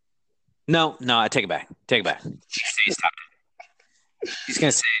 No, I take it back. He stays top 10. He's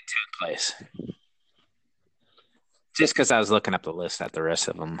going to stay in 10th place. Just because I was looking up the list at the rest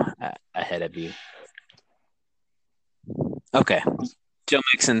of them ahead of you. Okay. Joe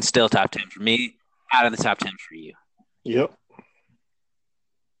Mixon still top 10 for me. Out of the top 10 for you. Yep.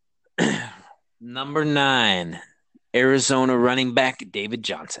 Number 9, Arizona running back David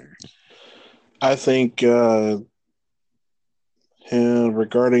Johnson. I think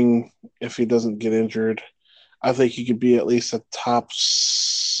regarding if he doesn't get injured, I think he could be at least a top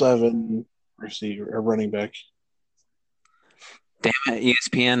 7 receiver or running back. Damn it,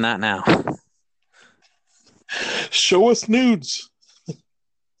 ESPN, not now. Show us nudes.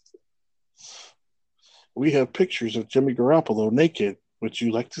 We have pictures of Jimmy Garoppolo naked. Would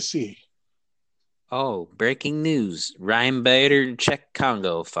you like to see? Oh, breaking news. Ryan Bader Czech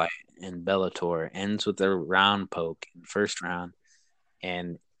Congo fight in Bellator ends with a round poke in the first round,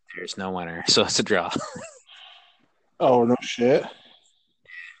 and there's no winner, so it's a draw. Oh, no shit.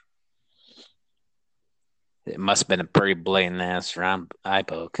 It must have been a pretty blatant ass round eye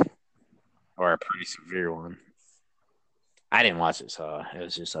poke, or a pretty severe one. I didn't watch it, so it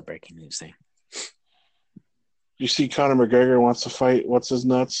was just a breaking news thing. You see Conor McGregor wants to fight, what's his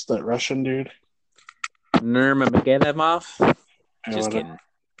nuts, that Russian dude? Nurmagomedov? Yeah, Just kidding.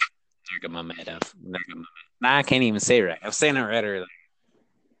 Nurmagomedov. Nah, I can't even say it right. I was saying it right earlier.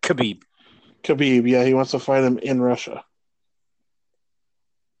 Khabib, yeah, he wants to fight him in Russia.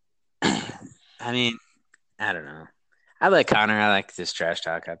 I mean, I don't know. I like Conor. I like this trash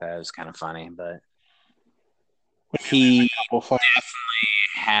talk. I thought it was kind of funny, but He Couple fights.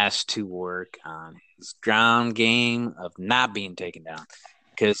 has to work on his ground game of not being taken down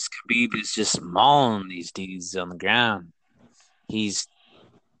because Khabib is just mauling these dudes on the ground. He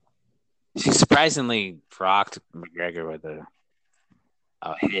surprisingly rocked McGregor with a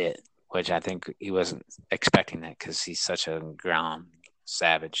hit, which I think he wasn't expecting that because he's such a ground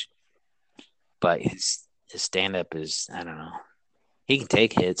savage. But his stand up is, I don't know. He can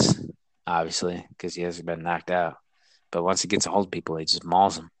take hits, obviously, because he hasn't been knocked out. But once he gets a hold of people, he just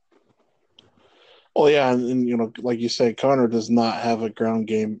mauls them. Well, yeah, and you know, like you said, Connor does not have a ground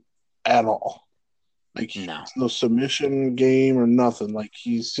game at all. Like no submission game or nothing. Like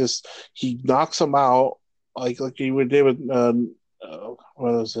he knocks him out like he would do with what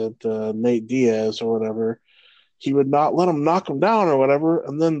was it, Nate Diaz or whatever. He would not let him knock him down or whatever,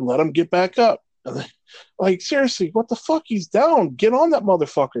 and then let him get back up. And then, like seriously, what the fuck? He's down. Get on that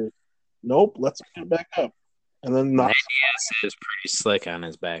motherfucker. Nope, let's him get back up. And then Nate Diaz is pretty slick on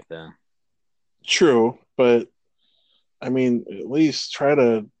his back though. True, but I mean, at least try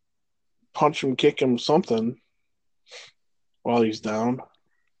to punch him, kick him, something while he's down.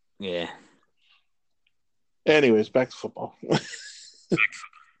 Yeah. Anyways, back to football.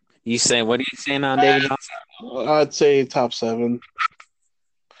 You say what are you saying on David Johnson? I'd say top 7.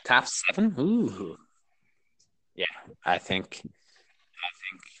 Top 7? Ooh. Yeah, I think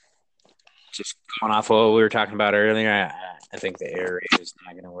just going off what we were talking about earlier, I think the air raid is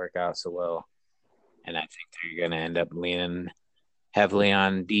not going to work out so well. And I think they're going to end up leaning heavily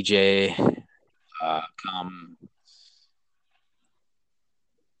on DJ come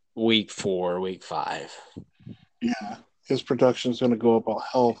week 4, week 5. Yeah, his production is going to go up a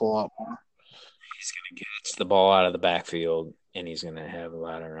hell of a lot more. He's going to get the ball out of the backfield, and he's going to have a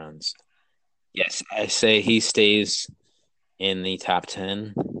lot of runs. Yes, I say he stays in the top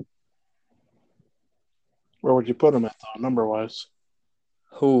 10. Where would you put him at, though, number-wise?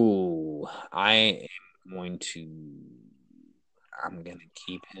 Who I'm going to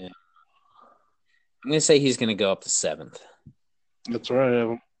keep him. I'm going to say he's going to go up to 7th. That's where I have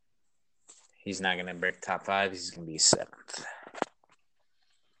him. He's not going to break top 5. He's going to be 7th.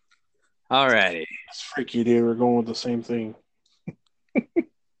 All righty. It's freaky, dude. We're going with the same thing.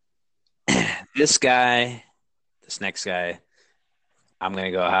 This next guy, I'm going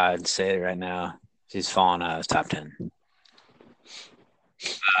to go ahead and say it right now. He's falling out of the top 10.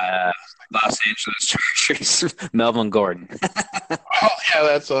 Los Angeles Chargers, Melvin Gordon. Oh,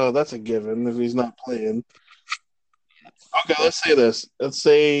 yeah, that's a given if he's not playing. Okay, let's say this. Let's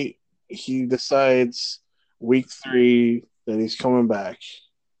say he decides week 3 that he's coming back.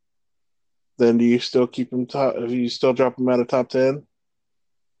 Then do you still keep him top? If you still drop him out of top 10?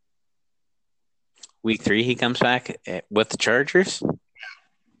 Week 3, he comes back with the Chargers?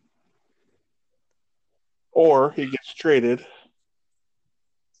 Or he gets traded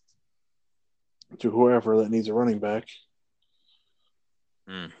to whoever that needs a running back.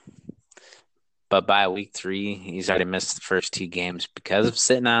 But by week 3, he's already missed the first 2 games because of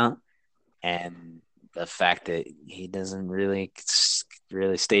sitting out and the fact that he doesn't really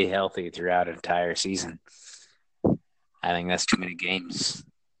stay healthy throughout an entire season. I think that's too many games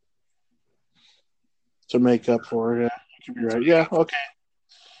to make up for. Yeah, you could be right. Yeah, okay.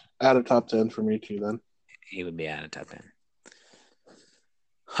 Out of top 10 for me too. Then he would be out of top 10.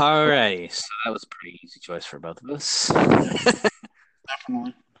 All right, so that was a pretty easy choice for both of us.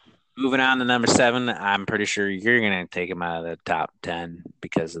 Definitely. Moving on to number 7, I'm pretty sure you're going to take him out of the top 10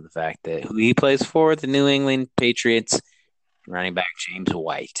 because of the fact that who he plays for, the New England Patriots, running back James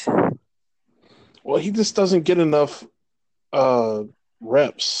White. Well, he just doesn't get enough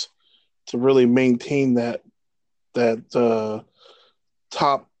reps to really maintain that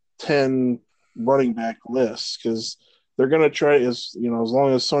top 10 running back list because they're going to try, as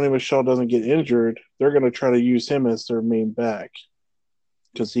long as Sony Michel doesn't get injured, they're going to try to use him as their main back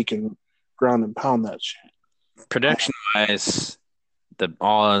because he can ground and pound that shit. Production-wise, the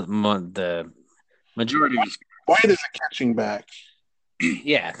majority of his White is a catching back.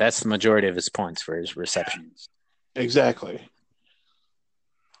 Yeah, that's the majority of his points for his receptions. Exactly.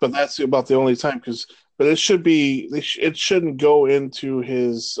 But that's about the only time but it shouldn't go into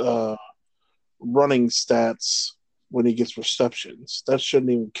his running stats when he gets receptions. That shouldn't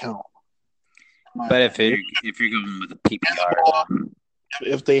even count. But if you're going with a PPR,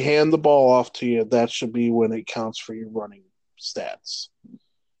 if they hand the ball off to you, that should be when it counts for your running stats.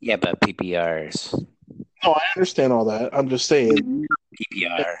 Yeah, but PPRs. No, I understand all that. I'm just saying.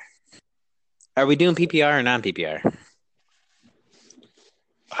 PPR. Are we doing PPR or non-PPR?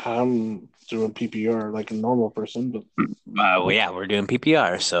 I'm doing PPR like a normal person, but yeah, we're doing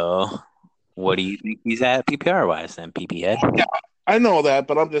PPR. So What do you think he's at PPR wise then, PPhead? I know that,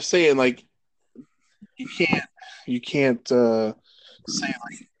 but I'm just saying, like, you can't say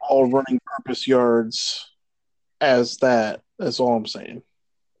like all running purpose yards as that. That's all I'm saying.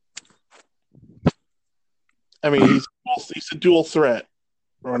 I mean, he's a dual threat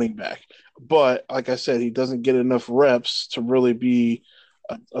running back, but like I said, he doesn't get enough reps to really be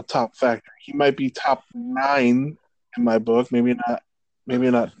a top factor. He might be top 9 in my book, maybe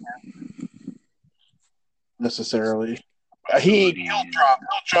not necessarily. He'll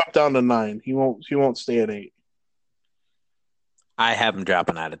drop down to 9. He won't stay at 8. I have him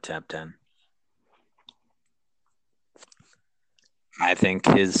dropping out of top 10. I think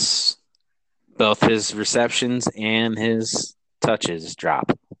both his receptions and his touches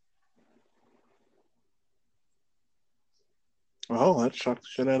drop. Oh, that shocked the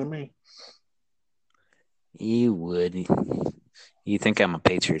shit out of me. You would. You think I'm a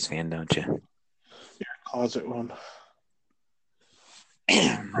Patriots fan, don't you? Your closet one.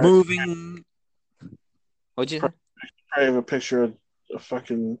 Moving. What'd you say? I have a picture of a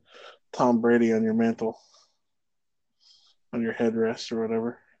fucking Tom Brady on your mantle, on your headrest or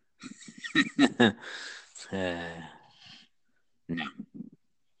whatever. No.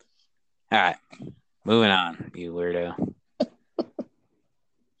 All right. Moving on, you weirdo.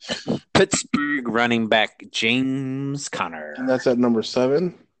 Pittsburgh running back James Conner. And that's at number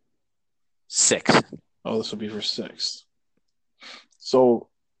 7. 6. Oh, this will be for 6. So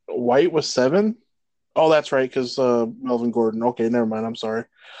White was 7. Oh, that's right, because Melvin Gordon. Okay, never mind. I'm sorry.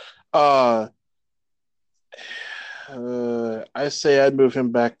 I say I'd move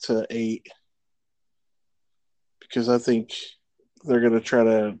him back to 8 because I think they're going to try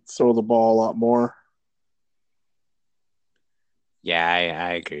to throw the ball a lot more. Yeah,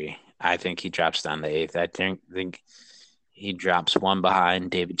 I agree. I think he drops down to 8th. I think he drops one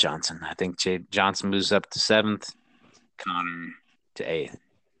behind David Johnson. I think Johnson moves up to 7th, Conner to 8th.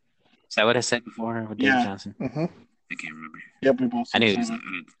 Is that what I said before with David Johnson? Mm-hmm. I can't remember. Yep, we both. I knew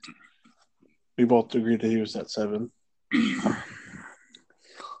we both agreed that he was at 7.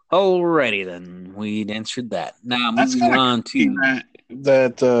 Alrighty then, we'd answered that. Now moving on to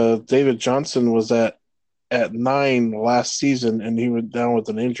that David Johnson was at 9 last season, and he went down with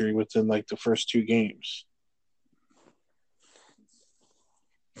an injury within like the first 2 games.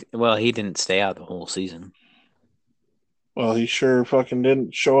 Well, he didn't stay out the whole season. Well, he sure fucking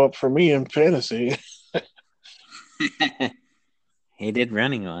didn't show up for me in fantasy. He did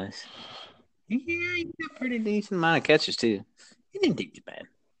running wise. Yeah, he got a pretty decent amount of catches too. He didn't do too bad.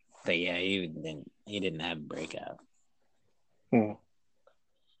 But yeah, he didn't have a breakout.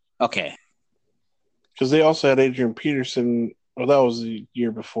 Okay. Because they also had Adrian Peterson. Well, that was the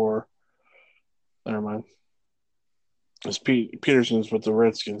year before. Never mind. It's Peterson's with the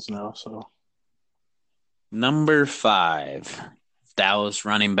Redskins now, so. Number 5, Dallas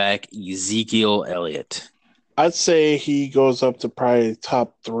running back Ezekiel Elliott. I'd say he goes up to probably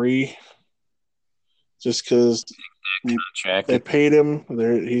top 3, just because they paid him.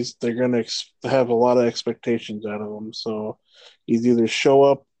 They're going to have a lot of expectations out of him. So he's either show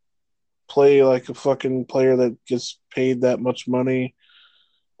up, play like a fucking player that gets paid that much money,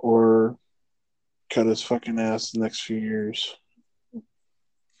 or cut his fucking ass the next few years.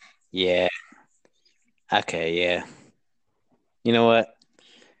 Yeah. Okay, yeah. You know what?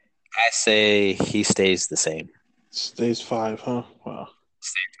 I say he stays the same. Stays 5, huh? Wow.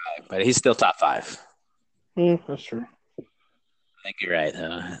 Stays 5, but he's still top 5. Yeah, that's true. I think you're right,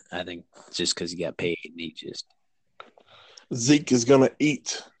 though. I think just because he got paid, he just... Zeke is going to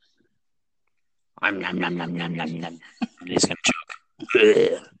eat. He's going to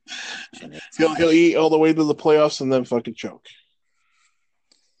choke. He'll eat all the way to the playoffs and then fucking choke.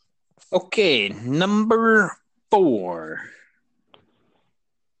 Okay, number 4.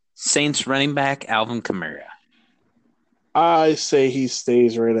 Saints running back Alvin Kamara. I say he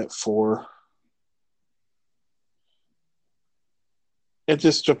stays right at 4. It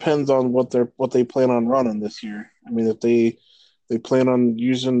just depends on what they plan on running this year. I mean, if they plan on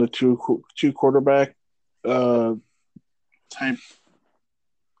using the two quarterback type,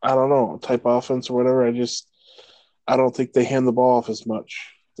 I don't know, type offense or whatever. I don't think they hand the ball off as much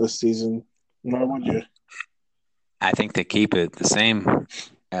this season. Why would you? I think they keep it the same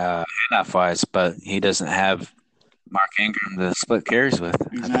handoff wise, but he doesn't have Mark Ingram to split carries with.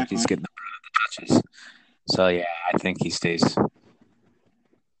 Exactly. I think he's getting the touches. So yeah, I think he stays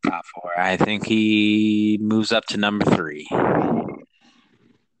top 4. I think he moves up to number 3.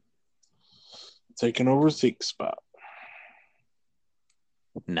 Taking over Zeke's spot.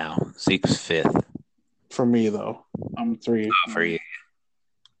 No, Zeke's 5th. For me, though. I'm 3. Oh, for you.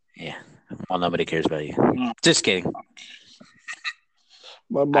 Yeah. Well, nobody cares about you. No. Just kidding.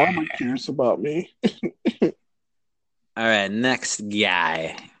 My mama cares about me. All right, next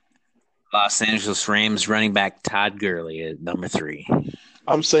guy. Los Angeles Rams running back Todd Gurley at number 3.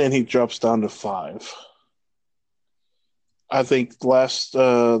 I'm saying he drops down to 5. I think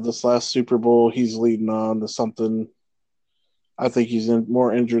this last Super Bowl he's leading on to something. I think he's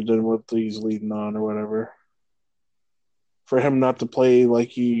more injured than what he's leading on or whatever. For him not to play like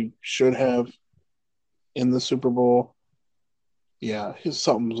he should have in the Super Bowl, yeah,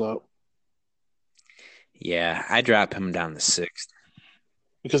 something's up. Yeah, I drop him down to 6th.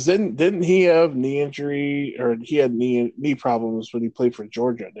 Because didn't he have knee injury or he had knee problems when he played for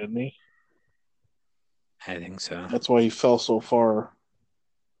Georgia, didn't he? I think so. That's why he fell so far.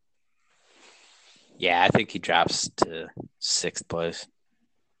 Yeah, I think he drops to 6th place.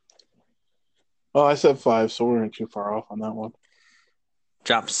 Oh, I said 5, so we weren't too far off on that one.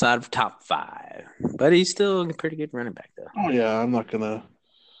 Drops out of top 5. But he's still a pretty good running back, though. Oh, yeah,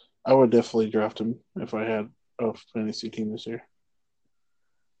 I would definitely draft him if I had a fantasy team this year.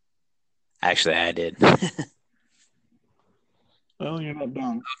 Actually, I did. Well, you're not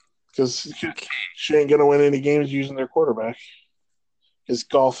dumb. Because she ain't going to win any games using their quarterback. His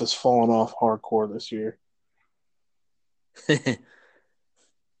golf has fallen off hardcore this year. I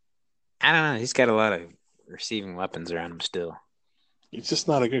don't know. He's got a lot of receiving weapons around him still. He's just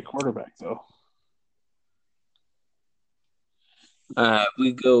not a good quarterback, though.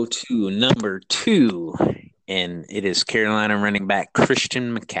 We go to number 2, and it is Carolina running back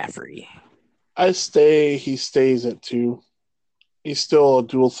Christian McCaffrey. He stays at 2. He's still a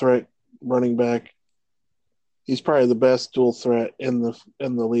dual threat running back. He's probably the best dual threat in the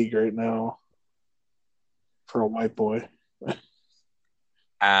league right now for a white boy.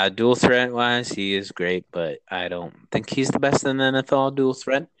 Dual threat wise, he is great, but I don't think he's the best in the NFL dual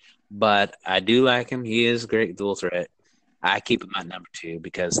threat. But I do like him. He is great dual threat. I keep him at number 2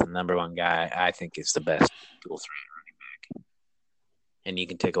 because the number 1 guy I think is the best dual threat running back. And you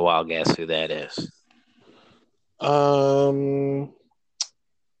can take a wild guess who that is.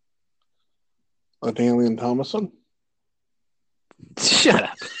 LaDainian Tomlinson. Shut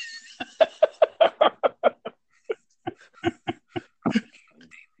up.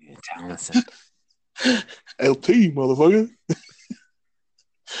 Tomlinson. LT, motherfucker.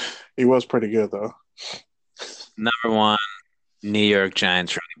 He was pretty good, though. Number 1, New York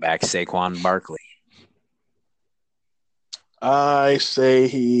Giants running back Saquon Barkley. I say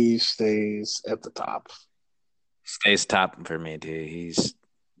he stays at the top. Stays top for me, too. He's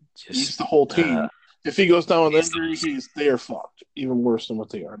the whole team. If he goes down with injury, they are fucked. Even worse than what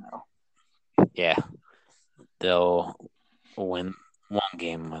they are now. Yeah. They'll win one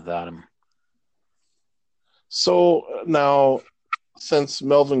game without him. So now, since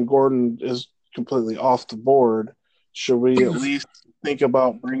Melvin Gordon is completely off the board, should we at least think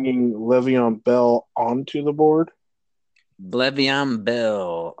about bringing Le'Veon Bell onto the board? Le'Veon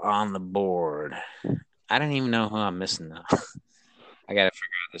Bell on the board. I don't even know who I'm missing now. I got to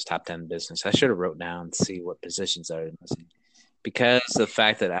figure out this top 10 business. I should have wrote down and see what positions are missing. Because the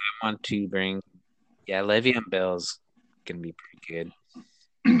fact that I want to bring, Le'Veon Bell's going to be pretty good.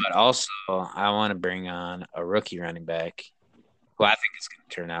 But also, I want to bring on a rookie running back who I think is going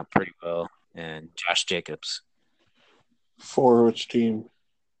to turn out pretty well, and Josh Jacobs. For which team?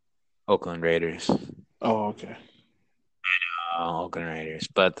 Oakland Raiders. Oh, okay. Oakland Raiders.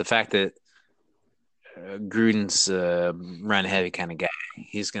 But the fact that Gruden's run-heavy kind of guy,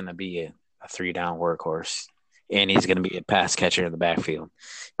 he's going to be a 3-down workhorse, and he's going to be a pass catcher in the backfield.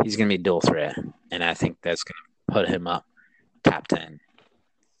 He's going to be a dual threat, and I think that's going to put him up top 10.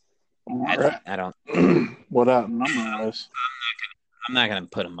 Right. I don't. What out number-wise? I'm not going to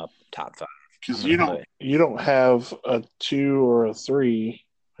put him up top 5 because you don't have a 2 or a 3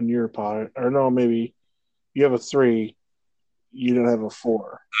 in your pot, or no, maybe you have a 3. You don't have a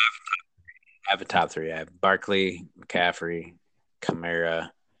 4. I have a top 3. I have Barkley, McCaffrey, Kamara,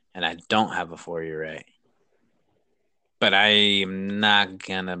 and I don't have a 4. You're right, but I am not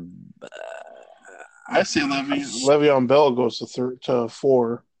gonna. I say Le'Veon Bell goes to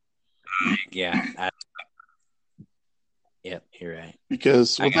 4. Yeah. Yep, you're right.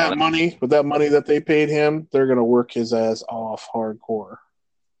 Because with that money that they paid him, they're gonna work his ass off hardcore.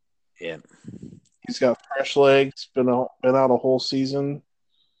 Yeah. He's got fresh legs. Been out a whole season.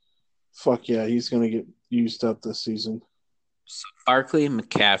 Fuck yeah, he's gonna get used up this season. So Barkley,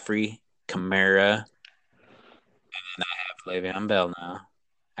 McCaffrey, Kamara, and then I have Le'Veon Bell now.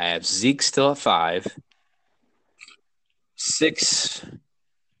 I have Zeke still at 5. 6.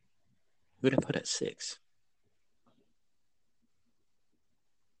 Who did I put at 6?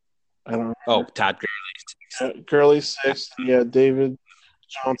 I don't Oh, remember. Todd Gurley 6. Yeah, David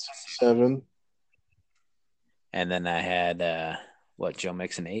Johnson 7. And then I had Joe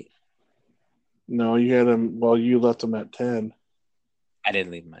Mixon 8. No, you had him. Well, you left him at 10. I did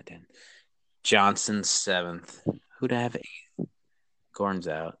leave him at 10. Johnson 7th. Who'd I have 8th? Gordon's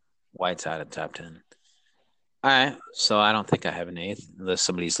out. White's out of top 10. All right, so I don't think I have an 8th unless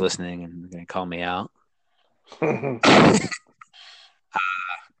somebody's listening and going to call me out.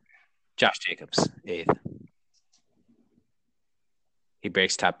 Josh Jacobs 8th. He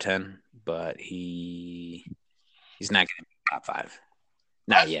breaks top 10, but he's not going to be top 5.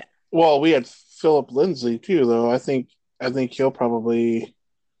 Not yet. Well, we had Philip Lindsay too, though. I think he'll probably,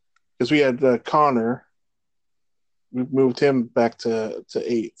 because we had Connor. We moved him back to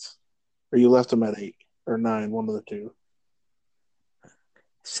 8th, or you left him at 8 or 9, one of the two.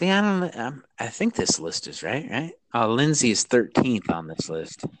 See, I think this list is right. Oh, Lindsay is 13th on this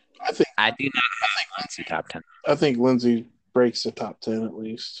list. I think I do not have Lindsay top 10. I think Lindsay breaks the top 10 at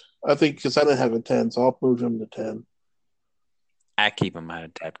least. I think because I didn't have a 10, so I'll move him to 10. I keep him out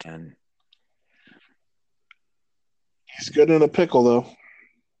of top 10. He's good in a pickle though.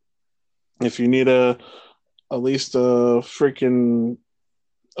 If you need at least a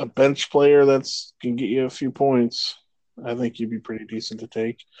bench player that's can get you a few points, I think you'd be pretty decent to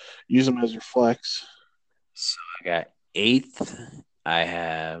take. Use him as your flex. So I got 8th. I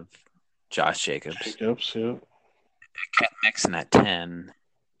have Josh Jacobs. Yeah. Kept Mixon at 10,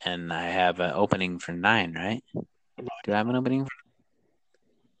 and I have an opening for 9, right? Do I have an opening?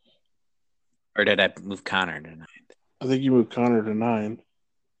 Or did I move Connor to 9? I think you moved Connor to 9.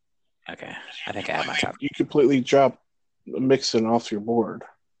 Okay. I think I have my top. You completely dropped Mixon off your board.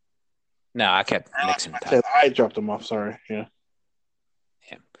 No, I kept Mixon top. I dropped him off. Sorry. Yeah.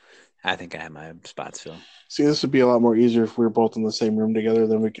 I think I have my spots filled. See, this would be a lot more easier if we were both in the same room together.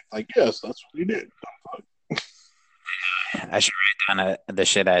 Then we could yes, that's what you did. I should write down the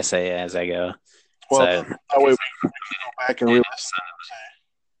shit I say as I go. Well, that way we can go back and realize.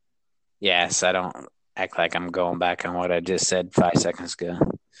 Yes, I don't act like I'm going back on what I just said 5 seconds ago.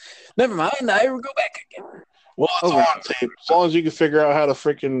 Never mind, I will go back again. Well, it's all on tape. As long as you can figure out how to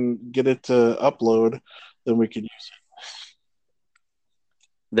freaking get it to upload, then we can use it.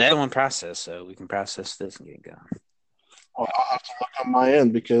 The other one processed, so we can process this and get it going. Well, I'll have to look on my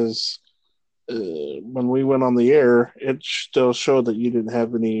end because when we went on the air, it still showed that you didn't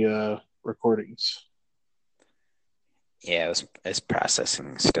have any recordings. Yeah, it's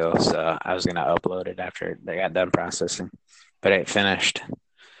processing still, so I was gonna upload it after they got done processing, but it finished.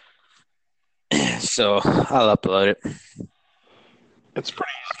 So I'll upload it. It's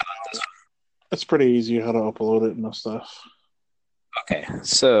pretty easy how to upload it and stuff. Okay,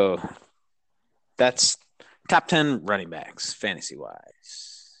 so that's top 10 running backs fantasy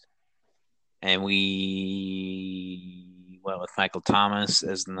wise, and we went with Michael Thomas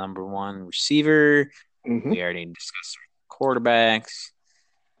as the number 1 receiver. Mm-hmm. We already discussed quarterbacks,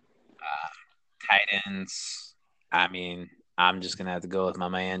 tight ends. I mean, I'm just gonna have to go with my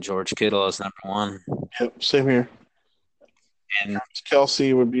man George Kittle as number 1. Yep, same here. And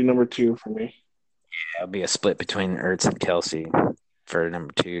Kelsey would be number 2 for me. Yeah, it'll be a split between Ertz and Kelsey for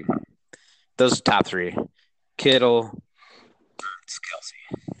number 2. Those are top 3: Kittle, Ertz, Kelsey.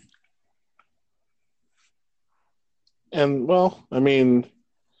 And well, I mean,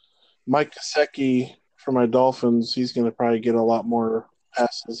 Mike Gesicki for my Dolphins, he's going to probably get a lot more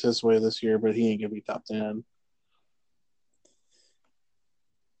passes his way this year, but he ain't going to be top 10.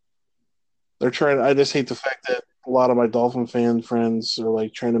 They're trying. I just hate the fact that a lot of my Dolphin fan friends are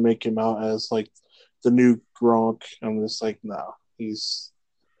like trying to make him out as like the new Gronk. I'm just like, no, he's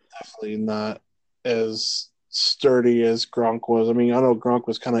definitely not as sturdy as Gronk was. I mean, I know Gronk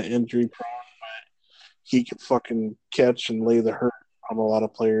was kind of injury prone, but he could fucking catch and lay the hurt on a lot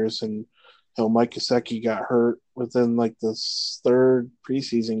of players. And Mike Gesicki got hurt within like the 3rd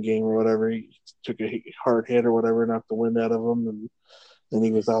preseason game or whatever. He took a hard hit or whatever, knocked the wind out of him, and then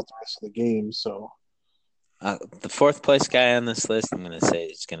he was out the rest of the game. So the 4th place guy on this list, I'm going to say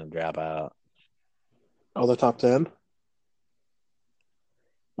is going to drop out. Oh, the top 10?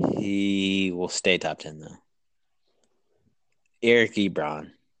 He will stay top 10 though. Eric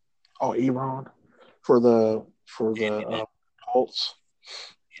Ebron. Oh, Ebron for the Colts.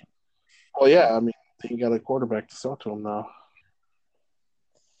 Well, yeah, I mean, he got a quarterback to throw to him now.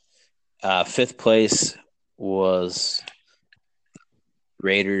 5th place was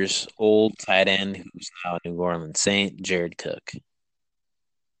Raiders' old tight end, who's now a New Orleans Saint, Jared Cook.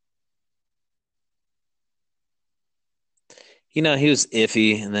 He was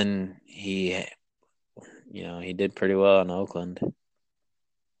iffy, and then he did pretty well in Oakland.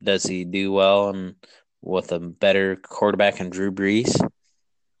 Does he do well and with a better quarterback in Drew Brees?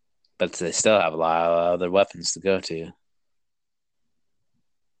 But they still have a lot of other weapons to go to.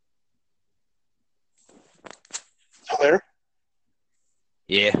 There,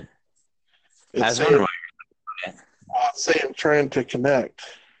 Yeah. I it's was wondering saying, why. it's saying trying to connect.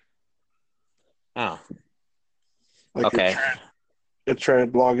 Oh, Like okay. it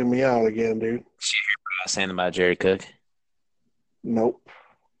tried logging me out again, dude. I was saying about Jerry Cook. Nope.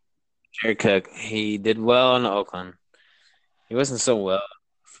 Jerry Cook, he did well in Oakland. He wasn't so well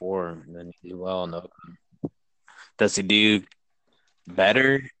before, and then he did well in Oakland. Does he do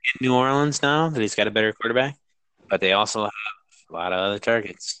better in New Orleans now that he's got a better quarterback? But they also have a lot of other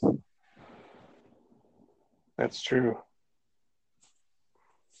targets. That's true.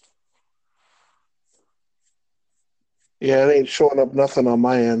 Yeah, it ain't showing up nothing on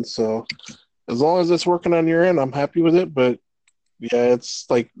my end. So as long as it's working on your end, I'm happy with it. But yeah, it's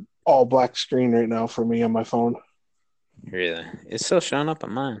like all black screen right now for me on my phone. Really, it's still showing up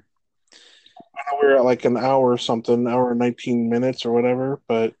on mine. I know we're at like an hour or something, hour and 19 minutes or whatever.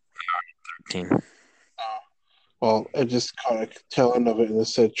 But 13. well, I just caught a tail end of it and it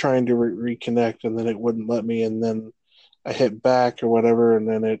said trying to reconnect, and then it wouldn't let me, and then I hit back or whatever, and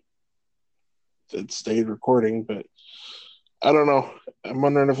then it stayed recording. But I don't know. I'm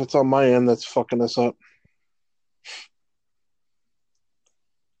wondering if it's on my end that's fucking us up.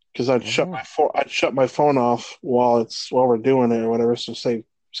 Because I'd shut my phone off while we're doing it or whatever, so save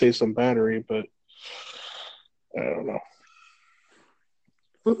some battery. But I don't know.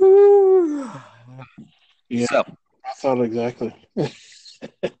 Yeah, So, I thought exactly.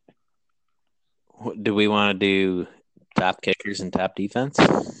 do we want to do top kickers and top defense?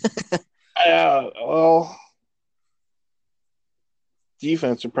 Yeah, well,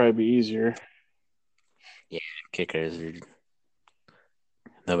 defense would probably be easier. Yeah, kickers are.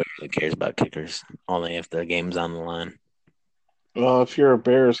 Nobody really cares about kickers, only if the game's on the line. Well, if you're a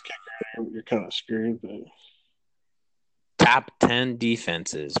Bears kicker, you're kind of screwed. But Top 10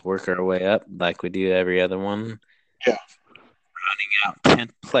 defenses. Work our way up like we do every other one. yeah, Out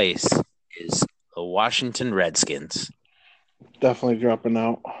 10th place is the Washington Redskins. definitely dropping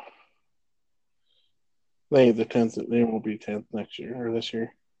out. They ain't the 10th. They won't be 10th next year or this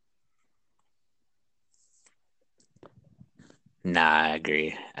year. Nah, I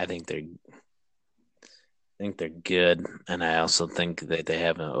agree. I think they're good, and I also think that they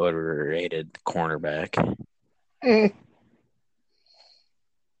have an overrated cornerback.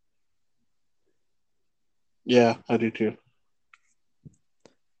 Yeah, I do too.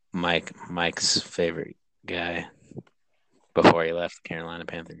 Mike's favorite guy before he left the Carolina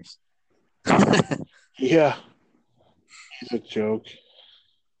Panthers. Yeah, he's a joke.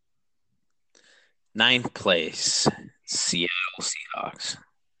 9th place, Seattle Seahawks.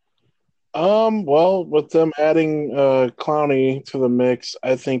 Well, with them adding Clowney to the mix,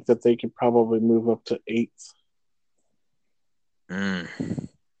 I think that they could probably move up to 8th.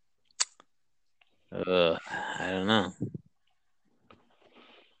 I don't know.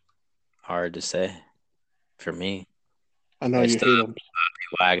 Hard to say for me. I know They you still hate have them.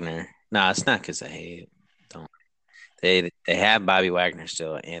 Wagner. No, it's not because I hate it. Don't. They have Bobby Wagner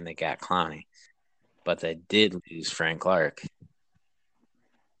still, and they got Clowney, but they did lose Frank Clark,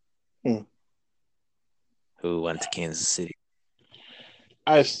 who went to Kansas City.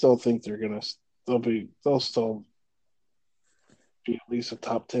 I still think they'll still be at least a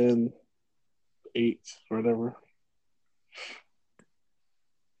top 10, 8, whatever.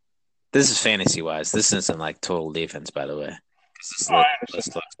 This is fantasy wise. This isn't like total defense, by the way. This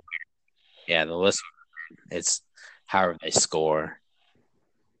list looks yeah, the list it's however they score.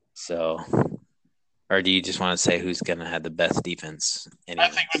 So, or do you just want to say who's gonna have the best defense? I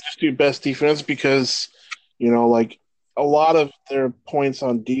think we just do best defense because, like a lot of their points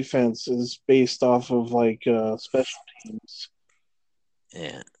on defense is based off of like special teams.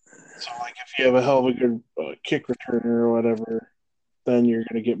 Yeah. So, like, if you have a hell of a good kick returner or whatever, then you're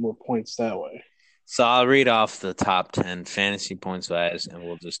going to get more points that way. So I'll read off the top 10 fantasy points wise, and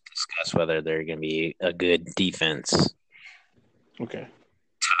we'll just discuss whether they're going to be a good defense. Okay.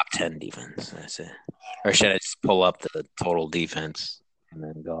 Top 10 defense, I say. Or should I just pull up the total defense and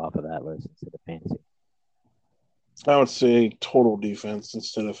then go off of that list instead of fantasy? I would say total defense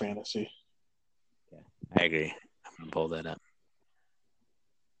instead of fantasy. Yeah, I agree. I'm going to pull that up.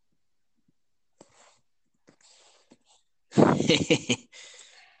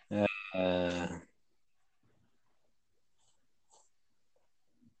 uh,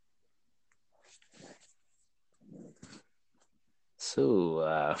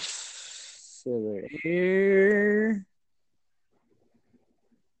 so here.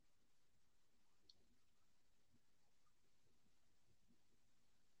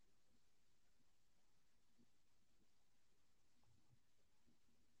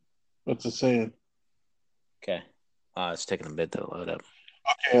 What's it saying? Okay. It's taking a bit to load up.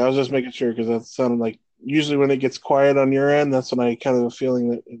 Okay, I was just making sure because that sounded like usually when it gets quiet on your end, that's when I kind of have a feeling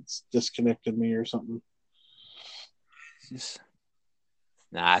that it's disconnected me or something.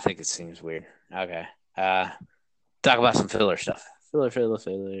 Nah, I think it seems weird. Okay. Talk about some filler stuff. Filler.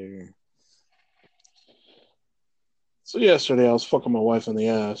 So yesterday I was fucking my wife in the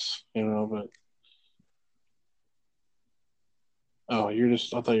ass, but I thought you were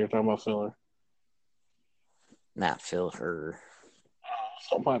talking about filler. Not filler.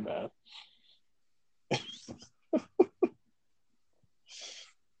 Oh, my bad.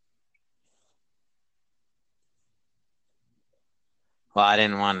 Well, I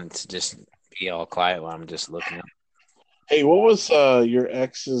didn't want it to just be all quiet while I'm just looking up. Hey, what was your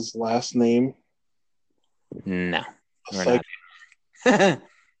ex's last name? No, we're Like, not.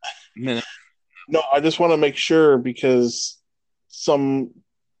 No. no, I just want to make sure because some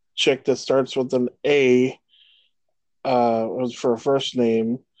chick that starts with an A was for a first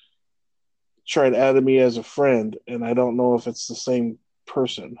name tried adding me as a friend, and I don't know if it's the same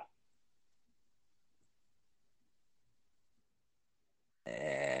person.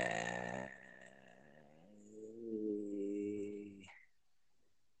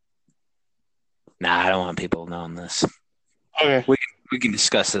 Nah, I don't want people knowing this. Okay, We can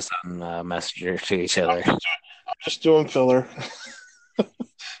discuss this on Messenger to each other. I'm just doing filler.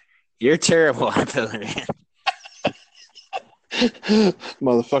 You're terrible at filler, man.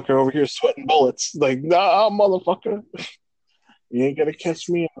 Motherfucker over here sweating bullets. Like, nah, motherfucker. You ain't gonna catch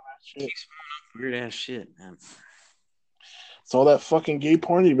me in that shit. Weird ass shit, man. It's all that fucking gay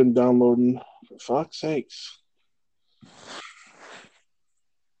porn you've been downloading. For fuck's sakes.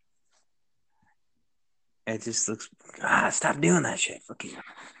 It just looks. Stop doing that shit. Fuck you.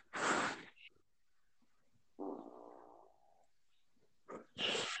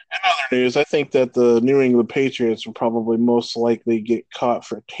 In other news, I think that the New England Patriots will probably most likely get caught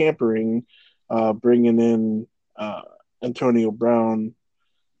for tampering, bringing in Antonio Brown.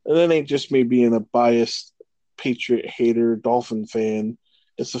 And that ain't just me being a biased Patriot hater, Dolphin fan.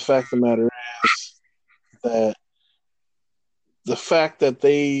 It's the fact of the matter is that the fact that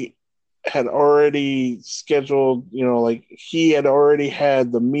they had already scheduled, like he had already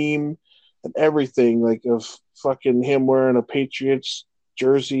had the meme and everything, like of fucking him wearing a Patriots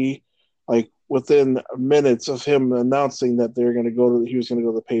jersey, like within minutes of him announcing that he was going to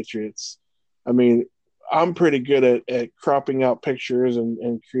go to the Patriots. I mean, I'm pretty good at cropping out pictures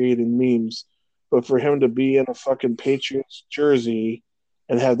and creating memes, but for him to be in a fucking Patriots jersey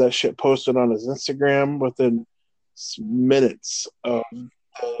and have that shit posted on his Instagram within minutes of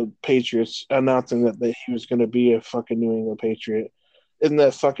the Patriots announcing that he was going to be a fucking New England Patriot. Isn't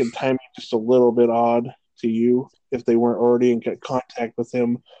that fucking timing just a little bit odd to you? If they weren't already in contact with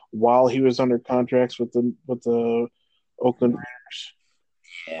him while he was under contracts with the Oakland Raiders.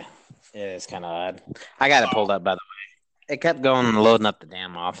 Yeah, it's kind of odd. I got it pulled up, by the way. It kept going and loading up the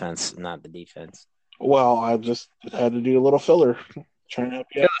damn offense, not the defense. Well, I just had to do a little filler, trying to help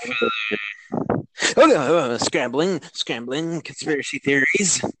you out. Scrambling, conspiracy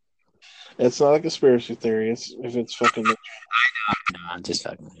theories. It's not a conspiracy theory. If it's fucking. No, I'm just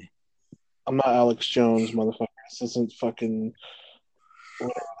fucking with you. I'm not Alex Jones, motherfucker. This isn't fucking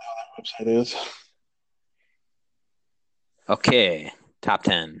whatever the hell that website is. Okay, top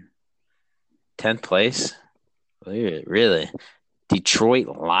 10. 10th place? Really? Detroit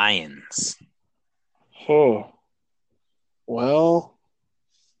Lions. Oh. Well,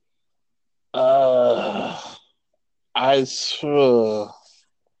 I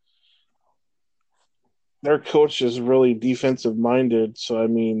their coach is really defensive minded, so I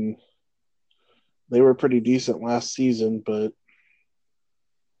mean, they were pretty decent last season, but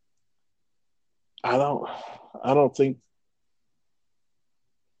I don't think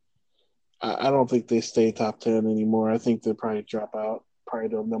I don't think they stay top 10 anymore. I think they probably drop out, probably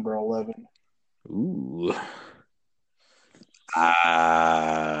to number 11. Ooh.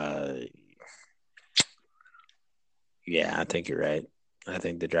 Yeah, I think you're right. I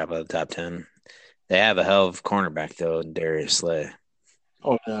think they drop out of the top 10. They have a hell of cornerback, though, Darius Slay.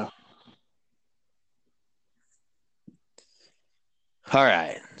 Oh yeah. All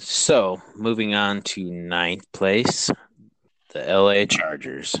right. So moving on to 9th place, the LA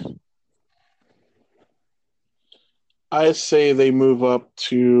Chargers. I say they move up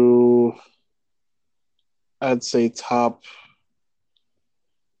to I'd say top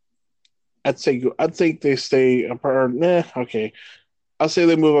I'd think they stay apart. Nah, okay. I'll say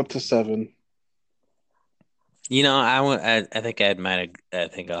they move up to 7. You know, I think I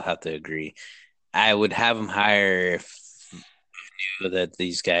think I'll have to agree. I would have them higher if knew that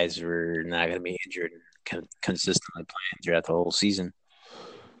these guys were not going to be injured consistently playing throughout the whole season.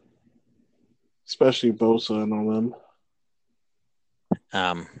 Especially Bosa and all them.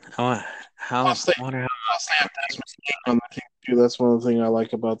 I wonder how Plus they have Desmond King on the team too. That's one of the things I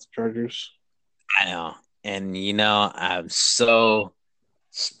like about the Chargers. I know. And, I'm so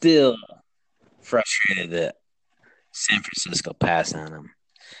still frustrated that San Francisco passed on them.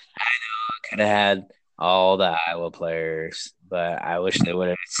 I know I could have had all the Iowa players, but I wish they would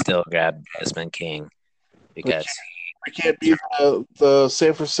have still grabbed Desmond King because We can't beat the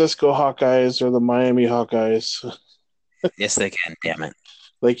San Francisco Hawkeyes or the Miami Hawkeyes. yes, they can. Damn it!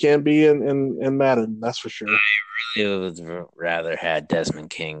 They can be in Madden, that's for sure. I really would rather had Desmond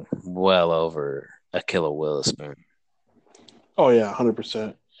King well over Akilla Willispoon. Oh yeah,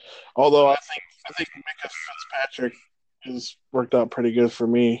 100%. Although I think Micah Fitzpatrick has worked out pretty good for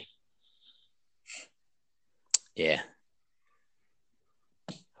me. Yeah.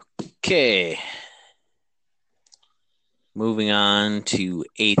 Okay. Moving on to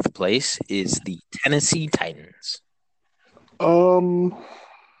 8th place is the Tennessee Titans. I'm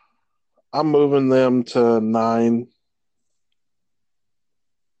moving them to 9.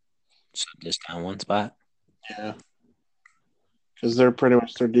 So just down one spot. Yeah. Because they're pretty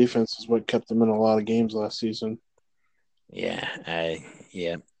much their defense is what kept them in a lot of games last season. Yeah, I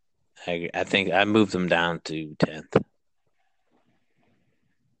think I moved them down to 10th.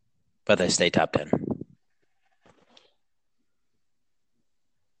 But they stay top 10.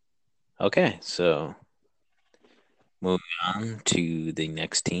 Okay, so moving on to the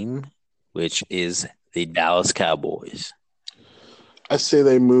next team, which is the Dallas Cowboys. I say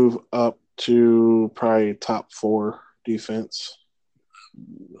they move up to probably top 4 defense.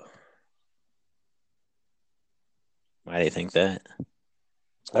 Why do you think that?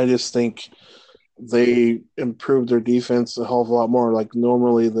 I just think they improved their defense a hell of a lot more. Like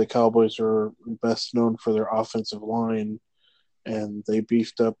normally the Cowboys are best known for their offensive line, and they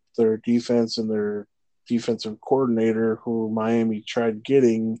beefed up their defense and their defensive coordinator, who Miami tried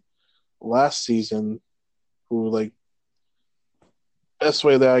getting last season, who like best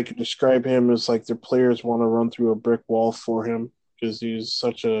way that I could describe him is like their players want to run through a brick wall for him because he's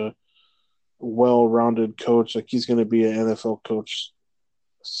such a well-rounded coach. Like he's going to be an NFL coach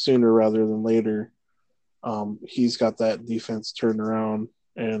sooner rather than later. He's got that defense turned around,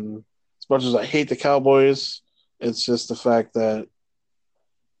 and as much as I hate the Cowboys, it's just the fact that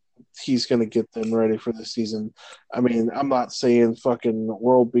he's going to get them ready for the season. I mean, I'm not saying fucking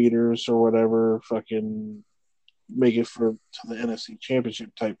world beaters or whatever, fucking make it to the NFC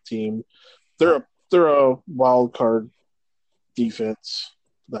Championship type team. They're a wild card defense.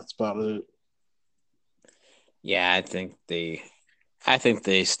 That's about it. Yeah, I think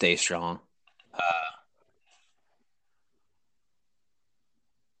they stay strong.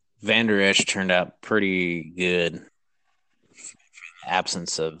 Vander Esch turned out pretty good in the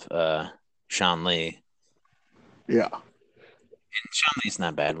absence of Sean Lee. Yeah. And Sean Lee's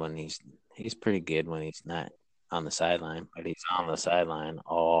not bad when he's pretty good when he's not on the sideline, but he's on the sideline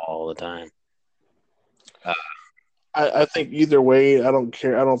all the time. I think either way, I don't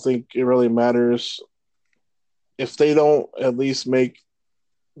care. I don't think it really matters if they don't at least make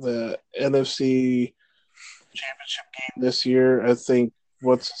the NFC Championship game this year. I think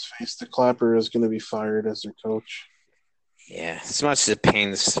what's his face, the Clapper, is going to be fired as their coach. Yeah, as much as it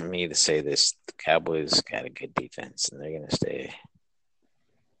pains me to say this, the Cowboys got a good defense, and they're going to stay.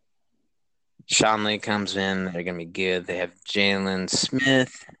 Sean Lee comes in, they're going to be good. They have Jalen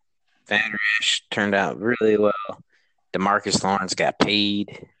Smith. Vander Esch turned out really well. DeMarcus Lawrence got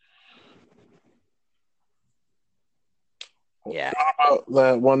paid. Yeah. What about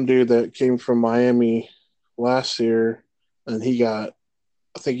that one dude that came from Miami last year, and I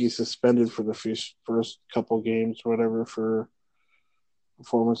think he's suspended for the first couple games, whatever, for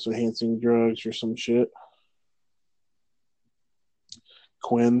performance-enhancing drugs or some shit.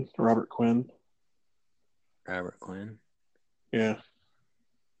 Robert Quinn. Robert Quinn. Yeah.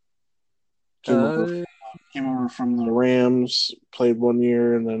 Came over from the Rams, played 1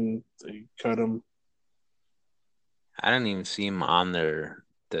 year, and then they cut him. I didn't even see him on the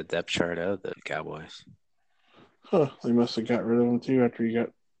depth chart of the Cowboys. Huh. They must have got rid of him, too, after he got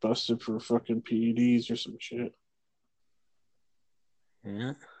busted for fucking PEDs or some shit.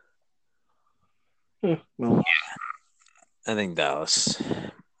 Yeah. No. I think Dallas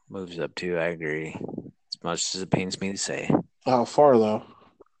moves up too. I agree. As much as it pains me to say. How far, though?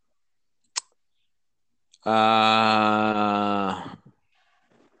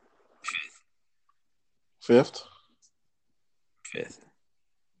 Fifth? Fifth.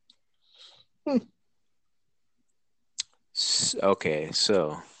 Okay,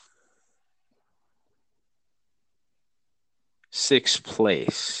 so sixth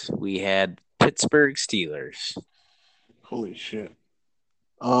place, we had Pittsburgh Steelers. Holy shit.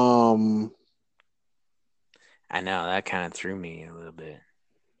 I know that kind of threw me a little bit.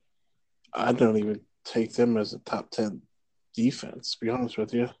 I don't even take them as a top 10 defense, to be honest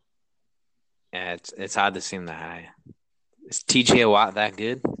with you. Yeah, it's hard to seem that high. Is TJ Watt that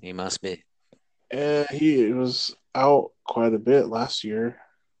good? He must be. And he was out quite a bit last year.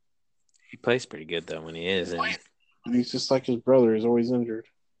 He plays pretty good though when he is. And And he's just like his brother. He's always injured.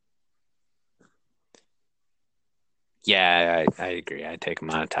 yeah, I agree. I take him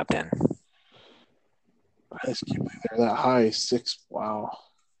out of top 10. I just can't believe they're that high. 6. Wow.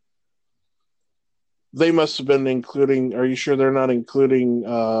 They must have been including. Are you sure they're not including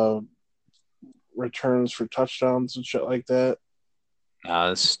returns for touchdowns and shit like that?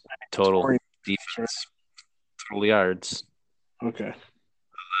 It's total defense, total yards. Okay.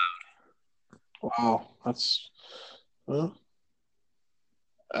 Wow, that's. Well,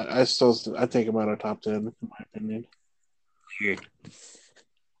 I take him out of top 10 in my opinion. Weird.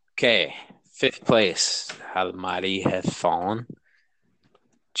 Okay, fifth place. How the mighty have fallen.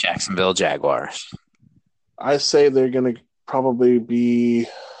 Jacksonville Jaguars. I say they're going to probably be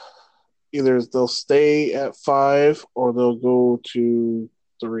either they'll stay at 5 or they'll go to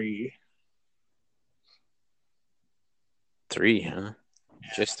 3. 3, huh?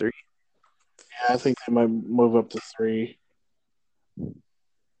 Just 3? Yeah, I think they might move up to 3.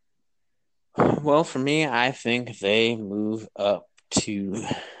 Well, for me, I think they move up to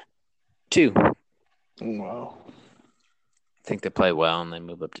 2. Wow. I think they play well and they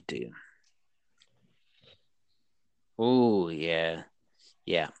move up to 2. Oh, yeah.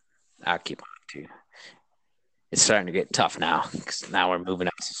 Yeah, I'll keep on 2. It's starting to get tough now because now we're moving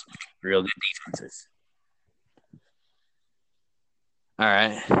up to some real good defenses. All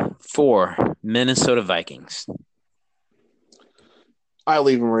right. 4, Minnesota Vikings. I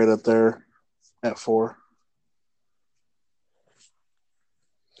leave them right up there at 4.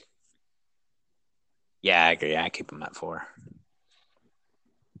 Yeah, I agree. I keep them at 4.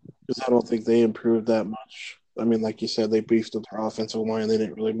 Because I don't think they improved that much. I mean, like you said, they beefed up their offensive line. They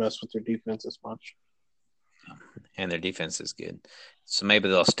didn't really mess with their defense as much. And their defense is good. So maybe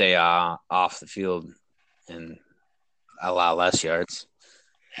they'll stay off the field and allow less yards.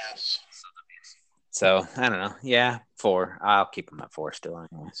 Yes. So, I don't know. Yeah, 4. I'll keep them at 4 still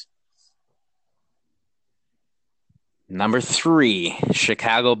anyways. Number 3,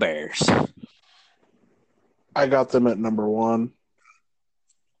 Chicago Bears. I got them at number 1.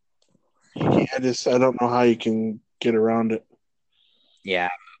 I don't know how you can get around it. Yeah,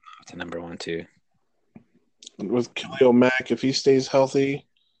 to number 1 too. With Khalil Mack, if he stays healthy,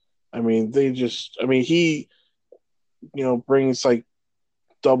 I mean, he, brings like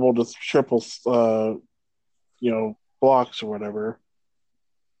double to triple, blocks or whatever.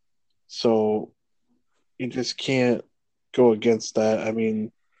 So you just can't go against that. I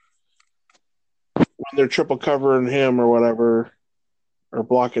mean, when they're triple covering him or whatever, or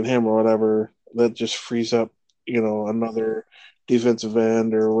blocking him or whatever, that just frees up, another defensive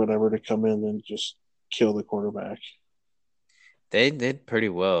end or whatever to come in and just kill the quarterback. They did pretty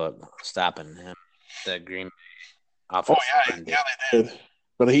well at stopping him. The Green Bay offense. Oh, yeah, they did.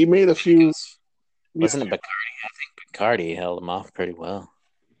 But he made a few. Wasn't it Bacardi? I think Bacardi held him off pretty well.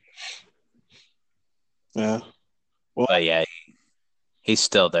 Yeah. Well, but yeah, he's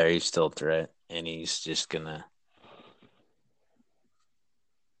still there. He's still a threat. And he's just going to.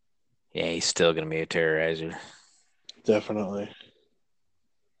 Yeah, he's still going to be a terrorizer. Definitely.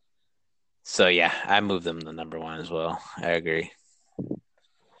 So, yeah, I moved them to number 1 as well. I agree.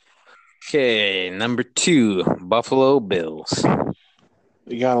 Okay, number 2, Buffalo Bills.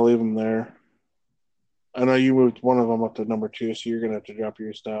 You got to leave them there. I know you moved one of them up to number 2, so you're going to have to drop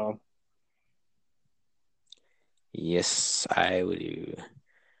yours down. Yes, I would do.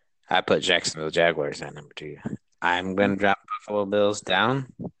 I put Jacksonville Jaguars at number 2. I'm going to drop Buffalo Bills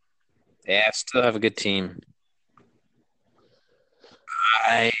down. They still have a good team.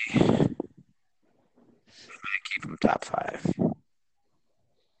 I might keep them top 5.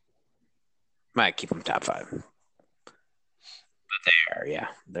 Might keep them top 5. But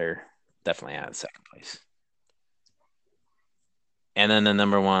they're definitely out of second place. And then the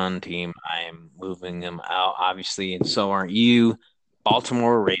number 1 team, I am moving them out, obviously, and so aren't you.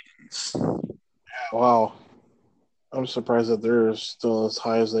 Baltimore Ravens. Wow. I'm surprised that they're still as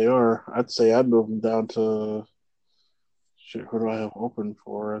high as they are. I'd say I'd move them down to who do I have open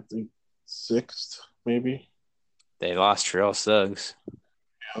for? I think 6th, maybe. They lost Terrell Suggs.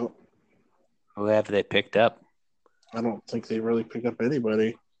 Yep. Who have they picked up? I don't think they really pick up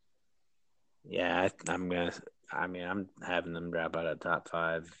anybody. Yeah, I'm having them drop out of top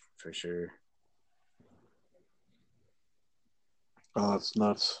 5 for sure. Oh, that's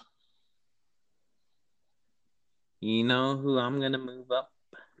nuts. You know who I'm gonna move up?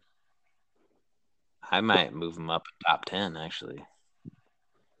 I might move them up in top 10 actually.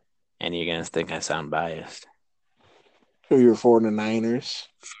 And you're gonna think I sound biased. Who you're for the Niners?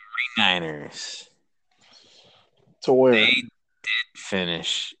 Niners. To where? They did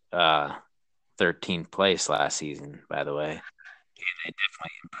finish 13th place last season, by the way. And they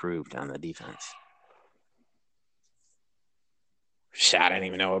definitely improved on the defense. Shit, I don't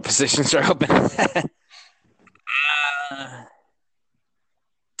even know what positions are open.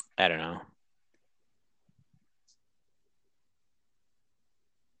 I don't know.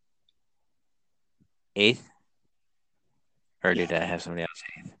 Eighth? Or did I have somebody else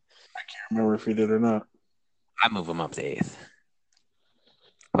eighth? I can't remember if you did or not. I move them up to eighth.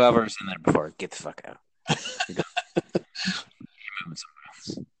 Whoever's in there before, get the fuck out. You're moving somewhere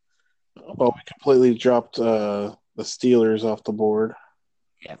else. Well, we completely dropped the Steelers off the board.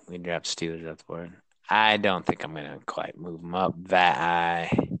 Yeah, we dropped Steelers off the board. I don't think I'm going to quite move them up that high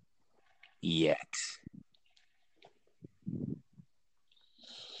yet.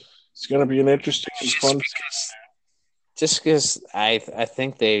 It's going to be an interesting and fun. Just because I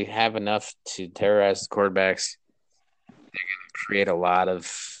think they have enough to terrorize the quarterbacks. They're going to create a lot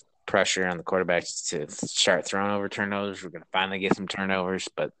of pressure on the quarterbacks to start throwing over turnovers. We're going to finally get some turnovers,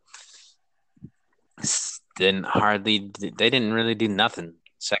 but they didn't really do nothing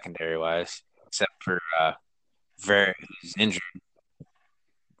secondary wise except for Ver, who's injured.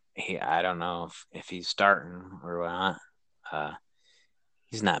 I don't know if he's starting or not.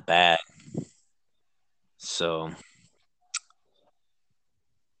 He's not bad, so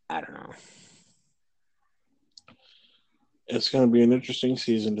I don't know. It's going to be an interesting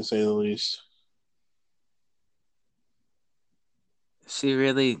season, to say the least. See,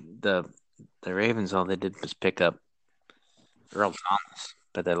 really, the Ravens, all they did was pick up Earl Thomas,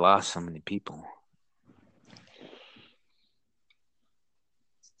 but they lost so many people.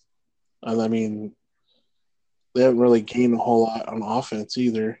 I mean, they haven't really gained a whole lot on offense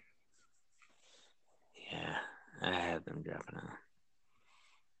either. Yeah, I had them dropping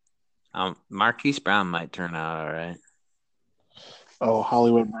out. Marquise Brown might turn out all right. Oh,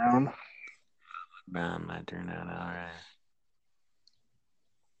 Hollywood Brown. Brown might turn out all right.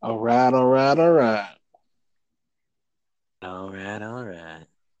 All right. All right.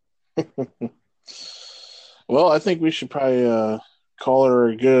 Well, I think we should probably call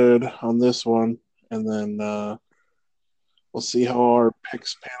her good on this one, and then we'll see how our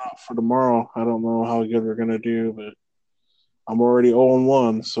picks pan out for tomorrow. I don't know how good we're gonna do, but I'm already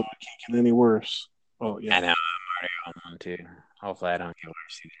 0-1, so it can't get any worse. Oh yeah, I know. I'm already on one too. Hopefully, I don't get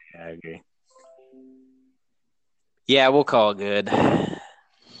worse either. Yeah, I agree. Yeah, we'll call it good.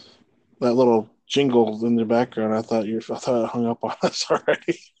 That little jingle in the background, I thought it hung up on us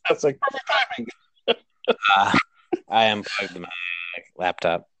already. That's like perfect timing. I unplugged my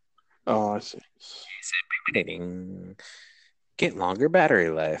laptop. Oh, I see. Get longer battery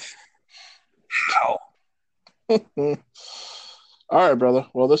life. All right, brother.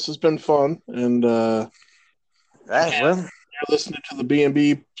 Well, this has been fun, and well, you're listening to the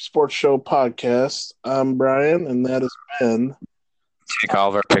B&B Sports Show podcast. I'm Brian, and that is Ben. Take all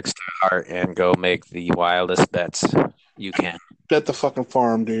of our picks to heart and go make the wildest bets you can. Bet the fucking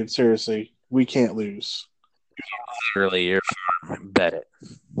farm, dude. Seriously, we can't lose. Literally, your farm. Bet it.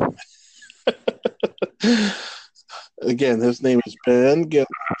 Again, his name is Ben.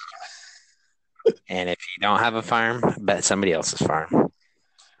 And if you don't have a farm, bet somebody else's farm.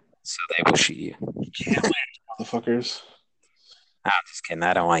 So they will shoot you. You can't lose, motherfuckers. I'm just kidding.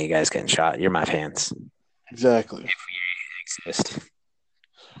 I don't want you guys getting shot. You're my fans. Exactly. If we exist.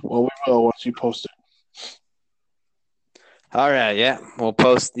 Well, we will once you post it. All right. Yeah. We'll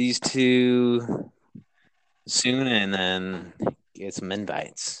post these two soon and then get some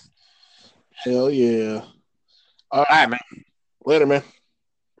invites. Hell yeah. All right, man. Later, man.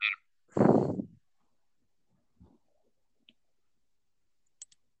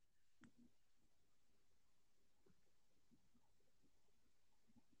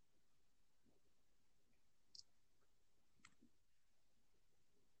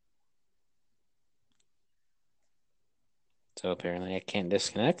 So apparently I can't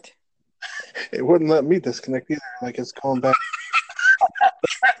disconnect. It wouldn't let me disconnect either. Like it's calling back.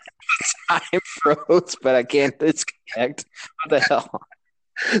 I froze, but I can't disconnect. What the hell?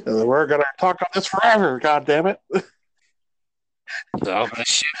 We're gonna talk on this forever. God damn it. So the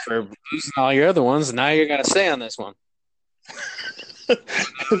shit for losing all your other ones. Now you're gonna stay on this one.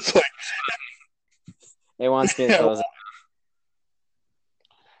 It's like It wants me to close it.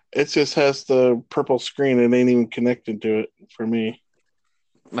 it just has the purple screen. It ain't even connected to it for me.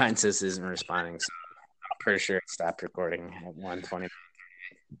 Mine says isn't responding, so I'm pretty sure it stopped recording at 1:20.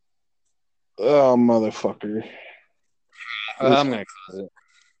 Oh, motherfucker. I'm gonna close it.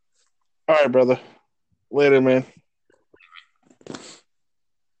 All right, brother. Later, man.